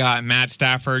then you got Matt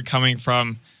Stafford coming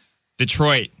from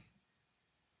Detroit.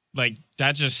 Like,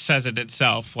 that just says it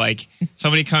itself. Like,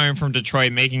 somebody coming from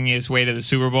Detroit making his way to the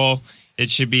Super Bowl, it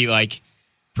should be, like,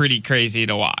 pretty crazy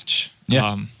to watch.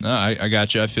 Yeah. No, I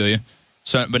got you. I feel you.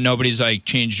 So, but nobody's, like,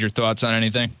 changed your thoughts on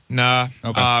anything? Nah.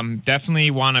 Okay.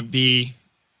 Definitely want to be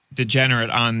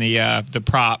degenerate on the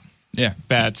prop. Yeah.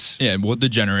 Bets. Yeah, we'll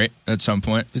degenerate at some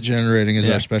point. Degenerating is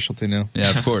our specialty now. Yeah,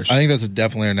 of course. I think that's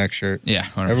definitely our next shirt. Yeah,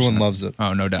 100%. Everyone loves it.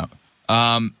 Oh, no doubt.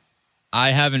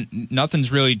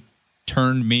 Nothing's really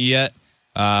turned me yet.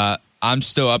 I'm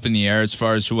still up in the air as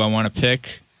far as who I want to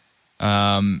pick.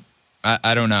 I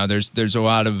don't know. There's a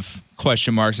lot of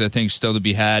question marks, I think, still to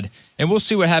be had. And we'll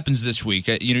see what happens this week.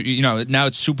 You know, now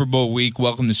it's Super Bowl week.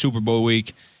 Welcome to Super Bowl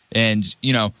week. And,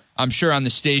 I'm sure on the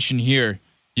station here,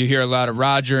 you hear a lot of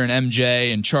Roger and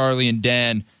MJ and Charlie and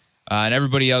Dan and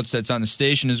everybody else that's on the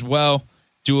station as well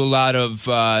do a lot of,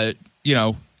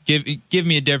 give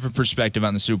me a different perspective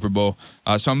on the Super Bowl.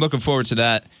 So I'm looking forward to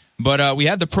that. But we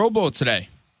had the Pro Bowl today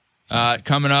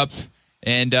coming up,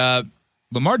 and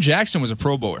Lamar Jackson was a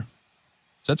Pro Bowler.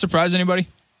 Does that surprise anybody?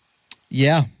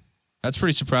 Yeah. That's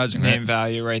pretty surprising, Name right?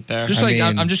 value right there. Just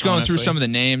I'm just going through some of the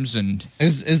names. And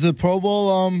Is the Pro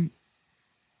Bowl...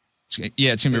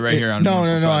 Yeah, it's gonna be right here on. No.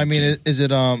 I mean, is it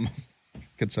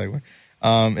good segue?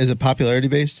 Is it popularity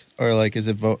based or like is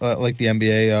it like the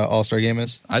NBA All-Star game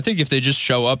is? I think if they just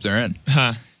show up, they're in.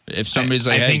 Huh. If somebody's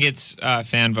I hey, think it's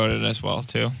fan voted as well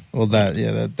too. Well,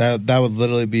 that would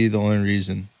literally be the only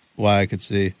reason why I could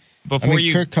see.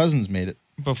 Kirk Cousins made it.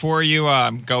 Before you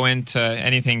go into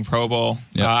anything Pro Bowl,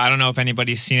 I don't know if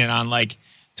anybody's seen it on like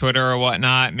Twitter or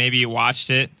whatnot. Maybe you watched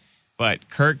it, but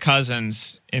Kirk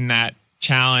Cousins in that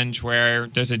challenge where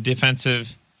there's a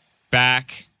defensive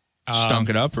back stunk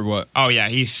it up or what? Oh yeah,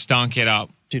 he stunk it up,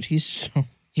 dude.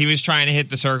 He was trying to hit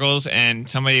the circles, and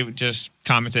somebody just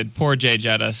commented, "Poor Jay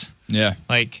Jettis." Yeah,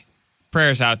 like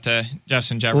prayers out to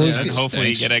Justin Jefferson. Well,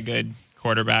 hopefully, get a good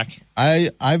quarterback.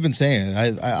 I've been saying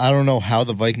it. I don't know how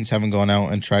the Vikings haven't gone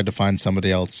out and tried to find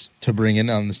somebody else to bring in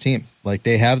on this team. Like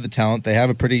they have the talent, they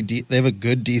have they have a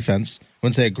good defense. I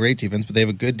wouldn't say a great defense, but they have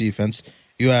a good defense.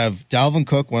 You have Dalvin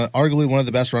Cook, arguably one of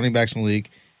the best running backs in the league.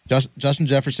 Justin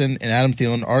Jefferson and Adam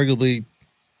Thielen, arguably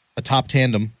a top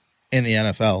tandem in the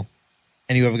NFL.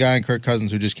 And you have a guy in Kirk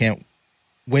Cousins who just can't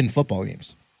win football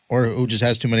games, or who just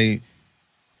has too many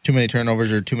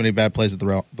turnovers or too many bad plays at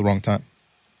the wrong time.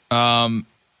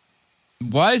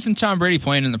 Why isn't Tom Brady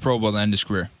playing in the Pro Bowl to end his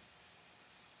career?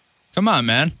 Come on,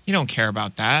 man. You don't care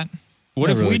about that. What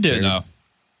I if really we did, cared. though?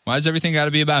 Why does everything got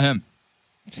to be about him?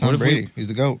 It's Tom What if Brady. we- He's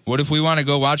the GOAT. What if we want to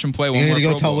go watch him play one You more need to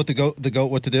go Pro tell Bowl? what the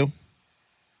GOAT what to do?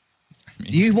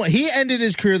 mean- He ended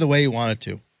his career the way he wanted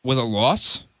to. With a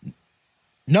loss?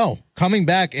 No, coming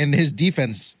back and his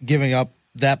defense giving up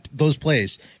those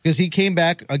plays because he came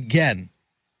back again,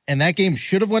 and that game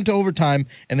should have went to overtime,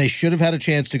 and they should have had a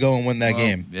chance to go and win that Well,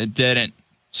 game. It didn't.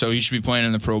 So he should be playing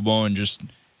in the Pro Bowl and just.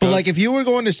 But like, if you were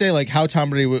going to say like how Tom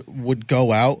Brady would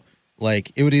go out,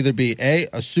 like it would either be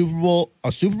a Super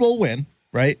Bowl win,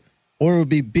 right, or it would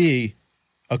be B,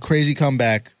 a crazy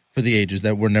comeback for the ages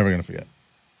that we're never going to forget.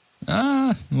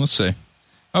 We'll see.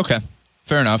 Okay,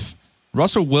 fair enough.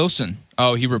 Russell Wilson.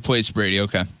 Oh, he replaced Brady.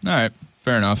 Okay, all right,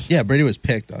 fair enough. Yeah, Brady was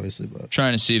picked, obviously, but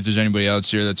Trying to see if there's anybody else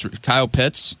here. That's Kyle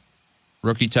Pitts,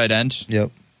 rookie tight end.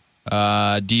 yep.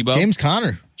 Debo. James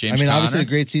Conner. James I mean, obviously Conner. a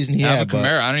great season he Alvin had, but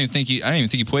Kamara. I don't even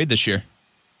think he played this year.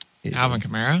 Alvin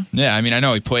Kamara. Yeah, I mean, I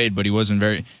know he played, but he wasn't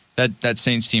very. That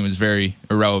Saints team was very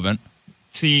irrelevant.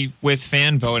 See, with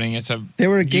fan voting, it's a they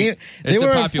were a game. They It's a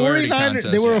were a popularity 49ers.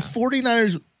 contest, They were yeah. a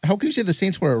 49ers. How can you say the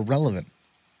Saints were irrelevant?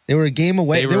 They were a game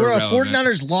away. They They were were a irrelevant.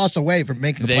 49ers loss away from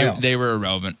making the playoffs. They were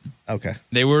irrelevant. Okay.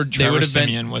 They were. Trevor they would have been.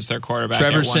 Simeon was their quarterback.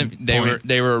 Trevor at one Simeon. They point.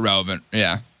 were irrelevant.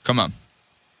 Yeah, come on.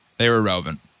 They were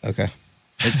irrelevant. Okay.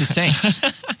 It's the Saints.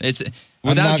 It's I'm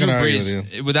without not Drew gonna argue Brees.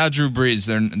 with Without Drew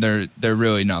Brees, they're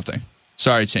really nothing.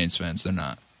 Sorry, Saints fans, they're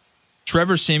not.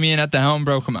 Trevor Simeon at the helm,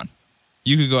 bro. Come on,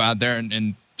 you could go out there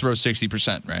and throw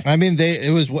 60%, right? I mean,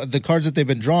 it was the cards that they've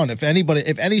been drawn. If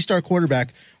any star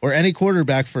quarterback or any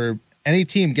quarterback for any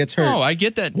team gets hurt, Oh, I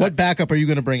get that. what backup are you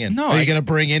going to bring in? No, are you I- going to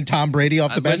bring in Tom Brady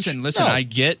off the bench? Listen. No. I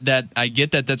get that.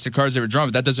 That's the cards they were drawn,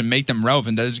 but that doesn't make them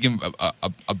relevant. That doesn't give them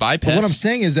a bypass. But what I'm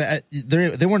saying is that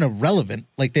they weren't irrelevant.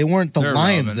 Like they weren't the They're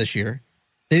Lions irrelevant. this year.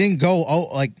 They didn't go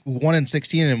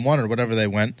 1-16-1 or whatever they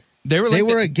went. They were. They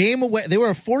Like were a game away. They were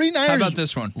a 49ers How about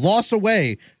this one? loss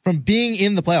away from being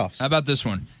in the playoffs. How about this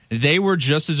one? They were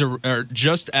just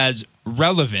as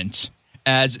relevant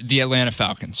as the Atlanta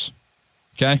Falcons.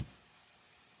 Okay,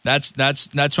 that's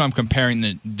what I'm comparing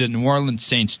the New Orleans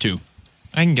Saints to.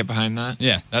 I can get behind that.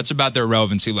 Yeah, that's about their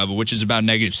relevancy level, which is about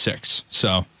 -6.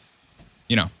 So,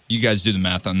 you guys do the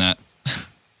math on that.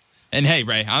 And hey,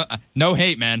 Ray, no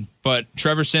hate, man, but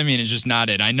Trevor Simeon is just not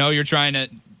it. I know you're trying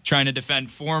to defend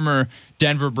former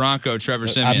Denver Bronco Trevor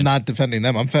Simeon. I'm not defending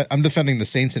them. I'm defending the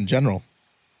Saints in general.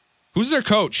 Who's their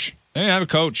coach? They didn't have a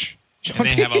coach. And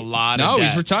they have a lot of No, debt.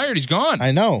 he's retired. He's gone.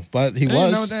 I know, but he They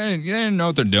didn't know was. they didn't know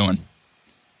what they're doing.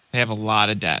 They have a lot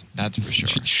of debt. That's for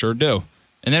sure. Sure do.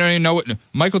 And they don't even know what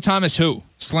Michael Thomas, who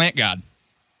Slant God.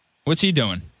 What's he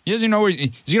doing? He doesn't even know where is he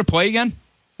going to play again?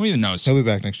 Who even knows? He'll be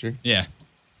back next year. Yeah,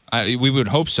 we would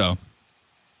hope so.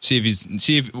 See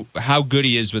how good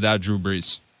he is without Drew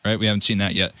Brees. Right, we haven't seen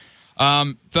that yet.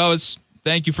 Fellas,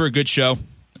 thank you for a good show.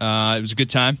 It was a good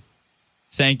time.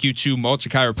 Thank you to Multi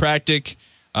Chiropractic,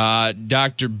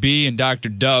 Dr. B and Dr.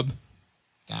 Dub.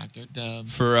 Dr. Dub.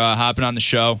 For hopping on the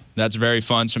show. That's very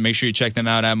fun. So make sure you check them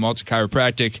out at Multi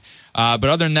Chiropractic. But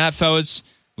other than that, fellas,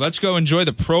 let's go enjoy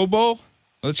the Pro Bowl.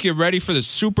 Let's get ready for the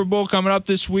Super Bowl coming up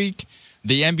this week.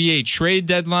 The NBA trade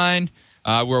deadline.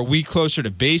 We're a week closer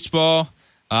to baseball.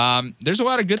 There's a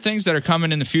lot of good things that are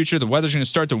coming in the future. The weather's going to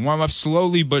start to warm up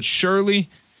slowly but surely.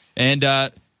 And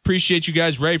appreciate you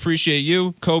guys. Ray, appreciate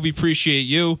you. Kobe, appreciate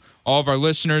you. All of our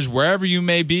listeners, wherever you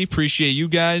may be, appreciate you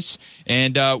guys.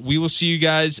 And we will see you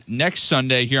guys next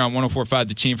Sunday here on 104.5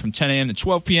 The Team from 10 a.m. to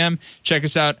 12 p.m. Check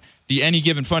us out, the Any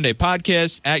Given Fun Day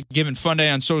podcast, at Given Fun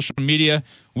Day on social media.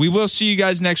 We will see you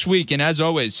guys next week. And as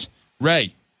always,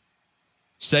 Ray,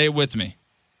 say it with me.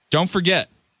 Don't forget.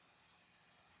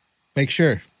 Make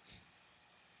sure.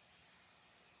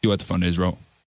 You let the fun days roll.